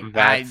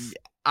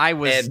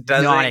was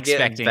not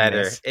expecting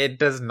better. this. It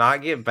does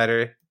not get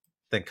better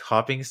than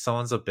copying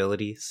someone's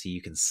ability so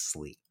you can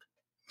sleep.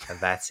 And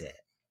that's it.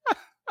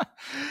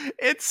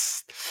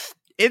 It's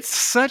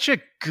such a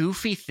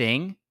goofy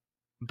thing,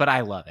 but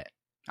I love it.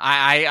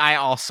 I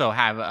also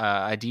have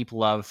a deep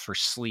love for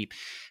sleep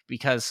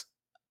because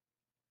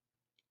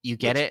you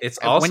get it. It's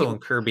also in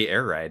Kirby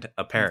Air Ride,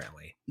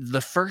 apparently.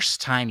 The first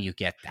time you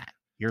get that,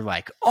 you're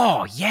like,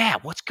 oh yeah,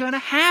 what's gonna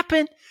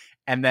happen?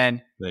 And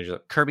then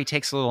Kirby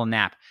takes a little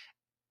nap,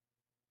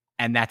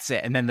 and that's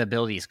it. And then the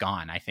ability is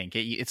gone. I think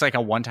it's like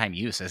a one-time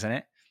use, isn't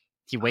it?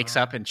 He wakes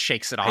up and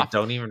shakes it off. I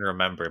don't even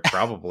remember.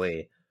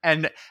 Probably.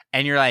 and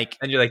you're like,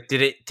 did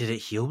it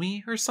heal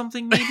me or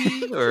something?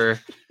 Maybe or.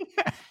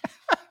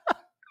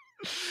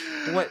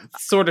 What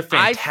sort of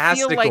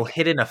fantastical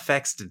hidden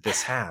effects did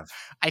this have?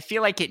 I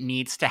feel like it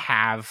needs to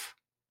have.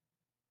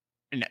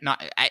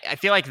 I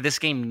feel like this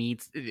game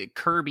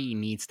Kirby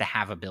needs to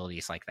have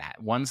abilities like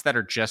that. Ones that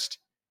are just.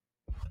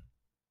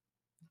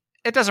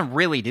 It doesn't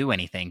really do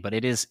anything, but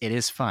it is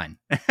fun.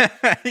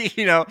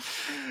 You know,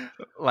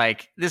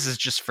 like this is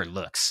just for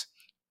looks.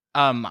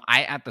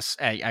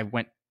 I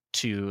went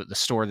to the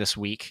store this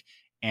week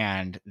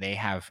and they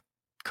have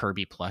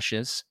Kirby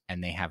plushes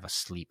and they have a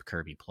sleep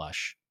Kirby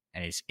plush.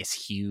 And it's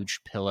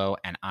huge pillow,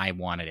 and I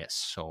wanted it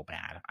so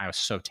bad. I was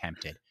so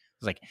tempted. I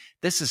was like,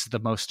 "This is the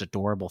most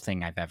adorable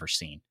thing I've ever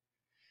seen."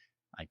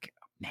 Like,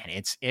 man,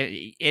 it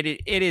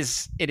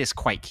is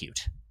quite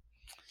cute.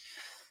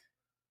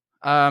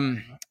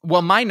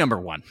 Well, my number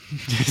one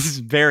is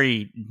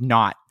very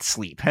not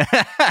sleep.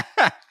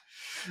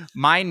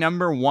 My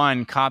number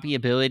one copy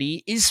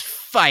ability is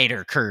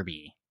Fighter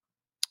Kirby.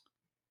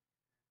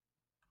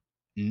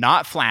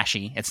 Not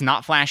flashy. It's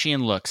not flashy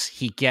in looks.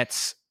 He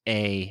gets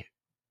a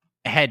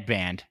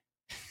headband,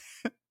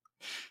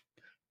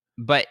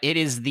 but it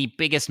is the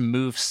biggest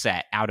move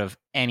set out of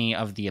any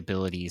of the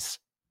abilities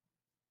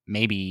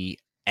maybe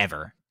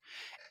ever,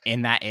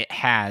 in that it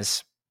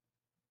has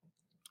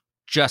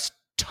just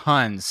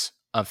tons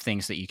of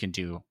things that you can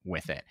do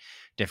with it.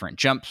 Different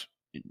jump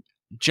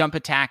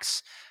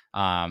attacks,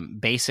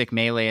 basic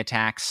melee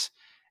attacks,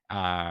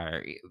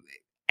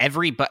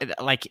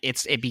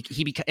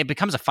 it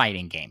becomes a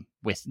fighting game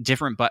with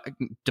different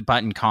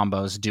button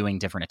combos doing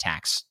different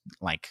attacks.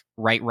 Like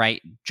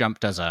right jump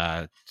does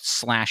a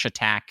slash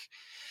attack.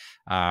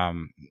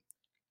 You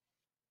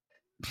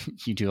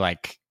do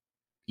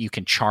you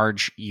can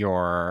charge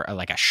your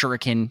like a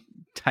shuriken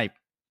type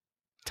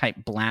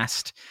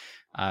blast.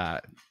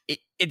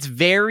 It's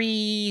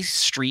very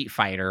Street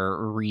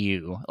Fighter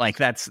Ryu.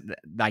 That's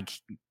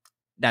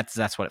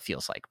what it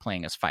feels like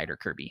playing as Fighter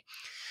Kirby.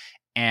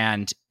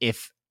 And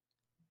if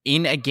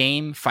in a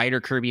game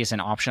Fighter Kirby is an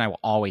option, I will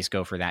always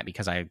go for that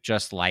because I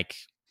just like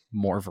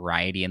more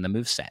variety in the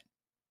moveset.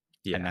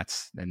 Yeah.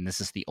 And this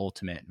is the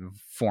ultimate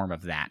form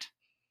of that.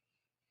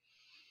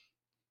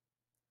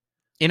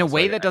 In a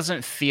way that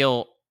doesn't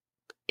feel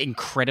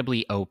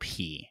incredibly OP.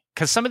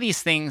 Because some of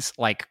these things,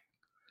 like,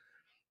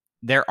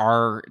 there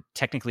are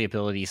technically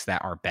abilities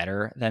that are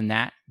better than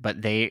that, but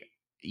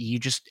you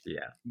just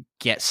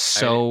get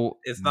so.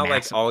 It's not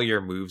massive. Like all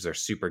your moves are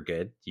super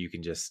good. You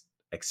can just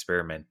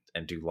experiment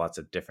and do lots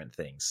of different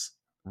things.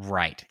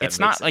 Right. It's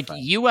not like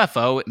fun.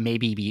 UFO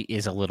maybe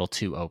is a little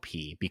too OP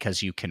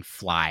because you can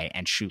fly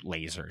and shoot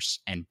lasers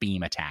and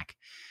beam attack.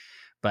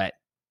 But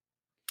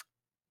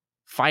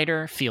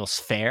fighter feels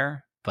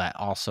fair, but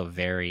also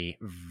very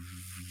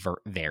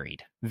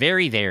varied.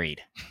 Very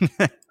varied.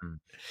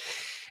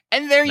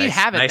 And there you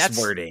have it. Nice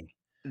wording.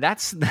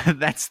 That's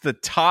the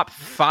top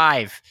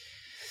 5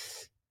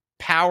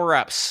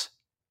 power-ups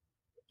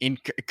in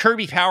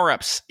Kirby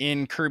power-ups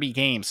in Kirby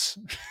games.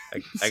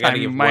 I gotta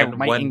give my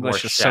one English more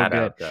is so shout good.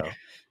 out though.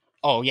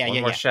 Oh yeah,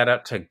 One more shout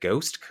out to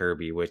Ghost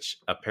Kirby, which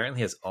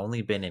apparently has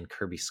only been in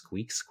Kirby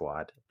Squeak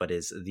Squad, but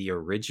is the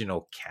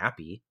original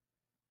Cappy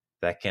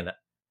that can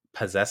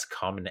possess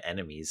common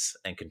enemies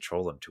and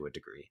control them to a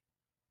degree.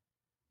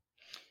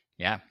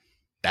 Yeah.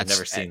 I've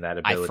never seen that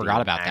ability. I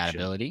forgot about that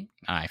ability.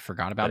 I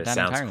forgot about that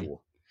entirely.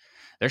 Cool.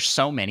 There's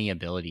so many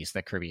abilities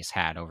that Kirby has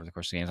had over the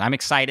course of the games. I'm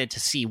excited to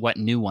see what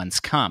new ones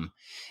come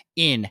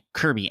in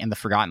Kirby and the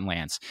Forgotten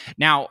Lands.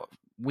 Now,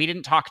 we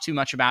didn't talk too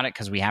much about it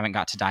because we haven't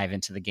got to dive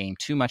into the game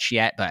too much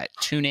yet, but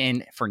tune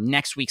in for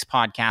next week's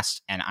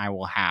podcast, and I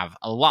will have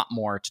a lot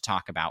more to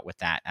talk about with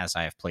that as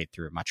I have played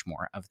through much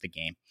more of the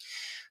game.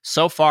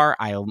 So far,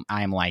 I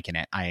am liking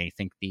it. I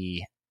think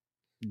the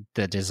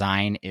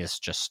design is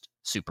just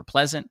super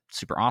pleasant,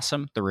 super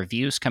awesome. The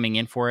reviews coming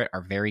in for it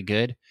are very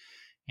good.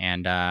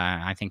 And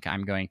I think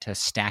I'm going to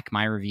stack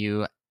my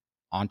review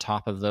on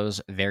top of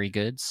those very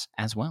goods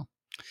as well.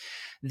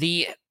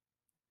 The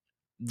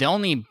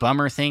only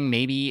bummer thing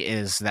maybe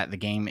is that the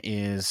game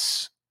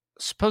is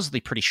supposedly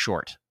pretty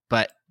short,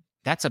 but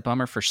that's a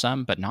bummer for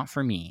some, but not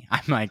for me.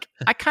 I'm like,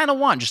 I kind of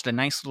want just a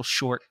nice little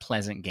short,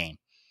 pleasant game.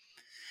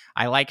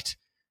 I liked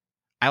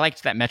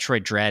that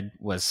Metroid Dread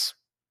was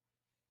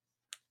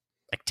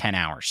like 10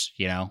 hours,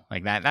 you know,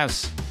 like that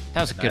was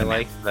a good amount. I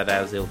like that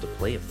I was able to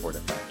play it 4 to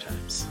 5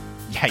 times.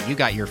 Yeah, you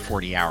got your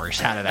 40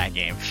 hours out of that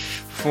game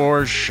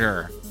for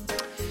sure.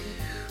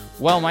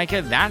 Well,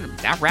 Micah,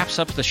 that wraps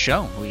up the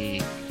show.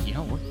 We're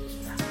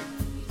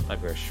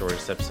might be our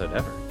shortest episode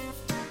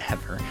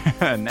ever.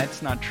 And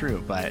that's not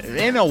true, but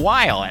in a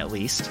while at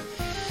least.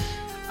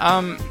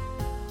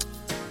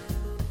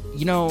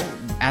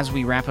 As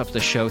we wrap up the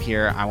show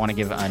here, I want to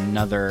give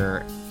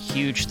another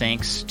huge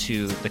thanks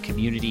to the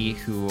community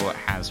who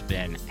has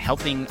been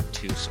helping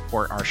to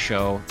support our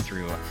show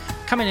through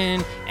coming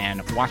in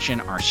and watching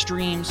our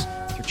streams,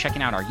 through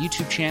checking out our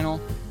YouTube channel,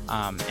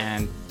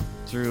 and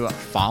through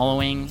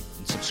following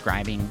and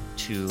subscribing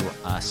to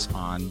us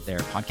on their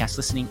podcast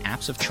listening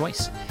apps of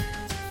choice.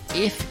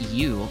 If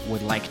you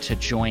would like to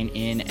join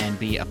in and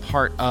be a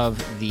part of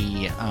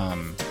the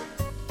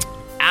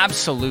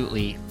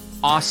absolutely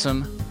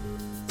awesome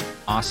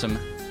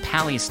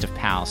Palliest of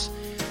Pals,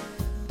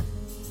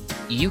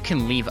 you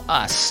can leave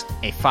us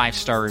a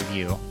 5-star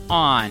review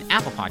on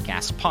Apple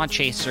Podcasts,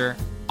 Podchaser,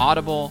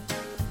 Audible,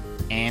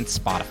 and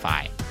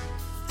Spotify.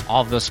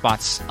 All of those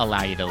spots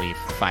allow you to leave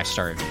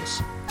 5-star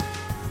reviews.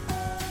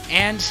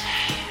 And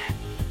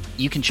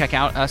you can check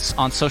out us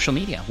on social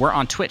media. We're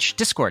on Twitch,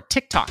 Discord,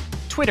 TikTok,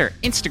 Twitter,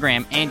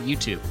 Instagram, and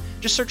YouTube.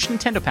 Just search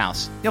Nintendo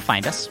Pals. You'll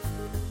find us.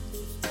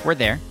 We're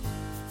there.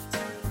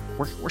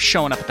 We're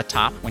showing up at the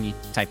top when you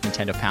type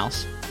Nintendo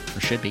Pals, or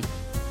should be.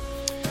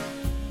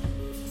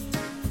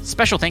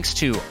 Special thanks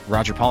to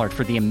Roger Pollard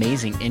for the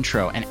amazing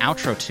intro and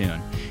outro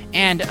tune.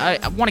 And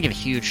I want to give a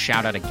huge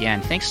shout out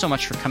again. Thanks so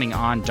much for coming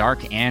on,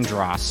 Dark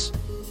Andros.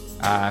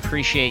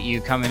 Appreciate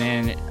you coming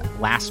in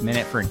last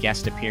minute for a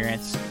guest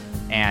appearance.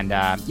 And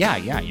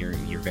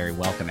you're very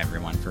welcome,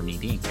 everyone, for me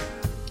being here.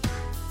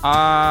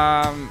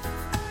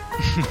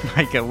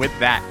 Micah, with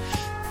that,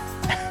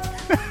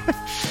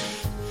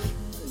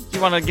 do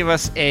you want to give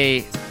us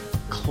a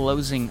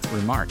closing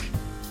remark?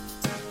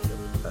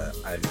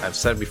 I've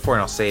said it before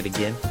and I'll say it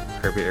again.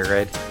 Kirby Air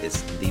Ride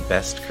is the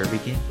best Kirby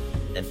game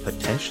and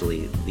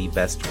potentially the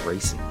best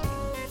racing game.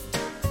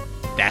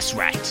 That's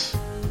right.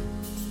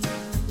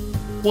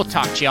 We'll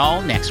talk to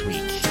y'all next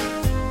week.